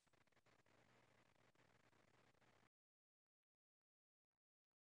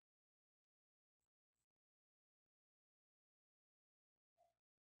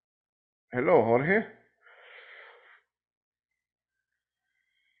 Hello, Jorge.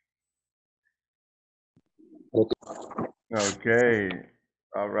 Okay.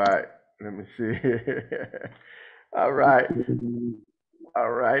 All right. Let me see. All right.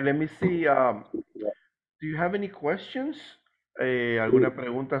 All right. Let me see. Do you have any questions? ¿Alguna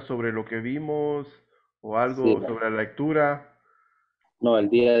pregunta sobre lo que vimos o algo Sí. sobre la lectura? No, el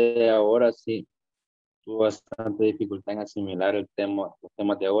día de ahora sí tuvo bastante dificultad en asimilar el tema, los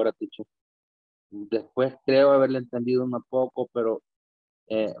temas de ahora, teacher. Después creo haberle entendido un poco, pero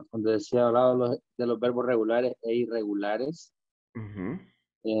cuando decía hablado de los verbos regulares e irregulares, Ujú,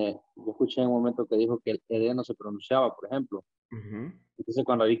 yo escuché en un momento que dijo que el ed no se pronunciaba, por ejemplo. ujú. Entonces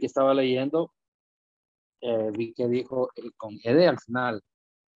cuando vi que estaba leyendo, vi que dijo con ed al final.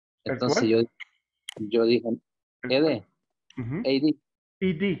 ¿El Entonces cuál? yo dije, ¿El ed, cuál? AD.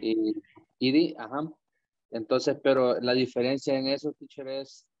 ED. ED, ajá. Entonces, pero la diferencia en eso, teacher,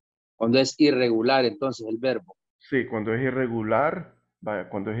 es cuando es irregular, entonces el verbo. Sí, cuando es irregular, vaya,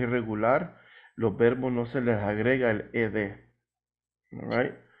 cuando es irregular, los verbos no se les agrega el ed. All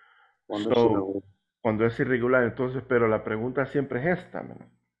right? Cuando es irregular, entonces, pero la pregunta siempre es esta, ¿no?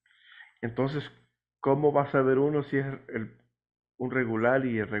 Entonces, ¿cómo va a saber uno si es un regular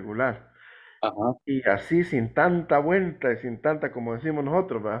y irregular? Ajá. Y así, sin tanta vuelta y sin tanta, como decimos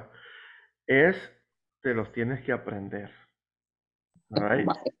nosotros, ¿verdad? Te los tienes que aprender. All right?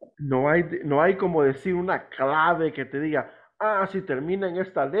 No hay como decir una clave que te diga, si termina en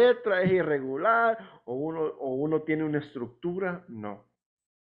esta letra es irregular, o uno tiene una estructura. No.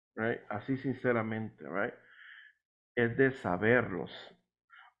 Right? Así sinceramente, right? Es de saberlos.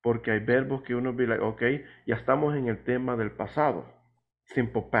 Porque hay verbos que uno ve like, ok, ya estamos en el tema del pasado.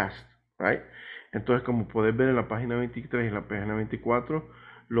 Simple past, right? Entonces, como puedes ver en la página 23 y en la página 24,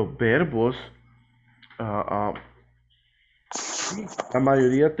 los verbos, la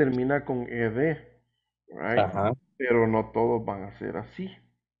mayoría termina con ed, right? Ajá. Pero no todos van a ser así.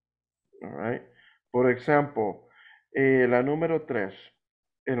 All right? Por ejemplo, la número 3,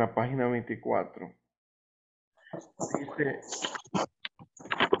 en la página 24, dice,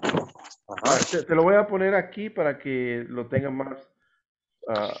 te lo voy a poner aquí para que lo tengan más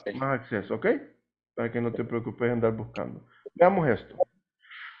acceso, ¿ok? Para que no te preocupes de andar buscando. Veamos esto.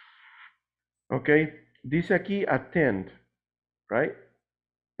 ¿Ok? Dice aquí attend, right?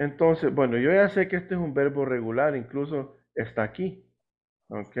 Entonces, bueno, yo ya sé que este es un verbo regular, incluso está aquí.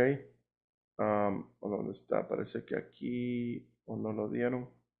 ¿Ok? ¿Dónde está? Parece que aquí, o no lo dieron.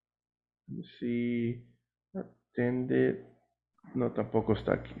 Sí, attended. No, tampoco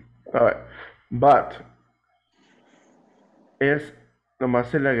está aquí. A ver, but nomás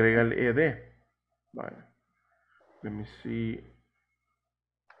se le agrega el ed. Vale. Let me see.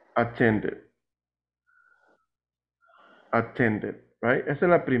 Attended. Attended, right? Esa es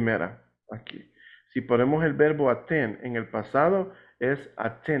la primera aquí. Si ponemos el verbo attend en el pasado, es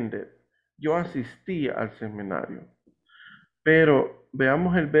attended. Yo asistí al seminario. Pero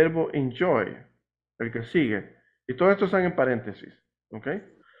veamos el verbo enjoy, el que sigue. Y todo esto están en paréntesis, ¿ok?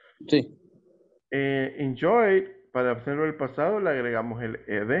 Sí. Enjoyed, para hacerlo el pasado, le agregamos el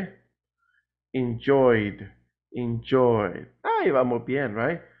ed. Enjoyed, enjoyed. Ahí vamos bien,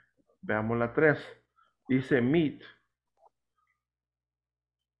 right? Veamos la 3. Dice meet.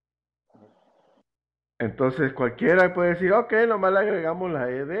 Entonces cualquiera puede decir, ok, nomás le agregamos la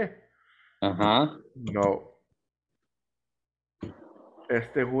ed. Ajá. No.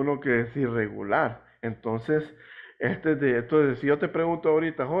 Este es uno que es irregular. Entonces, entonces, si yo te pregunto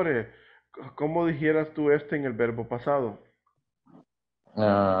ahorita, Jorge, ¿cómo dijeras tú en el verbo pasado?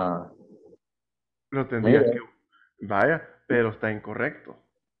 Lo tendrías que... Vaya, pero está incorrecto.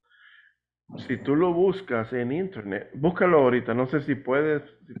 Si tú lo buscas en internet, búscalo ahorita. No sé si puedes,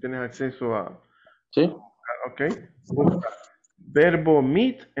 si tienes acceso a... Sí. Ok. Busca verbo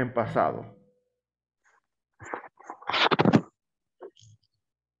meet en pasado.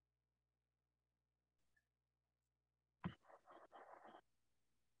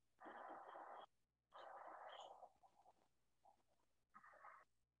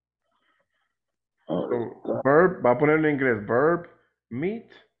 So, verb, va a ponerlo en inglés. Verb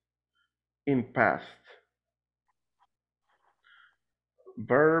meet in past.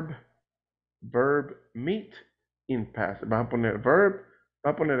 Verb meet in past. Vas a poner verb,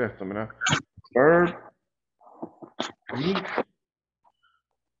 va a poner esto, ¿verdad? Verb meet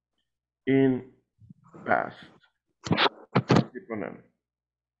in past. Así ponerlo.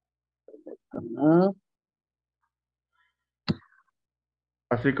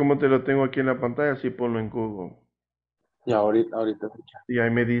 Así como te lo tengo aquí en la pantalla, así ponlo en Google. Y ahorita. Y ahí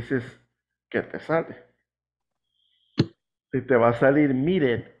me dices qué te sale. Si te va a salir,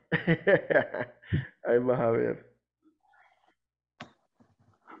 miren. Ahí vas a ver.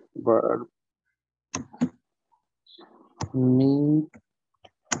 Verb. Meet.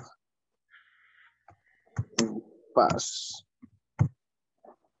 Pass.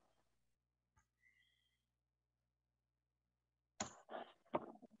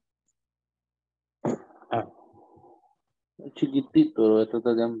 Chiquitito, voy a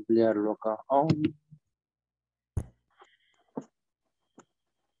tratar de ampliarlo acá.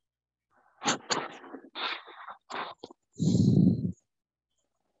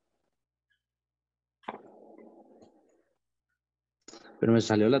 Pero me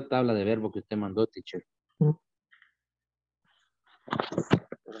salió la tabla de verbo que usted mandó, teacher.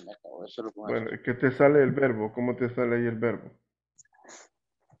 Bueno, ¿qué te sale el verbo? ¿Cómo te sale ahí el verbo?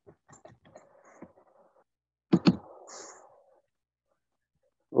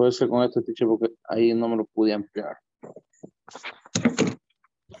 puede ser con este teacher porque ahí no me lo pude ampliar.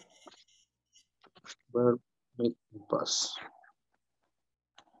 Ver, pass.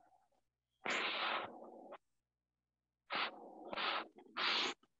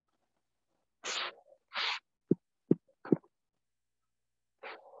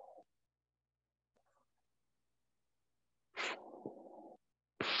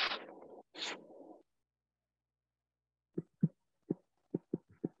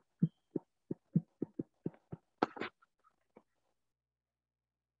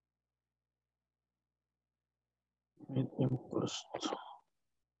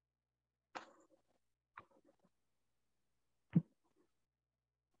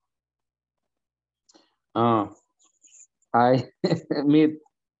 Ah, I meet.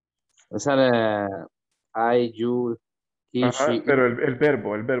 Sale I, you, he, Ajá, she. pero el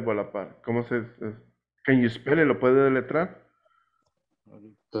verbo a la par. ¿Cómo can you spell it? ¿Lo puede deletrar?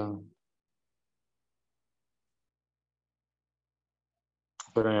 Ahorita.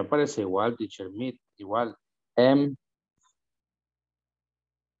 Pero me parece igual, teacher, meet, igual. M.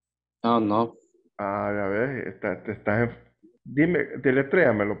 Oh, no. Ah, a ver, dime,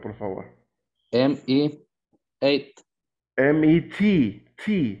 deletréamelo, por favor. M-E, 8. M-E-T,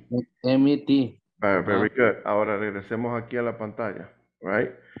 T. M-E-T. Very good. Ahora regresemos aquí a la pantalla,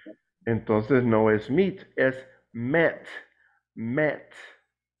 right? Entonces no es meet, es met. Met.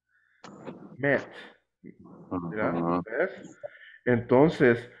 Met. ¿Mira? ¿Ves?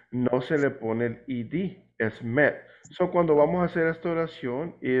 Entonces no se le pone el ed, es met. So cuando vamos a hacer esta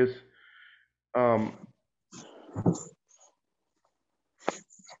oración es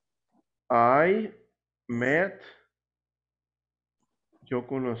I met, yo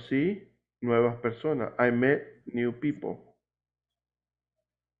conocí nuevas personas. I met new people.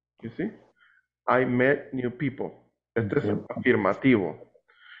 You see? I met new people. Este es afirmativo.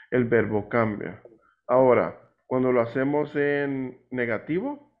 El verbo cambia. Ahora, cuando lo hacemos en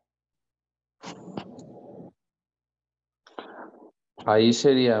negativo, Ahí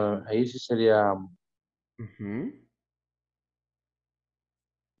sí sería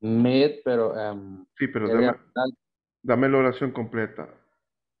meet, pero sí, pero sería dame la oración completa.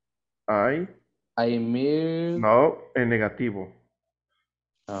 I meet. No, en negativo.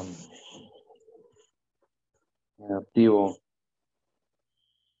 Negativo.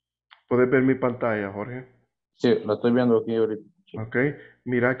 ¿Puedes ver mi pantalla, Jorge? Sí, lo estoy viendo aquí ahorita. Ok,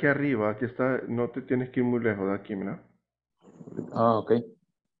 mira aquí arriba, aquí está, no te tienes que ir muy lejos de aquí, mira. Ah, ok.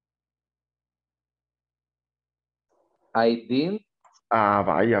 I didn't. Ah,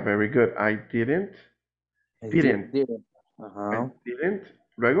 vaya, very good. I didn't. Didn't. Ajá. I didn't.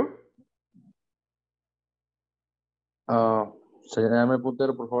 Luego. Señálame el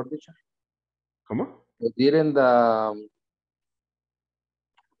puntero, por favor, teacher. ¿Cómo? I didn't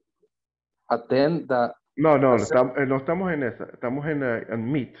attend the... No, no estamos en esa. Estamos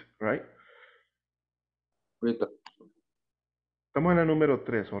en meet, right? Ahorita. Estamos en la número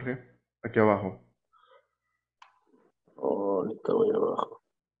 3, Jorge. Aquí abajo. Ahorita voy abajo.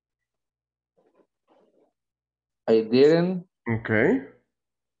 I didn't. Ok.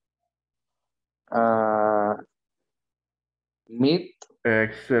 Meet.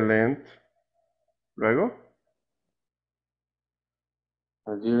 Excelente. Luego.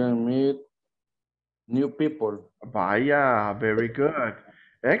 I didn't meet new people. Vaya, very good.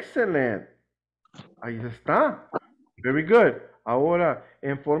 Excellent. Ahí está. Very good. Ahora,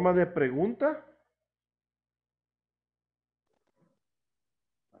 en forma de pregunta.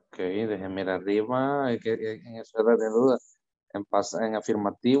 Ok, déjenme ir arriba. En eso era de duda. En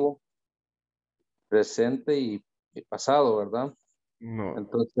afirmativo, presente y pasado, ¿verdad? No.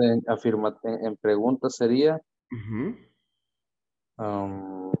 Entonces, en pregunta sería...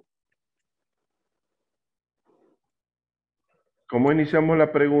 ¿Cómo iniciamos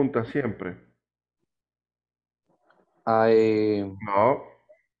la pregunta siempre? No.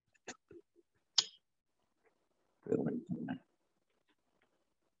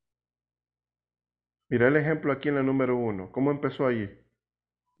 Mira el ejemplo aquí en la número 1. ¿Cómo empezó allí?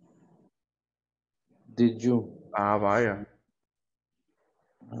 Did you? Ah, vaya.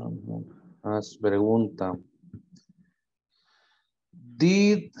 Haz pregunta.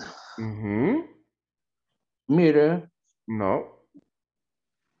 Did. Mire. No.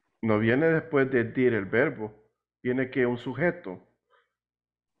 No viene después de did el verbo. Viene que un sujeto.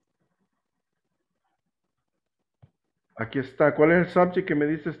 Aquí está. ¿Cuál es el subject que me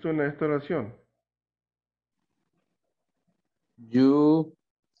dices tú en esta oración? You.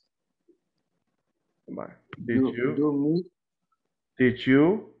 Did you meet? Did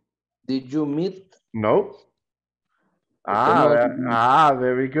you? Did you meet? No.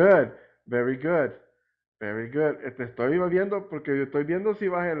 Very good. Very good. Very good. Te estoy viendo porque yo estoy viendo si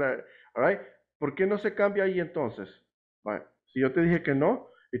vas en la... All right. ¿Por qué no se cambia ahí entonces? Vale. Si yo te dije que no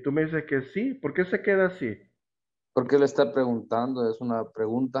y tú me dices que sí, ¿por qué se queda así? Porque le está preguntando, es una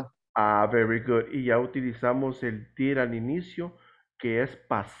pregunta. Very good. Y ya utilizamos el did al inicio, que es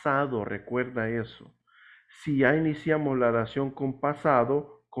pasado, recuerda eso. Si ya iniciamos la oración con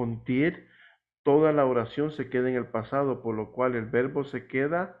pasado, con did, toda la oración se queda en el pasado, por lo cual el verbo se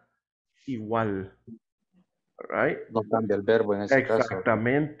queda igual. Right? No cambia el verbo en ese caso.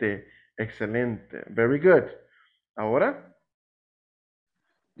 Exactamente. Excelente. Very good. Ahora.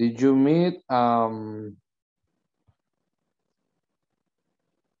 Did you meet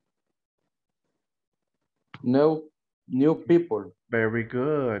new people? Very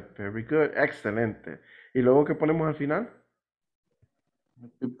good. Very good. Excelente. ¿Y luego qué ponemos al final?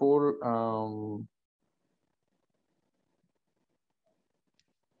 People,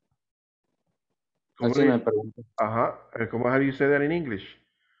 así me pregunto. Ajá. ¿Cómo how do you say that in English?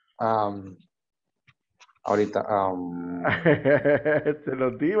 Ahorita. Te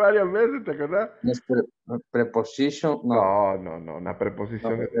lo di varias veces, ¿te acuerdas? Preposition. No. Una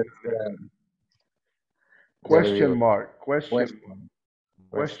preposición. No, question mark.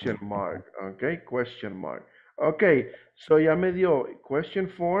 Question mark. Okay. Question mark. Okay. So ya me dio question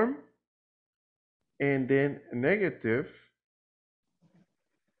form and then negative.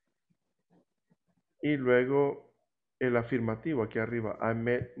 Y luego el afirmativo aquí arriba. I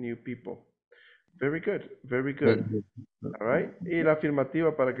met new people. Very good. Very good. All right. Y la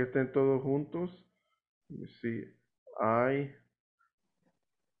afirmativa para que estén todos juntos. Let me see. I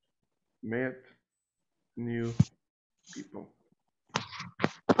met new people.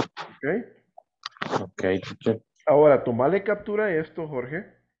 Okay. Okay, teacher. Ahora, tomale captura a esto, Jorge.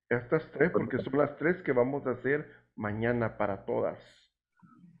 Estas tres, porque son las tres que vamos a hacer mañana para todas.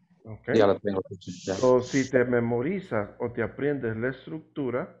 Okay. Ya la tengo. So, si te memorizas o te aprendes la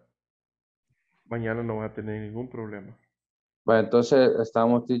estructura, mañana no vas a tener ningún problema. Bueno, entonces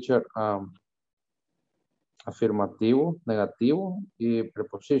estamos, teacher, afirmativo, negativo y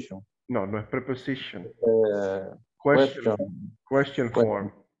preposition. No es preposition. Question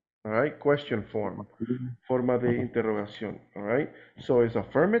form. All right, question form. Forma de interrogación. All right. So it's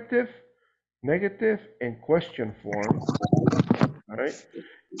affirmative, negative, and question form. All right.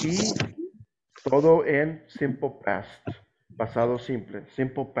 Y todo en simple past. Pasado simple.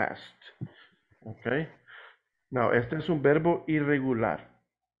 Simple past. Okay. Now, este es un verbo irregular.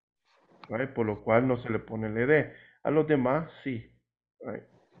 Right? Por lo cual no se le pone el ed. A los demás, sí. Right.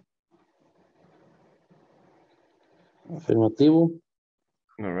 Afirmativo.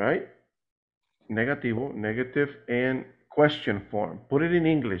 All right. Negativo, negative, and question form. Put it in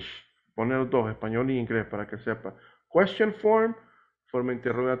English. Pone los dos, español y inglés, para que sepa. Question form, forma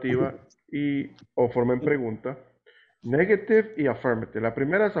interrogativa o forma en pregunta. Negative y affirmative. La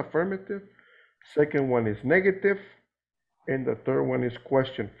primera es affirmative. Second one is negative. And the third one is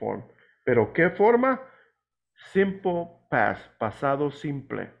question form. ¿Pero qué forma? Simple past, pasado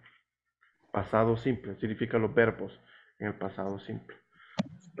simple. Pasado simple, significa los verbos en el pasado simple.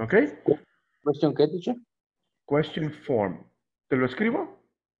 ¿Ok? ¿Question qué, teacher? Question form. ¿Te lo escribo,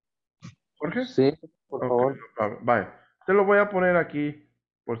 Jorge? Sí, por favor. Vale. Te lo voy a poner aquí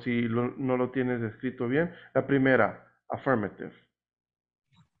por si no lo tienes escrito bien. La primera, affirmative.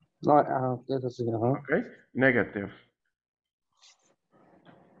 No, eso sí. Ok. Negative.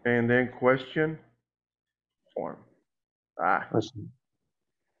 And then question form.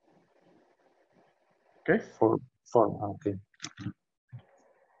 Okay. Form, okay.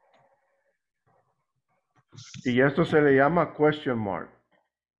 Y esto se le llama question mark.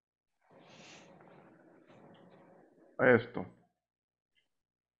 A esto.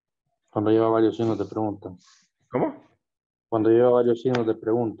 Cuando lleva varios signos de pregunta. ¿Cómo? Cuando lleva varios signos de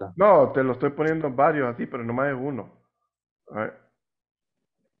pregunta. No, te lo estoy poniendo varios así, pero nomás es uno.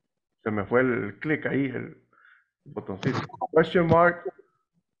 Se me fue el clic ahí, el botoncito. Question mark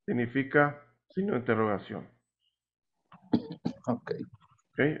significa signo de interrogación. Ok.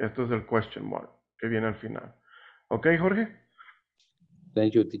 Esto es el question mark que viene al final. Ok, Jorge.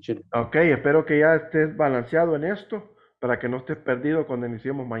 Thank you, teacher. Ok, espero que ya estés balanceado en esto para que no estés perdido cuando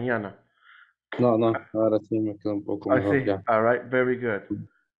iniciemos mañana. No, ahora sí me quedo un poco mejor sí. ya. All right, very good.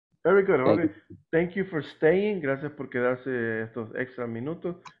 Very good, Jorge. Thank you for staying. Gracias por quedarse estos extra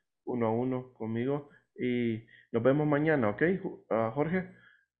minutos, 1 a 1 conmigo. Y nos vemos mañana, ¿ok, Jorge?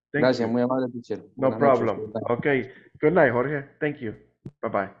 Gracias, muy amable, teacher. No problem. Ok. Good night, Jorge. Thank you.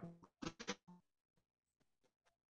 Bye-bye.